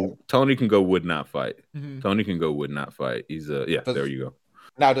can go. Tony can go. Would not fight. Tony can go. Would not fight. He's there you go.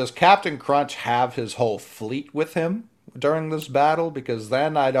 Now, does Captain Crunch have his whole fleet with him during this battle? Because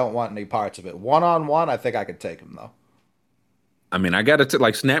then I don't want any parts of it. 1-on-1, I think I could take him though. I mean, I got to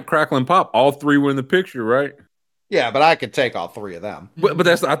like Snap, Crackle, and Pop. All 3 were in the picture, right? Yeah, but I could take all 3 of them. But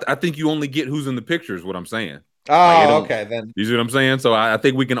that's I think you only get who's in the picture is what I'm saying. Oh, okay then. You see what I'm saying? So I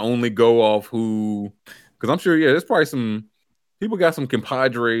think we can only go off who, because I'm sure there's probably some people got some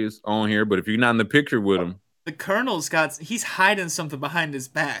compadres on here, but if you're not in the picture with them, the Colonel's he's hiding something behind his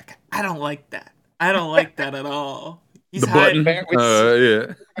back. I don't like that. I don't like that at all. He's hiding.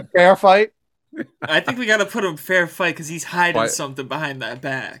 Yeah. Fair fight. I think we got to put him fair fight because he's hiding something behind that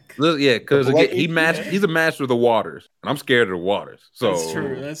back. Yeah, because he's a master of the waters, and I'm scared of the waters. So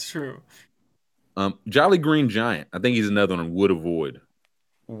that's true. Jolly Green Giant. I think he's another one I would avoid.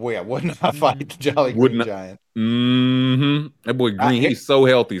 Well, yeah, would not fight the Jolly Green Giant. That boy Green, he's so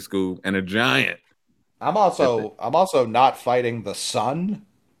healthy, Scoob, and a giant. I'm also not fighting the sun.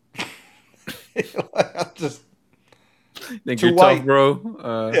 Just think you're tough, bro.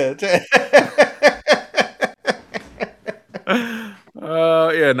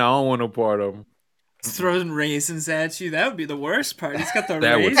 Yeah, no, I don't want no part of him. Throwing raisins at you, that would be the worst part. He's got the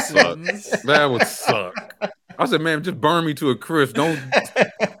raisins. That would suck. I said, man, just burn me to a crisp. Don't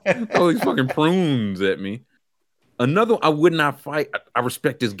throw these fucking prunes at me. Another, I would not fight. I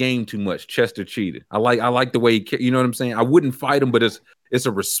respect his game too much. Chester Cheetah. I like the way he, you know what I'm saying? I wouldn't fight him, but it's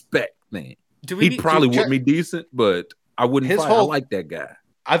a respect thing. He probably would be decent, but I wouldn't fight. I like that guy.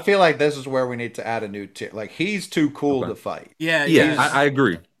 I feel like this is where we need to add a new tier. Like, he's too cool to fight. Yeah, I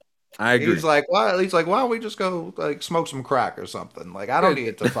agree. He's like, why don't we just go like smoke some crack or something? Like, I don't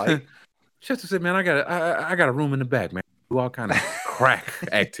need to fight. Chester said, man, I got a room in the back, man. Do all kind of crack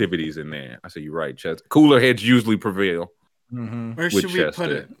activities in there. I said, you're right, Chester. Cooler heads usually prevail. Where should we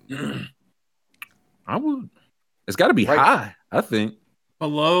put it? I would. It's got to be high, I think.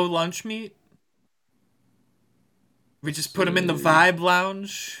 Below lunch meat? We just put him in the Vibe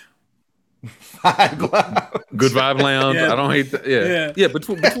Lounge. Vibe Lounge. Good Vibe Lounge. Yeah. I don't hate that. Yeah.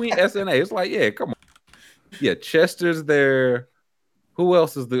 Between SNA, it's like, come on. Yeah, Chester's there. Who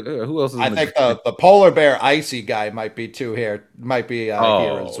else is I think the polar bear icy guy might be here. Might be here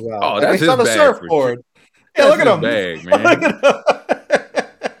as well. Oh, that's he's on a surfboard. Yeah, look at him. Bag, man.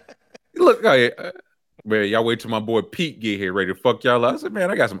 Look, Man, y'all wait till my boy Pete get here ready to fuck y'all up. I said, man,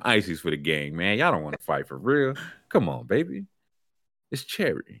 I got some ices for the gang, man. Y'all don't want to fight for real. Come on, baby. It's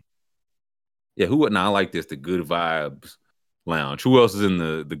Cherry. Yeah, who wouldn't? I like this, the Good Vibes Lounge. Who else is in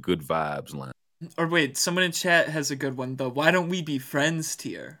the Good Vibes Lounge? Or wait, someone in chat has a good one, though. Why don't we be friends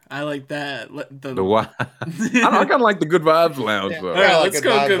tier? I like that. The why? I kind of like the Good Vibes Lounge, though. All right, let's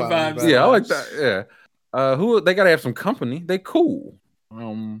go Good Vibes. Yeah, I like that. Yeah. Who they gotta have some company. They cool.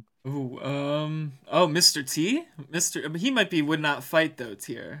 Mr. T? He might be would not fight though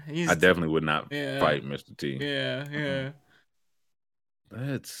tier. I definitely would not fight Mr. T. Yeah.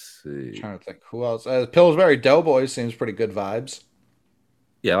 Let's see. I'm trying to think who else. Pillsbury Doughboy seems pretty good vibes.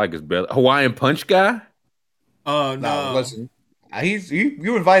 Yeah, I like his belly. Hawaiian Punch guy? Oh no. Listen.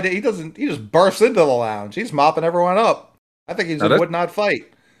 You invited, he just bursts into the lounge. He's mopping everyone up. I think he would not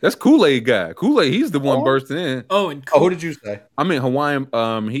fight. That's Kool-Aid guy. Kool-Aid, he's the one bursting in. Who did you say? I mean Hawaiian.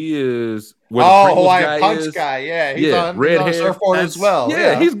 He is. Hawaiian Punch guy. Yeah, he's on surfboard as well.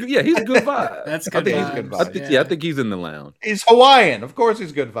 Yeah, he's good vibe. That's good. I think he's good vibes. I think he's in the lounge. He's Hawaiian, of course.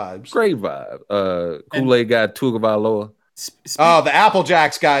 He's good vibes. Great vibe. Kool-Aid guy, Tugavailoa. The Apple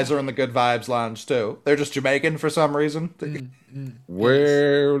Jacks guys are in the Good Vibes Lounge too. They're just Jamaican for some reason.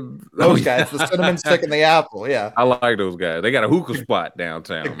 Where those guys, the cinnamon stick and the apple, yeah. I like those guys. They got a hookah spot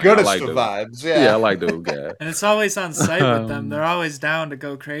downtown. The goodest of vibes, yeah. Yeah, I like those guys. And it's always on site with them. They're always down to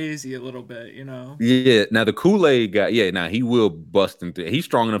go crazy a little bit, you know. Yeah. Now the Kool-Aid guy, he will bust into. He's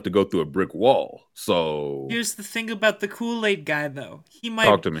strong enough to go through a brick wall. So here's the thing about the Kool-Aid guy, though. He might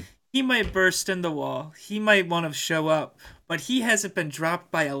talk to me. He might burst in the wall. He might want to show up, but he hasn't been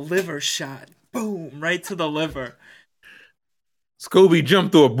dropped by a liver shot. Boom, right to the liver. Scooby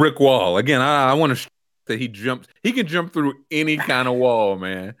jumped through a brick wall. Again, I want to that he jumps. He can jump through any kind of wall,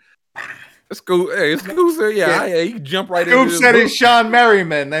 man. Scoob said, he can jump right in. Scoob said he's Sean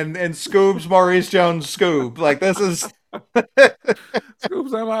Merriman, and Scoob's Maurice Jones-Scoob. Like, this is... Scoob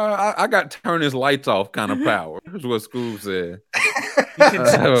said, I got turn his lights off kind of power. That's what Scoob said. You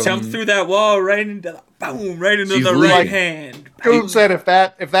can jump through that wall right into the right hand. Scoob said, if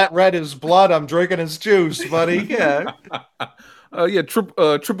that red is blood, I'm drinking his juice, buddy. Yeah.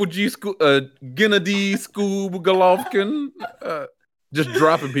 Triple G, Gennady, Scoob, Golovkin, just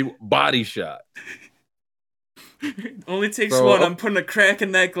dropping people, body shot. Only takes one. I'm putting a crack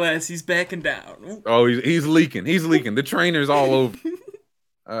in that glass. He's backing down. Oh, he's leaking. He's leaking. The trainer's all over.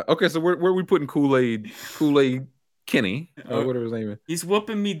 Okay, so where are we putting Kool-Aid Kenny? Whatever his name is. He's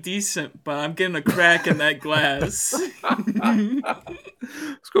whooping me decent, but I'm getting a crack in that glass. Scoob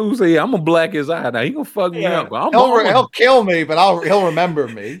say, I'm gonna black his eye now. He gonna fuck me up. He'll kill me, but he'll remember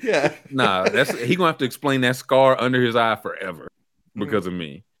me. Yeah. Nah, he gonna have to explain that scar under his eye forever because of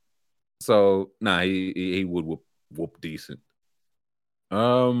me. So he would whoop decent.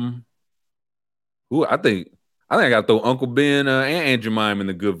 I think I gotta throw Uncle Ben and Aunt Jemima in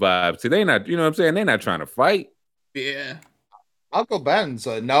the Good Vibes. See, they not, you know what I'm saying? They're not trying to fight. Yeah. Uncle Ben's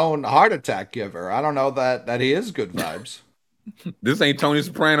a known heart attack giver. I don't know that he is Good Vibes. This ain't Tony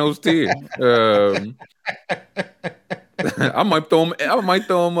Soprano's tier. I might throw him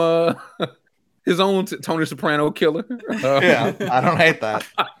his own Tony Soprano killer. Yeah, I don't hate that.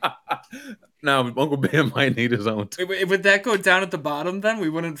 Now Uncle Ben might need his own. Wait, would that go down at the bottom then? We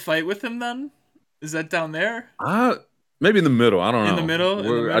wouldn't fight with him then? Is that down there? Maybe in the middle. I don't know. In the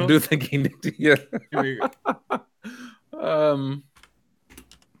middle? I do think he needs to. Yeah. Here we go.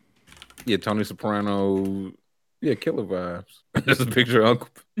 Yeah, Tony Soprano. Yeah, killer vibes. There's a picture of Uncle.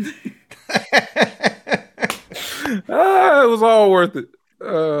 It was all worth it.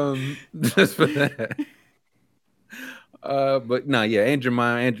 Just for that. But no, yeah, Aunt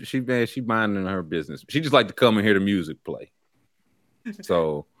Jemima, she minding her business. She just like to come and hear the music play.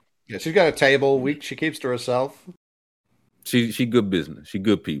 So yeah, she's got a table. She keeps to herself. She good business. She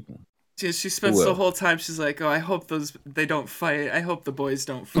good people. She spends the whole time. She's like, "Oh, I hope they don't fight. I hope the boys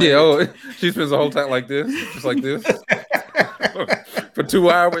don't fight." Yeah, she spends the whole time like this, just like this, for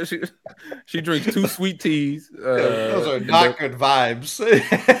 2 hours. She drinks 2 sweet teas. Those are not good vibes.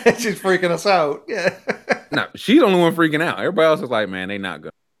 She's freaking us out. Yeah. No, she's the only one freaking out. Everybody else is like, "Man, they not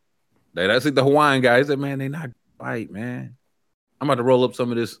good." That's like the Hawaiian guy. He said, "Man, they not gonna fight, man. I'm about to roll up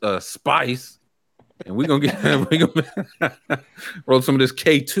some of this spice." And we're gonna roll some of this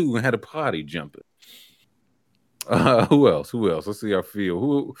K2 and have a party jumping. Who else? Let's see our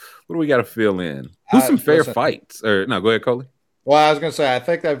field. What do we got to fill in? Who's some fair fights? Or no, go ahead, Coley. Well, I was gonna say I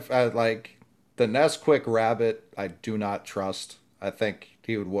think I've like the Nesquik Rabbit. I do not trust. I think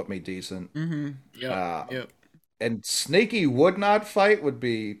he would whoop me decent. Mm-hmm. Yep. And Sneaky would not fight would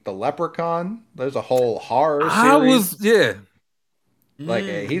be the Leprechaun. There's a whole horror series. Like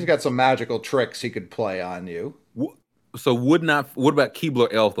he's got some magical tricks he could play on you. So what about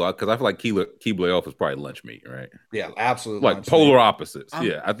Keebler Elf though? Because I feel like Keebler Elf is probably lunch meat, right? Yeah, absolutely. Like polar opposites.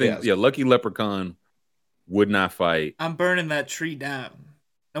 Yeah, I think Lucky Leprechaun would not fight. I'm burning that tree down.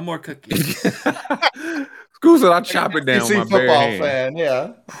 No more cookies. Scoob said I'll chop it down with my bare hand. Fan,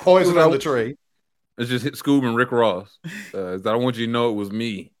 yeah. Poison on the tree. It's just hit Scoob and Rick Ross. I don't want you to know it was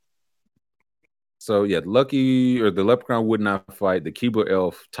me. So yeah, Lucky or the Leprechaun would not fight. The Keebler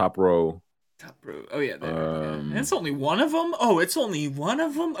Elf top row. Oh yeah, and it's only one of them. Oh, it's only one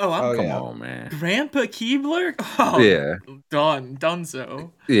of them. Oh, come on, man. Grandpa Keebler. Oh, yeah,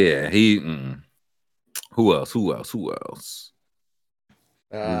 Dunzo. Yeah, he. Who else?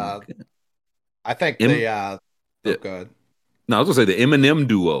 I think good. No, I was gonna say the Eminem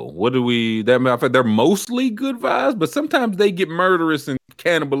duo. What do we? They're mostly good vibes, but sometimes they get murderous and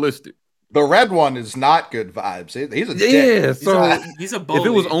cannibalistic. The red one is not good vibes. He's a dick. Yeah, so he's a bully. If it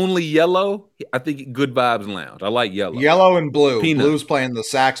was only yellow, I think good vibes lounge. I like yellow. Yellow and blue. Peanut. Blue's playing the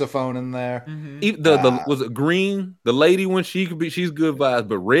saxophone in there. Mm-hmm. Was it green? The lady one, she's good vibes,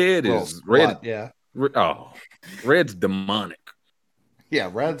 but red is red. Yeah. Red's demonic. Yeah,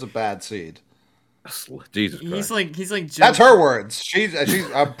 red's a bad seed. Jesus Christ. He's like that's her words. She's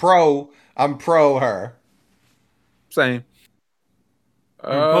I'm pro her. Same.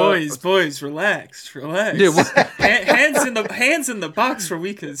 Boys, relax. Yeah, hands in the box where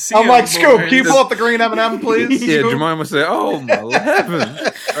we can see. I'm like, Scoop, can you pull up the green M&M, please? Yeah, Jemima said, "Oh my heavens,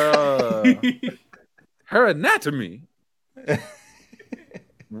 her anatomy."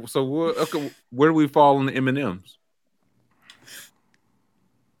 So where do we fall on the M&Ms?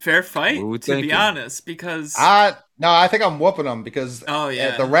 Fair fight, to be honest, because no, I think I'm whooping them because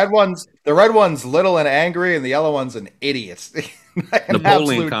the red one's little and angry, and the yellow one's an idiot. The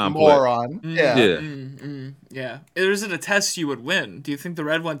bowling complex. Moron. Yeah. Is it a test you would win? Do you think the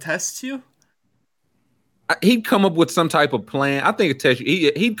red one tests you? He'd come up with some type of plan. I think a test.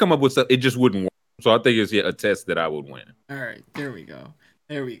 He'd come up with something. It just wouldn't work. So I think it's a test that I would win. All right, there we go.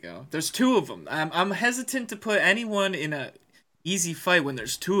 There's two of them. I'm hesitant to put anyone in a easy fight when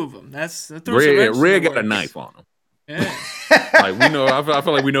there's two of them. That Red got a knife on him. Yeah. Like we know. I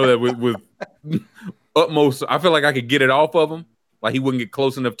feel like we know that with utmost. I feel like I could get it off of him. Like he wouldn't get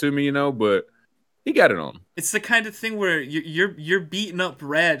close enough to me, but he got it on him. It's the kind of thing where you're beating up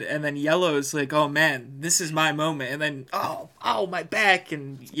red, and then yellow is like, oh man, this is my moment, and then oh my back,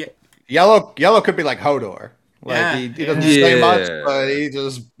 and yeah. Yellow could be like Hodor. Like he doesn't say much, but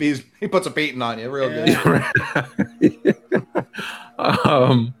he puts a beating on you real good.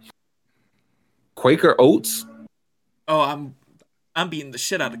 Quaker Oats. Oh, I'm beating the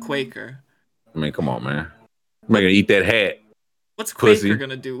shit out of Quaker. I mean, come on, man. I'm gonna eat that hat. What's Quaker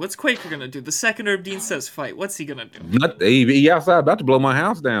gonna do? The second Herb Dean says fight. What's he gonna do? He outside about to blow my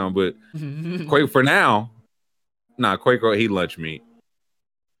house down, but Quaker for now. Nah, Quaker he lunch meat.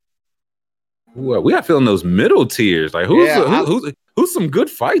 Ooh, we got feeling those middle tiers. Like who's some good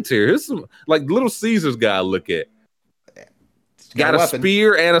fights here? Here's some like Little Caesar's guy to look at. Got a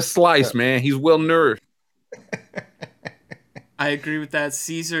spear and a slice, man. He's well nourished. I agree with that.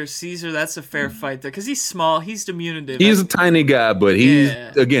 Caesar, that's a fair fight there because he's small. He's diminutive. He's a tiny guy, but he's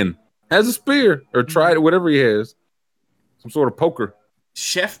again has a spear or tried it, whatever he has, some sort of poker.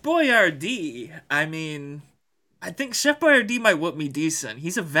 Chef Boyardee. I mean, I think Chef Boyardee might whoop me decent.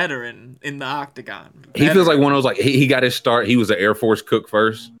 He's a veteran in the octagon. He feels like one of those like he got his start. He was an Air Force cook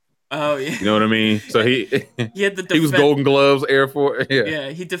first. Oh yeah, you know what I mean. So he had he was Golden Gloves Air Force. Yeah,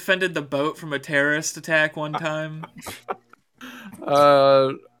 he defended the boat from a terrorist attack one time.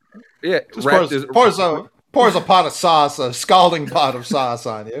 Pours a pot of sauce, a scalding pot of sauce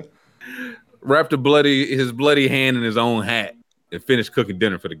on you. Wrapped his bloody hand in his own hat and finished cooking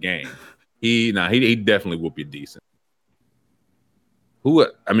dinner for the game. He definitely whoop you decent.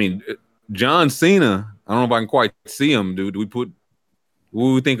 John Cena. I don't know if I can quite see him, dude. What do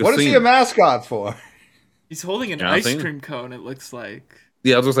we think of Cena? What is he a mascot for? He's holding an ice cream cone, it looks like.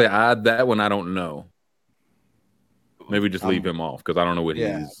 Yeah, I was gonna say that one I don't know. Maybe just leave him off because I don't know what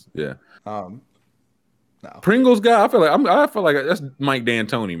he's. Yeah. No. Pringles guy. I feel like that's Mike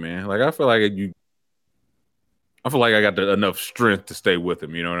D'Antoni, man. Like I feel like I got enough strength to stay with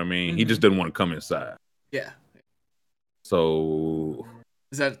him. You know what I mean? Mm-hmm. He just didn't want to come inside. Yeah. So.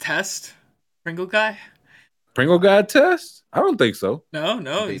 Is that a test? Pringle guy test? I don't think so.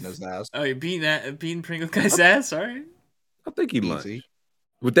 No. Beating his ass. Oh, you're beating Pringle guy's ass? All right. I think he lunched.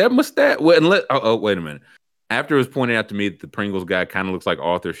 With that mustache. Wait a minute. After it was pointed out to me that the Pringles guy kind of looks like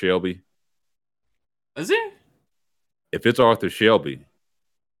Arthur Shelby. Is he? If it's Arthur Shelby,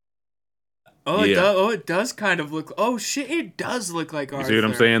 Oh, yeah. It does kind of look. Oh shit! It does look like Arthur. You see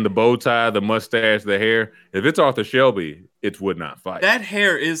what I'm saying? The bow tie, the mustache, the hair. If it's Arthur Shelby, it would not fight. That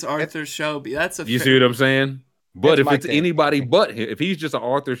hair is Arthur Shelby. That's a. You see what I'm saying? But if it's anybody but him, if he's just an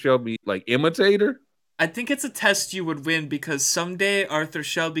Arthur Shelby like imitator, I think it's a test you would win because someday Arthur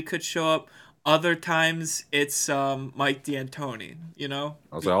Shelby could show up. Other times it's Mike D'Antoni. You know.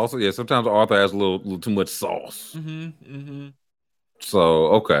 Also, yeah. Sometimes Arthur has a little too much sauce. So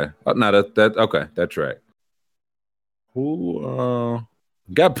okay, no, that track. Who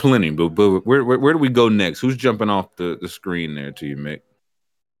got plenty, but where do we go next? Who's jumping off the screen there to you, Mick?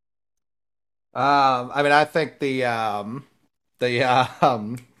 I mean, I think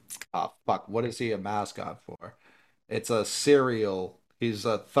oh fuck, what is he a mascot for? It's a cereal. He's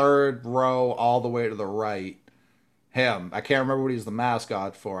a third row all the way to the right. Him. I can't remember what he's the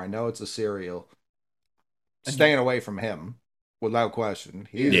mascot for. I know it's a cereal. Staying away from him, without question.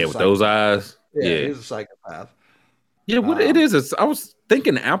 With those eyes. Yeah, he's a psychopath. Yeah, what it is? I was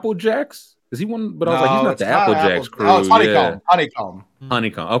thinking Apple Jacks. Is he one? But I was like, he's not the Apple Jacks crew. Oh, it's Honeycomb. Yeah.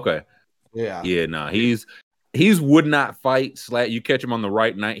 Honeycomb. Okay. Yeah. Yeah. No, he's would not fight. You catch him on the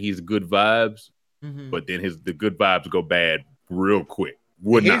right night, he's good vibes. But then the good vibes go bad real quick.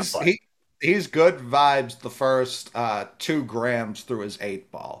 Would not fight. He's good vibes the first 2 grams through his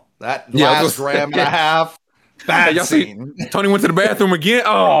 8 ball. That last gram and a half. Bad scene. Tony went to the bathroom again.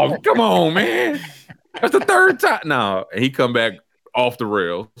 Oh, come on, man. That's the 3rd time. No, he come back off the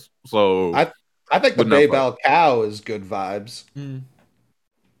rails. So I think the Baybel cow is good vibes.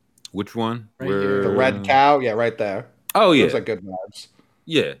 Which one? Here. The red cow? Yeah, right there. Oh, yeah. Those are good vibes.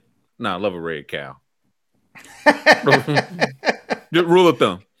 Yeah. No, I love a red cow. Rule of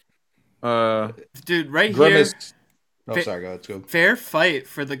thumb. Dude, right Grimace. Here. Oh, sorry, go ahead. Go. Fair fight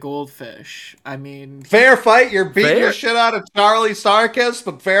for the goldfish. I mean, fair fight. You're beating your shit out of Charlie Starkist,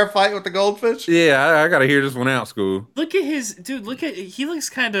 but fair fight with the goldfish. Yeah, I gotta hear this one out, School. Look at his dude. He looks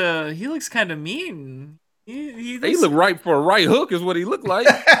kind of mean. He look right for a right hook, is what he looked like.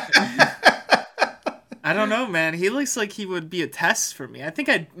 I don't know, man. He looks like he would be a test for me. I think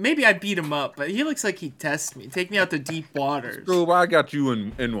I'd beat him up, but he looks like he'd test me. Take me out to deep waters. Scoob, I got you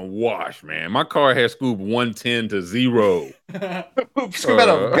in a wash, man. My car has Scoob 110 to 0. Scoob had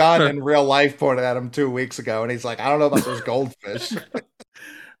a gun in real life pointed at him 2 weeks ago, and he's like, I don't know about those goldfish.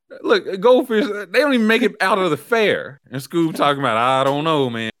 Look, goldfish, they don't even make it out of the fair. And Scoob talking about, I don't know,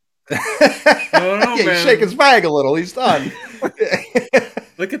 man. I don't know, man. He shake his bag a little. He's done.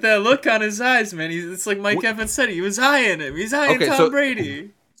 Look at that look on his eyes, man. It's like Mike Evans said. He was eyeing him. He's eyeing Tom Brady.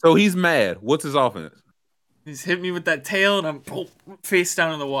 So he's mad. What's his offense? He's hit me with that tail, and I'm face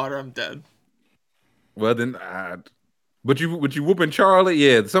down in the water. I'm dead. Well then, but you whooping Charlie?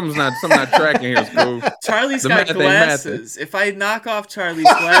 Yeah, something's not tracking here, School. Charlie's got glasses. If I knock off Charlie's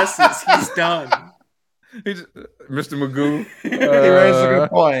glasses, he's done. Mr. Magoo. He raised a good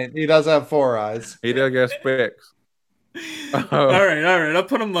point. He does have 4 eyes. He does got specs. All right. I'll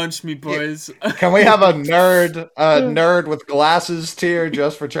put him lunch meat, boys. Can we have a nerd with glasses tier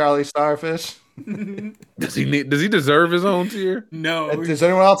just for Charlie Starfish? Does he deserve his own tier? No. Does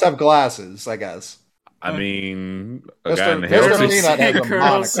anyone else have glasses? I guess. I mean, a guy in the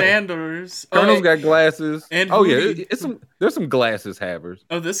Colonel Sanders. Colonel's got glasses. And there's some glasses havers.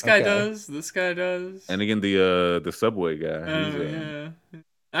 Oh, this guy does. This guy does. And again, the Subway guy. Yeah.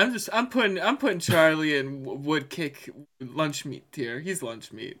 I'm putting Charlie in Woodkick lunch meat tier. He's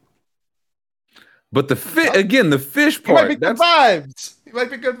lunch meat. But the fish part. He might be good vibes. He might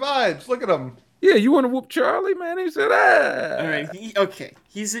be good vibes. Look at him. Yeah, you want to whoop Charlie, man? He said, All right,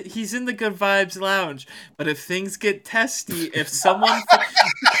 he's in the good vibes lounge. But if things get testy, if someone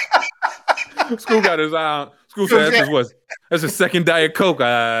School got his eye on. School said that's a second Diet Coke.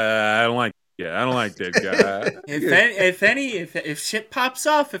 I don't like. Yeah, I don't like that guy. If shit pops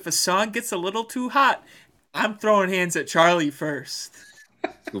off, if a song gets a little too hot, I'm throwing hands at Charlie first.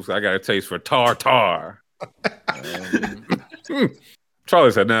 School said, I got a taste for tartar.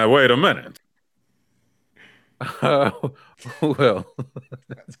 Charlie said, "Now wait a minute." Well,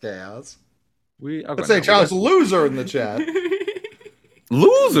 that's chaos. Let's say Charles loser in the chat.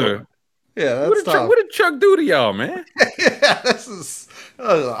 Loser? Yeah, that's tough. What did Chuck do to y'all, man? Yeah, this is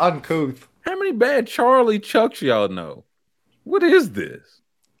uncouth. How many bad Charlie Chucks y'all know? What is this?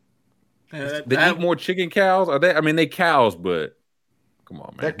 They eat more chicken cows? Are they? I mean, they cows, but come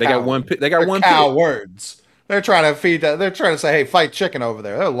on, man. They got one. They got one. Cow words. They're trying to feed that. They're trying to say, "Hey, fight chicken over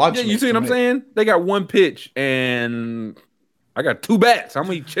there." They're lunch. Yeah, you see what I'm saying? They got one pitch, and I got 2 bats. I'm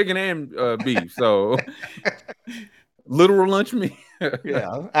gonna eat chicken and beef. So, literal lunch meat.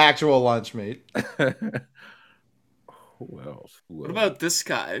 Yeah, actual lunch meat. Who else? What about this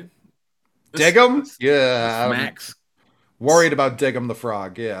guy? Diggum? Yeah. Smacks. Worried about Diggum the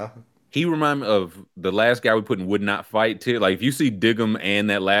frog, yeah. He remind me of the last guy we put in Would Not Fight too. Like if you see Diggum and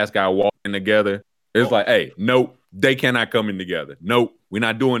that last guy walking together, it's like, hey, nope, they cannot come in together. Nope, we're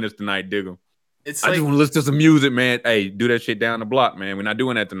not doing this tonight, Diggum. I just want to listen to some music, man. Hey, do that shit down the block, man. We're not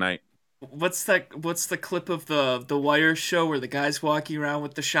doing that tonight. What's the clip of the Wire show where the guy's walking around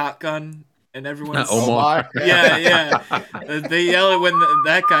with the shotgun and everyone's Omar. Yeah. They yell it when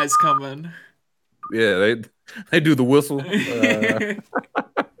that guy's coming. Yeah, they do the whistle.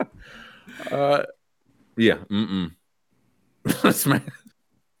 Yeah.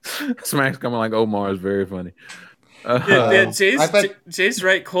 Smack's coming like Omar is very funny. Jay's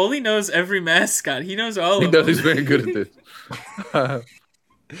right. Coley knows every mascot. He knows all of them. He's very good at this.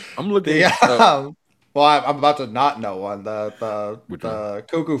 I'm looking. Well, I'm about to not know one. The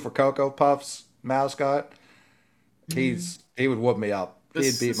Cuckoo for Cocoa Puffs mascot. He would whoop me up.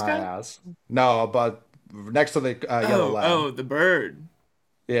 He'd beat my ass. No, but next to the yellow lab. Oh, the bird.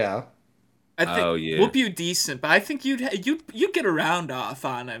 Yeah. I think whoop you decent, but I think you'd get around off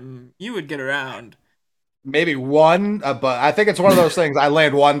on him. You would get around. Maybe one, but I think it's one of those things. I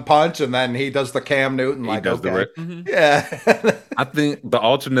land one punch, and then he does the Cam Newton. Yeah. I think the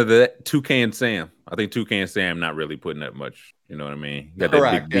alternate of that, Toucan Sam. I think Toucan Sam not really putting that much. You know what I mean?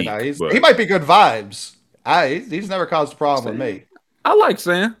 Correct. Big beak, he might be good vibes. He's never caused a problem with me. I like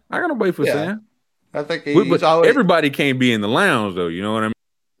Sam. I got no wait for Sam. I think everybody can't be in the lounge though. You know what I mean?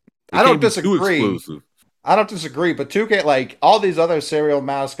 I don't disagree. I don't disagree, but Toucan, like all these other cereal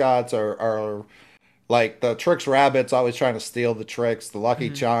mascots are like the Trix Rabbit's always trying to steal the tricks. The Lucky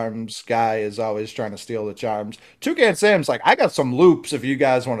Charms guy is always trying to steal the charms. Toucan Sam's like, I got some loops if you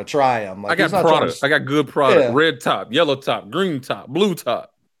guys want to try them. Like, I got products. I got good product. Yeah. Red top, yellow top, green top, blue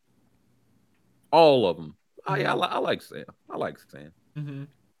top. All of them. I like Sam. I like Sam. Mm-hmm.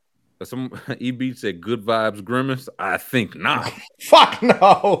 Some EB said good vibes Grimace. I think not. Fuck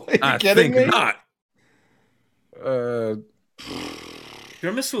no. Are you kidding me? Not.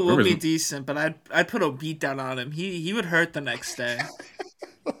 Grimace will be decent, but I'd put a beat down on him. He would hurt the next day.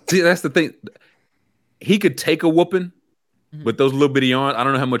 See, that's the thing. He could take a whooping, but those little bitty arms, I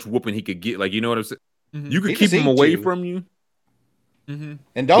don't know how much whooping he could get. Like, you know what I'm saying? Mm-hmm. You could keep him away from you. Mm-hmm.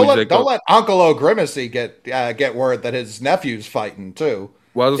 And don't let Uncle O Grimacy get word that his nephew's fighting too.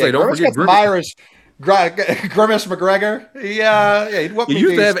 Well, I was gonna say, don't forget Grimace. Grimace McGregor. He'd whoop me. He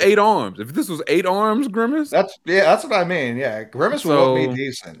used to have 8 arms. If this was 8 arms, Grimace. That's what I mean. Yeah, Grimace would whoop me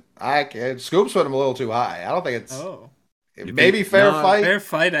decent. Scoop's put him a little too high. I don't think it's. Maybe fair fight. Fair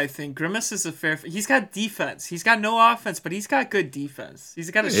fight, I think. Grimace is a fair. He's got defense. He's got no offense, but he's got good defense.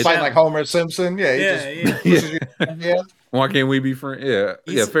 He's got a fight like Homer Simpson. Yeah. Why can't we be friends?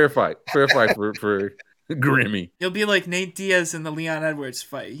 Yeah. Fair fight. Fair fight for Grimmy. He'll be like Nate Diaz in the Leon Edwards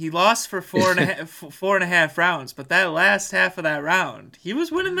fight. He lost for 4.5 rounds, but that last half of that round, he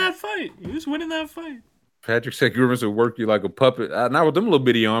was winning that fight. Patrick said Grimace would work you like a puppet. Not with them little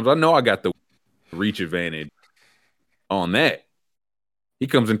bitty arms. I know I got the reach advantage on that. He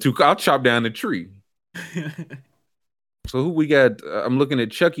comes in 2. I'll chop down the tree. So who we got? I'm looking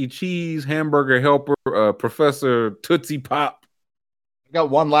at Chuck E. Cheese, Hamburger Helper, Professor Tootsie Pop. I got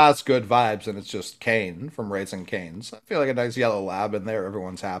one last good vibes, and it's just Kane from Raising Cane's. I feel like a nice yellow lab in there.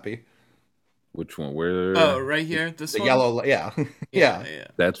 Everyone's happy. Which one? Where? Oh, right here. This the one? Yellow. Yeah.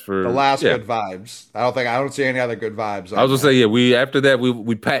 That's for the last good vibes. I don't see any other good vibes. I was gonna say we after that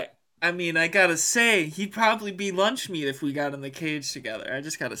we pack. I mean, I gotta say, he'd probably be lunch meat if we got in the cage together. I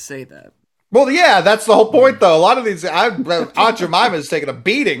just gotta say that. Well, yeah, that's the whole point, though. A lot of these, Aunt Jemima is taking a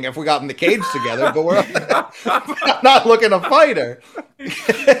beating if we got in the cage together, but we're not looking to fight her.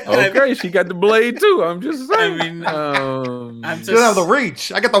 Okay, she got the blade too. I'm just saying. I mean, she doesn't have the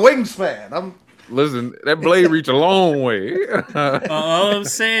reach. I got the wingspan. Listen, that blade reach a long way. All I'm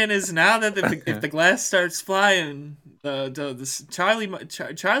saying is now that if the glass starts flying, Charlie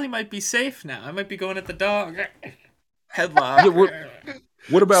might be safe now. I might be going at the dog. Headlock. Yeah,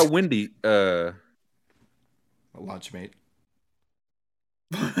 what about Wendy? A lunch mate.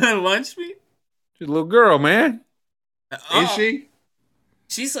 Lunch meat? She's a little girl, man. Is she?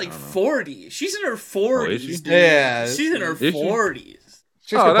 She's like 40. She's in her 40s. Oh, is she? Dude. Yeah. She's in her 40s.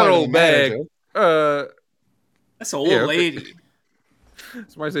 That old bag. That's an old lady.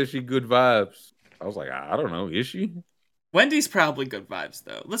 Somebody said she good vibes. I was like, I don't know. Is she? Wendy's probably good vibes,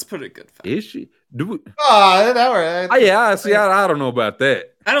 though. Let's put it good vibes. Is she? I don't know about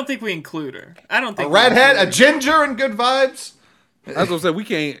that. I don't think we include her. I don't think a redhead, a ginger, and good vibes. I was gonna say we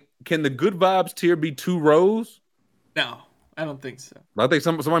can't. Can the good vibes tier be 2 rows? No, I don't think so. I think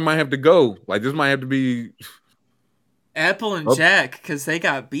somebody might have to go. Like this might have to be Apple and Jack because they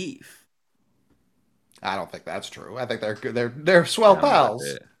got beef. I don't think that's true. I think they're good. They're swell pals.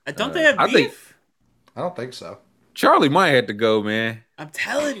 Don't they have beef? I don't think so. Charlie might have to go, man. I'm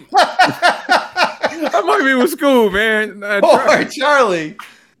telling you. I might be with school, man. Charlie.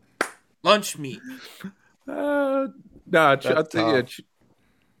 Lunch meat. I think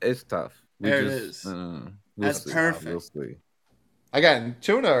it's tough. There it is. That's perfect. We'll see. Again,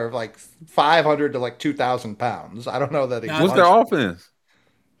 tuna are like 500 to like 2,000 pounds. I don't know that. What's their offense?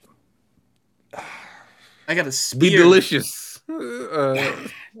 I got a spear. Be delicious.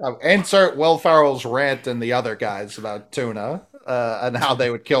 Insert Will Ferrell's rant and the other guys about tuna and how they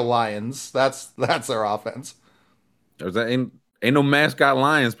would kill lions. That's their offense. Ain't no mascot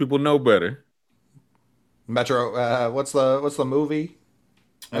lions. People know better. Metro. What's the movie?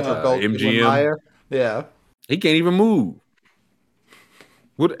 Metro Goldwyn MGM. Mayer. Yeah. He can't even move.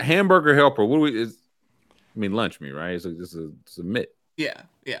 What hamburger helper? Lunch meat, right? It's a mitt. Yeah.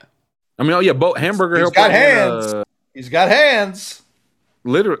 I mean, both hamburger helper. Got hands. He's got hands.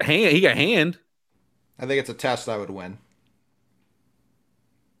 Literally, hand. He got hand. I think it's a test I would win.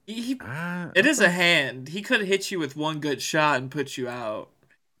 It is a hand. He could hit you with one good shot and put you out.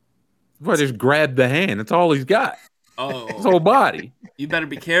 Well, just grab the hand. That's all he's got. Oh, his whole body. You better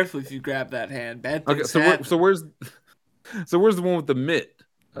be careful if you grab that hand. Bad things happen. So where's the one with the mitt?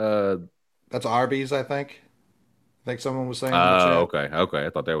 That's Arby's, I think. I think someone was saying. Okay. I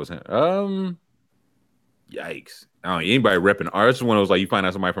thought that was him. Yikes! I don't know, anybody repping Arby's. It's one of those like you find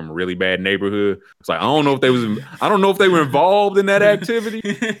out somebody from a really bad neighborhood. It's like I don't know if they were involved in that activity.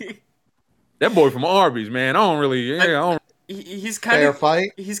 That boy from Arby's, man. He's kind of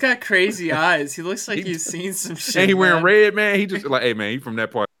fight. He's got crazy eyes. He looks like he's seen some shit. And he wearing red, man. He just like, hey man, he from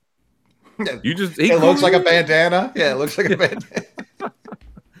that part. It looks like a bandana. Yeah, it looks like a bandana.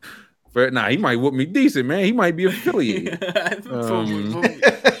 But he might whoop me decent, man. He might be affiliated.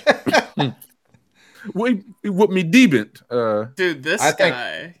 He whooped me decent. Dude, this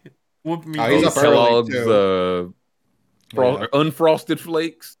guy whooped me. He's up early too. Unfrosted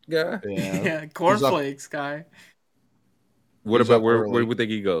flakes guy. Yeah, cornflakes guy. What about where do we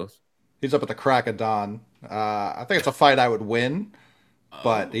think he goes? He's up at the crack of dawn. I think it's a fight I would win,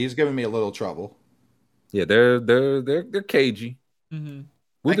 but he's giving me a little trouble. Yeah, they're cagey. Mm-hmm.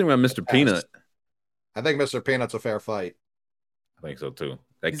 What do you think about Mr. Peanut? I think Mr. Peanut's a fair fight. I think so too.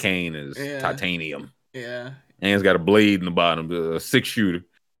 That cane is titanium. Yeah. And it's got a blade in the bottom, a 6-shooter.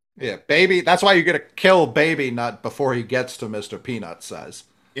 Yeah, Baby. That's why you're gonna kill Baby Nut before he gets to Mr. Peanut size.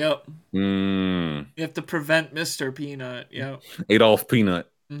 Yep. You have to prevent Mr. Peanut. Yep. Adolf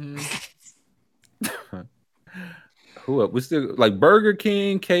Peanut. Mm-hmm. Who else? We still like Burger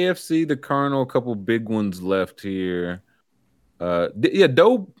King, KFC, the Colonel, a couple big ones left here.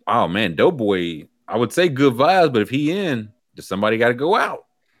 Doughboy. I would say good vibes, but if he in, does somebody got to go out?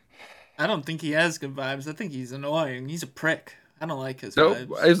 I don't think he has good vibes. I think he's annoying. He's a prick. I don't like his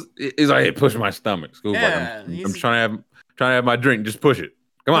vibes. It's like, hey, push my stomach. School, yeah, like, I'm trying to have my drink. Just push it.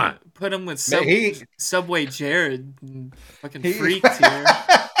 Come on. Put him with Subway Jared. Fucking freaked here.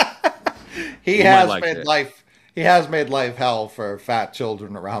 He has made life hell for fat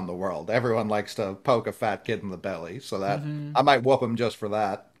children around the world. Everyone likes to poke a fat kid in the belly, so that I might whoop him just for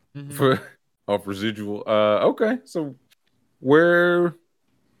that. For residual. Okay, so where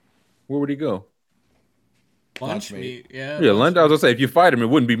would he go? Lunch meat. Yeah, lunch. I was gonna say if you fight him, it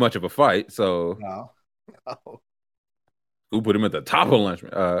wouldn't be much of a fight. So no. Who put him at the top of lunch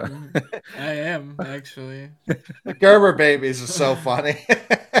meat? I am actually. The Gerber babies is so funny.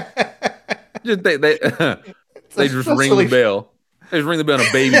 They just ring the bell. They just ring the bell and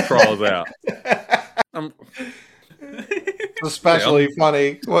a baby crawls out. It's especially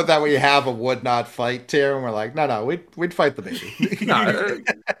funny that we have a would not fight tier, and we're like, no, we'd fight the baby.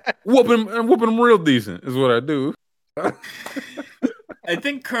 Whooping him real decent is what I do. I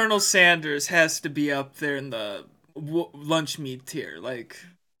think Colonel Sanders has to be up there in the lunch meat tier. Like,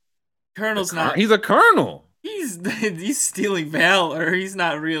 Colonel's not. He's a colonel. He's stealing valor. He's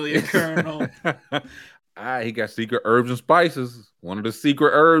not really a colonel. He got secret herbs and spices. One of the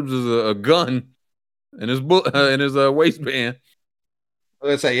secret herbs is a gun in his waistband. I was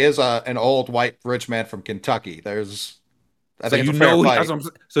gonna say he is an old white rich man from Kentucky. I think it's a fair fight.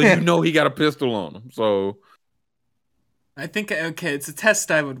 You know he got a pistol on him. So I think it's a test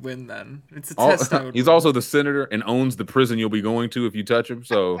I would win then. It's a test I would He's win. also the senator and owns the prison you'll be going to if you touch him.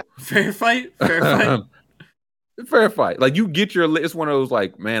 So fair fight. Fair fight. Like you get it's one of those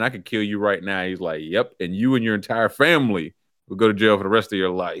like, man, I could kill you right now. He's like, yep, and you and your entire family will go to jail for the rest of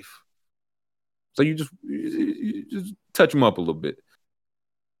your life. So you just touch him up a little bit.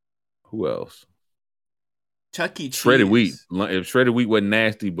 Who else? Chuck E. Cheese. Shredded wheat. If shredded wheat wasn't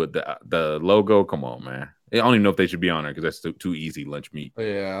nasty, but the logo, come on, man. I don't even know if they should be on there because that's too easy lunch meat.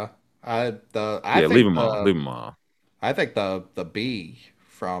 Yeah. Leave them on. Leave them on. I think the B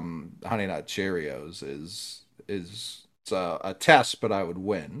from Honey Nut Cheerios is it's a test, but I would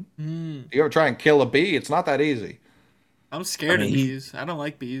win. You ever try and kill a bee? It's not that easy. I'm scared of bees. I don't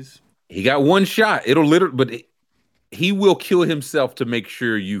like bees. He got one shot. It'll literally, but he will kill himself to make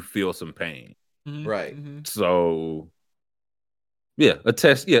sure you feel some pain. Right. So, yeah, a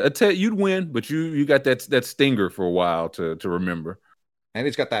test. Yeah, a test. You'd win, but you got that stinger for a while to remember. And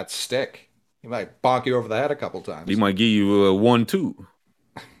he's got that stick. He might bonk you over the head a couple times. He might give you a 1-2.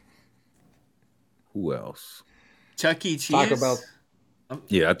 Who else? Chuck E. Cheese. Talk about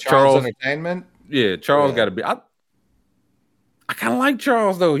Charles Entertainment. Yeah, Charles got to be. I kind of like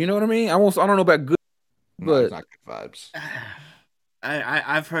Charles though. You know what I mean? I don't know about good, but not good vibes.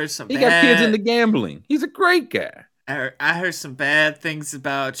 I've heard some. He got kids into gambling. He's a great guy. I heard some bad things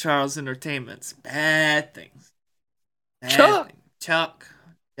about Charles Entertainment. Bad things. Chuck.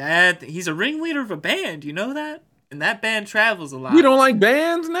 He's a ringleader of a band. You know that? And that band travels a lot. We don't like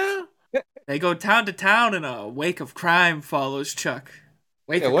bands now. They go town to town, and a wake of crime follows Chuck.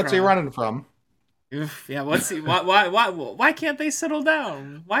 What's he running from? Yeah, what's he? Why can't they settle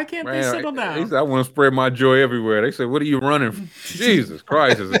down? Why can't they settle down? I want to spread my joy everywhere. They said, "What are you running from?" Jesus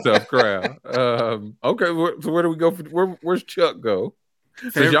Christ, it's a tough crowd. Okay, so where do we go? Where's Chuck go?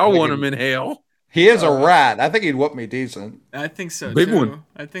 Since y'all want him in hell. He is a rat. I think he'd whoop me decent. I think so Big too. One.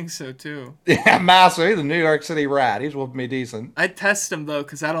 I think so too. Yeah, massive. He's a New York City rat. He's whooping me decent. I test him though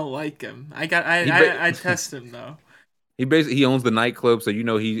because I don't like him. I test him though. He owns the nightclub, so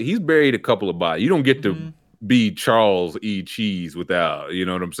he's buried a couple of bodies. You don't get to be Charles E. Cheese without, you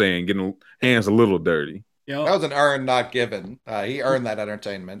know what I'm saying, getting hands a little dirty. Yep. That was an earned, not given. He earned that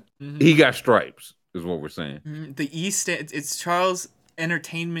entertainment. He got stripes, is what we're saying. The E it's Charles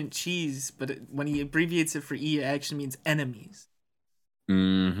Entertainment Cheese, but when he abbreviates it for E, it actually means enemies.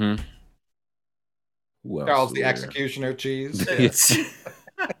 Mm-hmm. Charles the Executioner Cheese.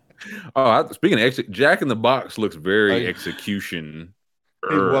 Speaking of Jack in the Box looks very execution.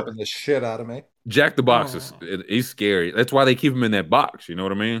 He's whooping the shit out of me. Jack the Box he's scary. That's why they keep him in that box. You know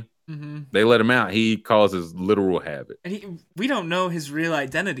what I mean? Mm-hmm. They let him out. He causes literal havoc. And we don't know his real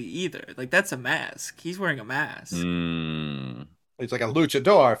identity either. Like, that's a mask. He's wearing a mask. He's like a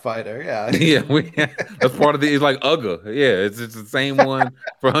luchador fighter. Yeah. Yeah. That's part of he's like Uga. Yeah. It's the same one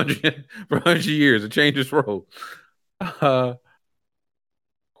for 100 years. It changed his role.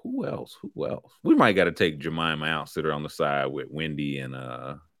 Who else? We might got to take Jemima out, sit her on the side with Wendy and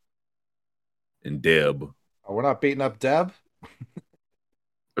Deb. Oh, we're not beating up Deb?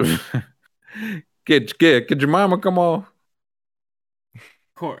 Can Jemima come on? Of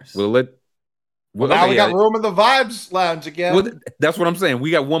course. Well, now we got room in the Vibes Lounge again. Well, that's what I'm saying. We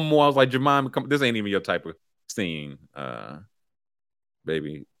got one more. I was like, Jemima, come. This ain't even your type of scene,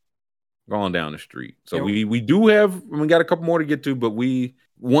 baby. Going down the street. So we got a couple more to get to, but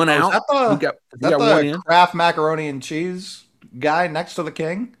one out. We got one in. Kraft macaroni and cheese guy next to the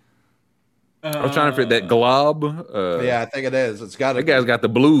king. I was trying to fit that glob. Yeah, I think it is. It's got that guy's got the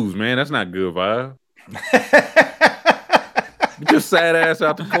blues, man. That's not good vibe. Just sad ass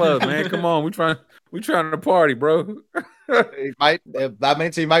out the club, man. Come on, we trying to party, bro. That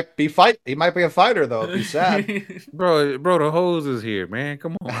means he might be He might be a fighter though. If he's sad, bro. The hose is here, man.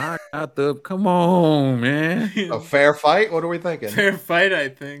 Come on, come on, man. A fair fight. What are we thinking? Fair fight, I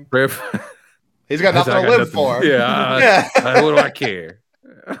think. Fair fight. He's got nothing to live for. Yeah. What do I care?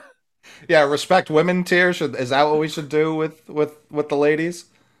 Yeah, respect women tier. Is that what we should do with the ladies?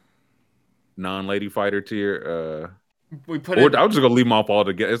 Non-lady fighter tier. We put or I'm just gonna leave them off all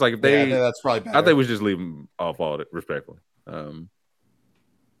together. It's like if they. Yeah, that's probably better. I think we should just leave them off all respectfully.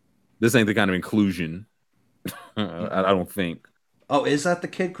 This ain't the kind of inclusion. I don't think. Oh, is that the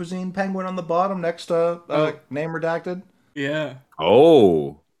Kid Cuisine penguin on the bottom next to name redacted? Yeah.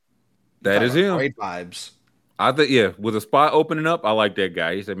 Oh, that is him. Great vibes. I think with a spot opening up, I like that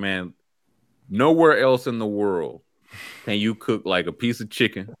guy. He said, "Man, nowhere else in the world can you cook like a piece of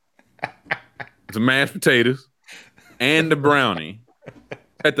chicken, some mashed potatoes, and the brownie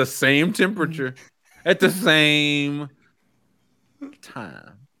at the same temperature, at the same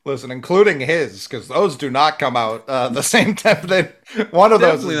time." Listen, including his, because those do not come out the same temperature. One of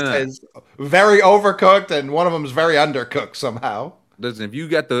those is very overcooked, and one of them is very undercooked somehow. Listen, if you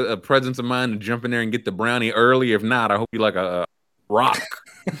got the presence of mind to jump in there and get the brownie early, if not, I hope you like a rock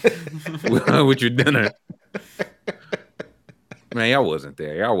with your dinner. Man, y'all wasn't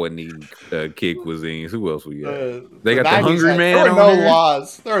there. Y'all wasn't eating kid cuisines. Who else we got? They got the Hungry Man. There were no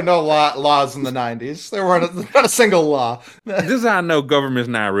laws. There were no laws in the 90s. There weren't not a single law. This is how I know government's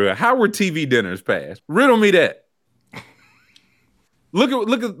not real. How were TV dinners passed? Riddle me that. Look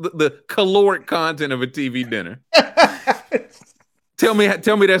at the caloric content of a TV dinner. Tell me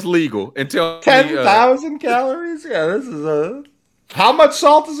that's legal, and tell 10,000 calories. Yeah, this is how much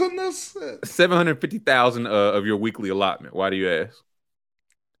salt is in this? 750,000 of your weekly allotment. Why do you ask?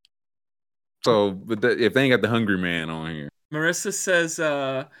 So, but if they ain't got the Hungry Man on here. Marissa says,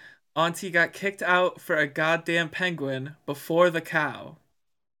 Auntie got kicked out for a goddamn penguin before the cow.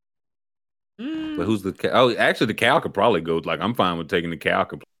 But who's the cow? Oh, actually, the cow could probably go. Like, I'm fine with taking the cow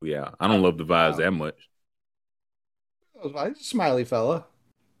completely out. I don't love the vibes that much. He's a smiley fella.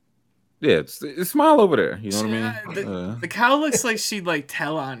 Yeah, it's smile over there. You know what I mean? The cow looks like she'd like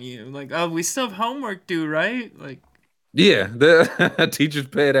tell on you. Like, oh, we still have homework due, right? Like, yeah, the teacher's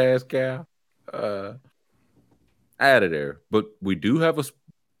pet ass cow. Out of there. But we do have a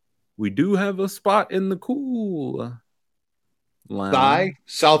spot in the cool line. Psy,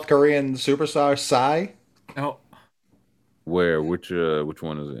 South Korean superstar Psy. Oh, where? Which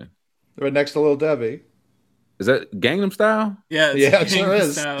one is it? Right next to Lil Debbie. Is that Gangnam Style? Yeah, it sure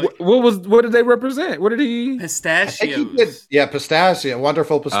is. What did they represent? What did he? Pistachios. Pistachio.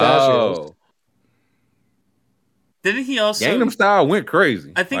 Wonderful pistachios. Oh. Didn't he also? Gangnam Style went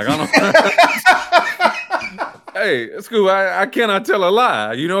crazy. I think. Hey, Scoob, I cannot tell a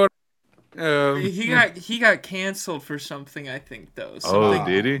lie. You know what? He got canceled for something. I think though. Something,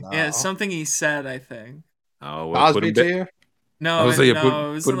 did he? Yeah, something he said. I think. Oh, well, Cosby tier? No, it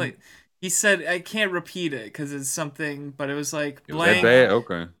was like. He said, I can't repeat it because it's something, but it was like blank,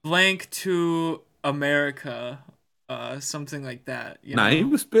 blank to America, something like that. You know? He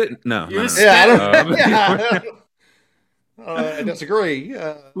was spitting. No. I disagree.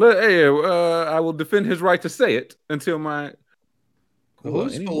 I will defend his right to say it until my.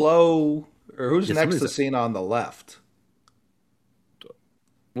 Who's below, or who's next to scene on the left?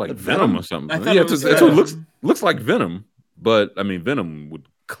 Like Venom or something. Yeah, it looks like Venom, but I mean, Venom would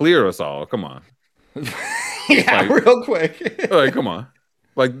clear us all. Come on. Yeah, real quick. Like, come on.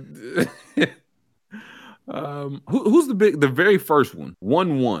 Like, who's the very first one?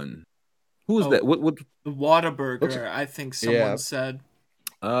 1-1. Who's that? What? The Whataburger. I think someone said.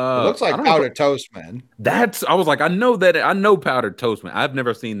 It looks like Powdered Toast Man. I was like, I know Powdered Toast Man. I've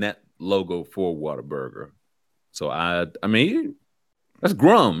never seen that logo for Whataburger. So I mean, that's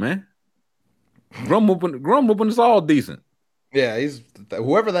Grum, man. Grum whooping is all decent. Yeah,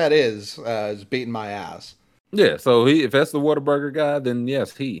 whoever that is beating my ass. Yeah, so if that's the Whataburger guy, then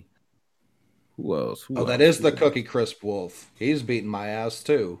yes, he. Who else? That is the Cookie Crisp Wolf. He's beating my ass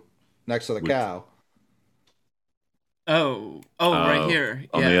too, next to the cow. Oh, right here.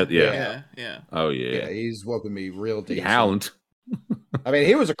 Yeah. Oh yeah. Yeah, he's whooping me real deep. Howling. I mean,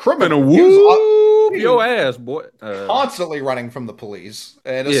 he was a criminal. Whoop your ass, boy. Constantly running from the police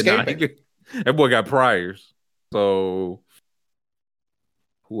and escaping. That boy got priors. So.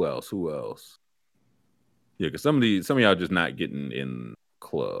 Who else? Yeah, because some of y'all just not getting in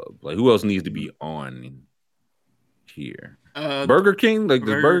club. Like, who else needs to be on here? Burger King, like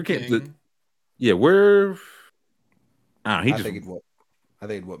the Burger King. Where? I think he'd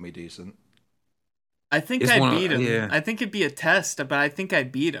whoop me decent. I think I beat him. Yeah. I think it'd be a test, but I think I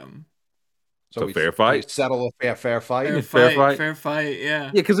beat him. So fair fight. Settle a fair fight. Fair fight. Yeah.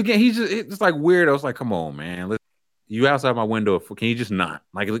 Yeah, because again, it's like weird. I was like, come on, man. You outside my window? Can you just not?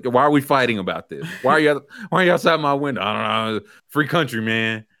 Like, why are we fighting about this? Why are you outside my window? I don't know. Free country,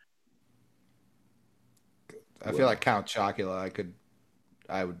 man. I feel like Count Chocula.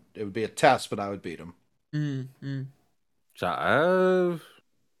 It would be a test, but I would beat him. Just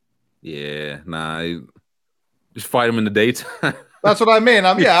fight him in the daytime. That's what I mean.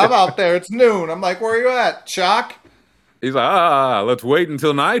 I'm out there. It's noon. I'm like, where are you at, Choc? He's like, let's wait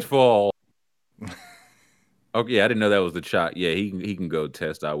until nightfall. Okay, I didn't know that was the shot. Yeah, he can go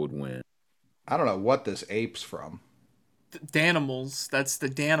test. I would win. I don't know what this ape's from. Danimals. That's the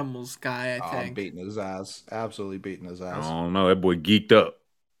Danimals guy, I think. I'm beating his ass. Absolutely beating his ass. I don't know. That boy geeked up.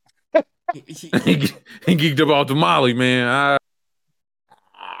 he geeked up off the Molly, man.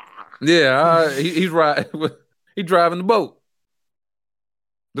 He's right. He's driving the boat.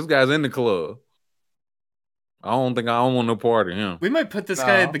 This guy's in the club. I don't want no part of him. We might put this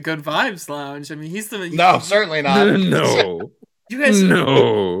guy at the Good Vibes Lounge. I mean, he's the... No, certainly not. No. You guys...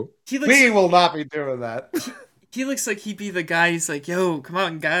 No. We will not be doing that. He looks like he'd be the guy. He's like, "Yo, come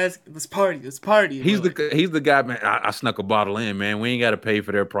on, guys, let's party, let's party." He's the guy, man. I snuck a bottle in, man. We ain't got to pay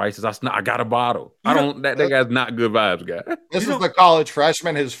for their prices. I got a bottle. That guy's not good vibes, guy. This is the college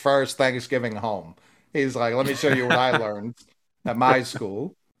freshman, his first Thanksgiving home. He's like, let me show you what I learned at my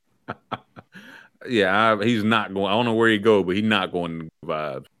school. Yeah, he's not going. I don't know where he go, but he's not going to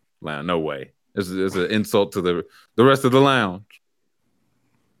vibes. Man, no way. It's an insult to the rest of the lounge.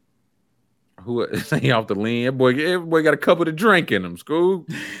 Who he off the lean? Every boy got a cup of the drink in him,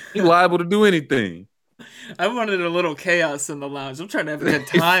 Scoob. He liable to do anything. I wanted a little chaos in the lounge. I'm trying to have a good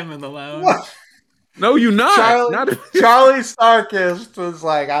time in the lounge. What? No, you not. Charlie Starkist was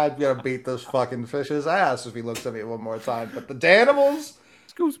like, I'm gonna beat this fucking fish's ass if he looks at me one more time. But the Danimals,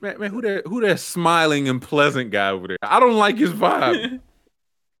 Scoops, man, who that smiling and pleasant guy over there? I don't like his vibe.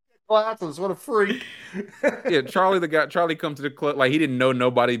 Glasses, what a freak. Yeah, Charlie comes to the club like he didn't know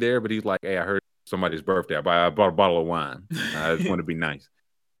nobody there, but he's like, hey, I heard somebody's birthday. I bought a bottle of wine. I just want to be nice.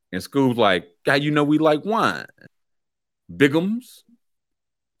 And Scoob's like, God, we like wine. Bigums.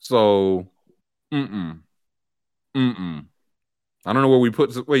 So, I don't know where we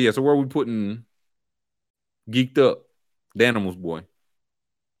put. So where are we putting Geeked Up? Danimals boy.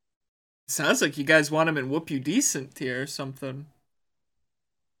 Sounds like you guys want him in Whoop You Decent tier or something.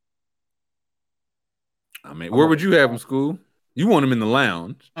 I mean, where would you have him, Scoob? You want him in the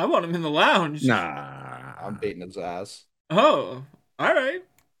lounge. I want him in the lounge. Nah. I'm beating his ass. Oh, all right.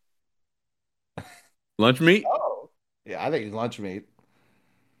 Lunch meat? Oh. Yeah, I think he's lunch meat.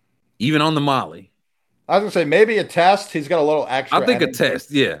 Even on the Molly. I was going to say, maybe a test. He's got a little extra. I think a test.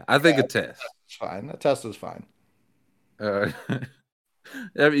 Yeah, I think a test. It's fine. A test is fine.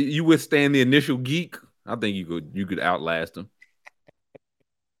 You withstand the initial geek. I think you could outlast him.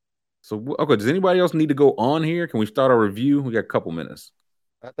 So, okay, does anybody else need to go on here? Can we start our review? We got a couple minutes.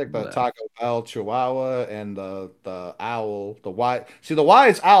 I think the Taco Bell Chihuahua and the owl, the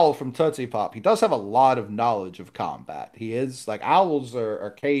wise owl from Tootsie Pop. He does have a lot of knowledge of combat. He is like owls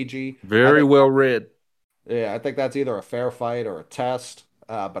are cagey. Very well read. Yeah, I think that's either a fair fight or a test.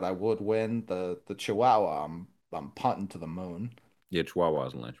 But I would win the Chihuahua. I'm punting to the moon. Yeah,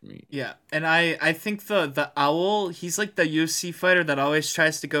 Chihuahua's lunch meat. Yeah, and I think the owl, he's like the UFC fighter that always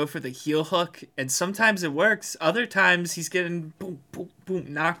tries to go for the heel hook, and sometimes it works. Other times he's getting boom, boom,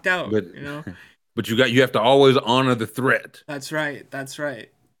 boom, knocked out. But but you have to always honor the threat. That's right.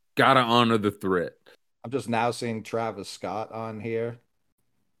 Gotta honor the threat. I'm just now seeing Travis Scott on here.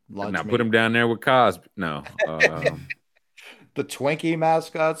 Now put him down there with Cosby. No. The Twinkie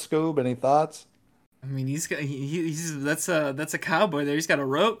mascot, Scoob. Any thoughts? I mean, that's a cowboy there. He's got a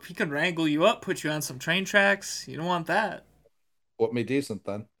rope. He can wrangle you up, put you on some train tracks. You don't want that. What me decent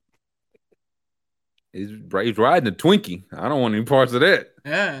then? He's riding a Twinkie. I don't want any parts of that.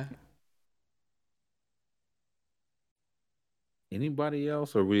 Yeah. Anybody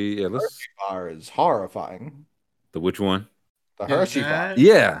else? Or we? Yeah, let's. Hershey bar is horrifying. The which one? The Hershey bar.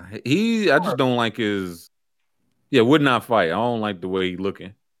 Yeah, I just don't like his. Yeah, would not fight. I don't like the way he's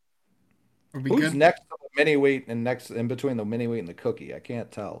looking. Who's next to the mini wheat and next in between the mini wheat and the cookie? I can't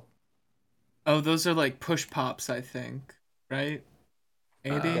tell. Oh, those are like push pops, I think. Right?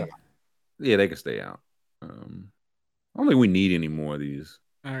 Maybe. Yeah, they can stay out. I don't think we need any more of these.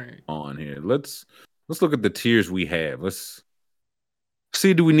 All right. On here. Let's look at the tiers we have. Let's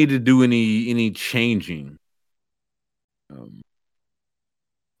see. Do we need to do any changing? Can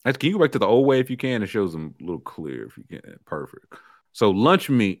you go back to the old way if you can? It shows them a little clear if you can. Perfect. So lunch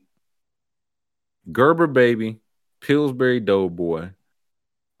meat. Gerber Baby, Pillsbury Doughboy,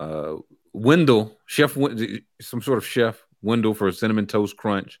 Wendell, some sort of chef, Wendell for Cinnamon Toast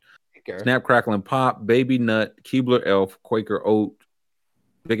Crunch, Snap, Crackle, and Pop, Baby Nut, Keebler Elf, Quaker Oat,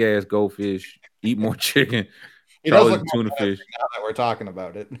 Big Ass Goldfish, Eat More Chicken, Charlie's Tuna Fish. Now that we're talking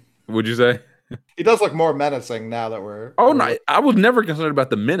about it. What'd you say? He does look more menacing now that we're... Oh, no, I was never concerned about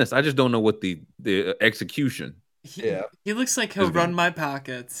the menace. I just don't know what the execution... He looks like he'll run my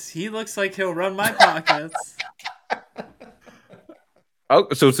pockets. Oh,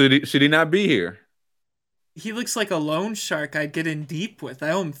 so should he not be here? He looks like a loan shark I'd get in deep with. I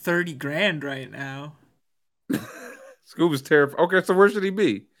owe him $30,000 right now. Scoob is terrified. Okay, so where should he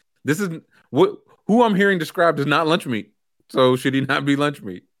be? This is who I'm hearing described as not lunch meat. So should he not be lunch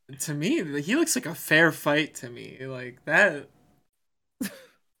meat? To me, he looks like a fair fight to me. Like that.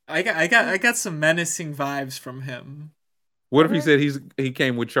 I got some menacing vibes from him. What if he said he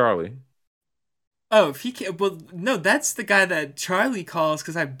came with Charlie? Oh, if he can, well, no, that's the guy that Charlie calls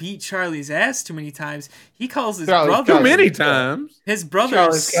because I beat Charlie's ass too many times. He calls his brother. Too many times. His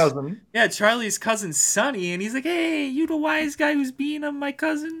brother's Charlie's cousin. Yeah, Charlie's cousin Sonny, and he's like, "Hey, you the wise guy who's beating up my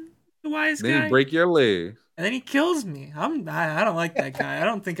cousin, the wise guy." Then he break your legs. And then he kills me. I don't like that guy. I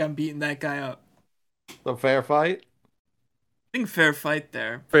don't think I'm beating that guy up. So fair fight? I think fair fight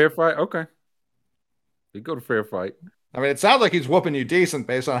there. Fair fight? Okay. You go to fair fight. I mean, it sounds like he's whooping you decent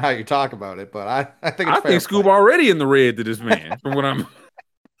based on how you talk about it, but I think it's fair Scoob already in the red to this man from what I'm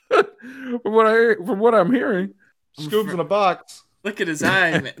from what I'm hearing. Scoob's in a box. Look at his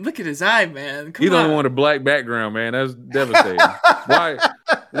eye, man. Look at his eye, man. He don't want a black background, man. That's devastating.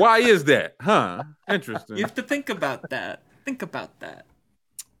 Why is that? Huh? Interesting. You have to think about that. Think about that.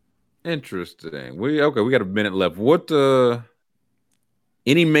 Interesting. We got a minute left. What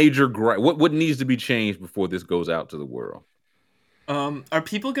any major what needs to be changed before this goes out to the world? Are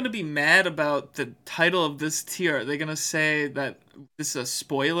people going to be mad about the title of this tier? Are they going to say that this is a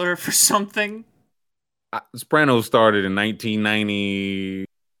spoiler for something? Sopranos started in 1990.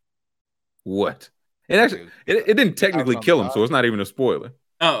 What? It actually it didn't technically kill him, so it's not even a spoiler.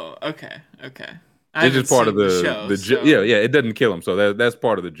 Oh, okay. It's just part of the joke. Yeah, it doesn't kill him, so that's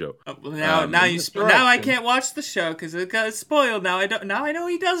part of the joke. Oh, well, now I can't watch the show because it got spoiled. Now I know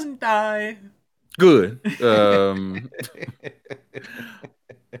he doesn't die. Good.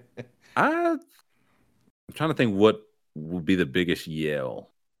 I'm trying to think what would be the biggest yell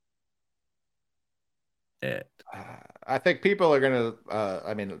at. I think people are gonna.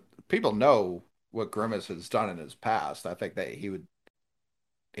 I mean, people know what Grimace has done in his past. I think that he would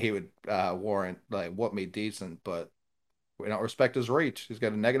warrant like whoop me decent, but we don't respect his reach. He's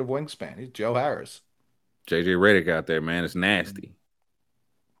got a negative wingspan. He's Joe Harris. JJ Redick out there, man. It's nasty.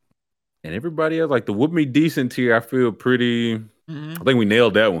 And everybody else, like the whoop me decent tier, I feel pretty. I think we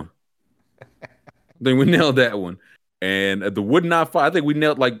nailed that one. And the would not fight, I think we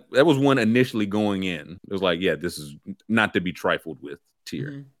nailed, like, that was one initially going in. It was like, yeah, this is not to be trifled with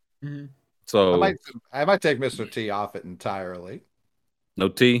tier. So I might take Mr. T off it entirely. No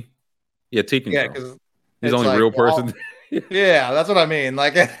T? Yeah, T can go. He's the only real person. Yeah, that's what I mean.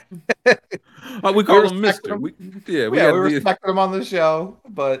 Like, we call him Mr. We respected him on the show,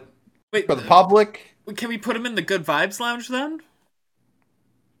 but for the public. Can we put him in the Good Vibes Lounge then?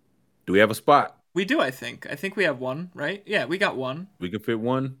 Do we have a spot? We do, I think. I think we have one, right? Yeah, we got one. We can fit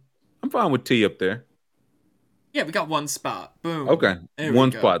one. I'm fine with T up there. Yeah, we got one spot. Boom. Okay.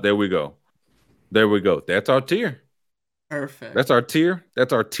 One spot. There we go. That's our tier. Perfect. That's our tier.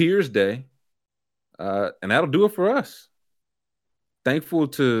 That's our tiers day. And that'll do it for us. Thankful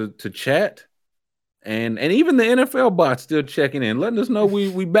to chat. And even the NFL bots still checking in, letting us know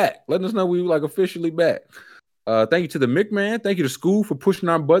we back. Letting us know we like officially back. Thank you to the McMahon. Thank you to School for pushing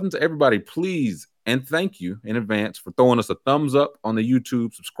our buttons. Everybody, please, and thank you in advance for throwing us a thumbs up on the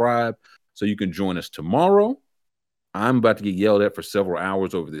YouTube. Subscribe so you can join us tomorrow. I'm about to get yelled at for several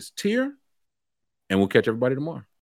hours over this tier. And we'll catch everybody tomorrow.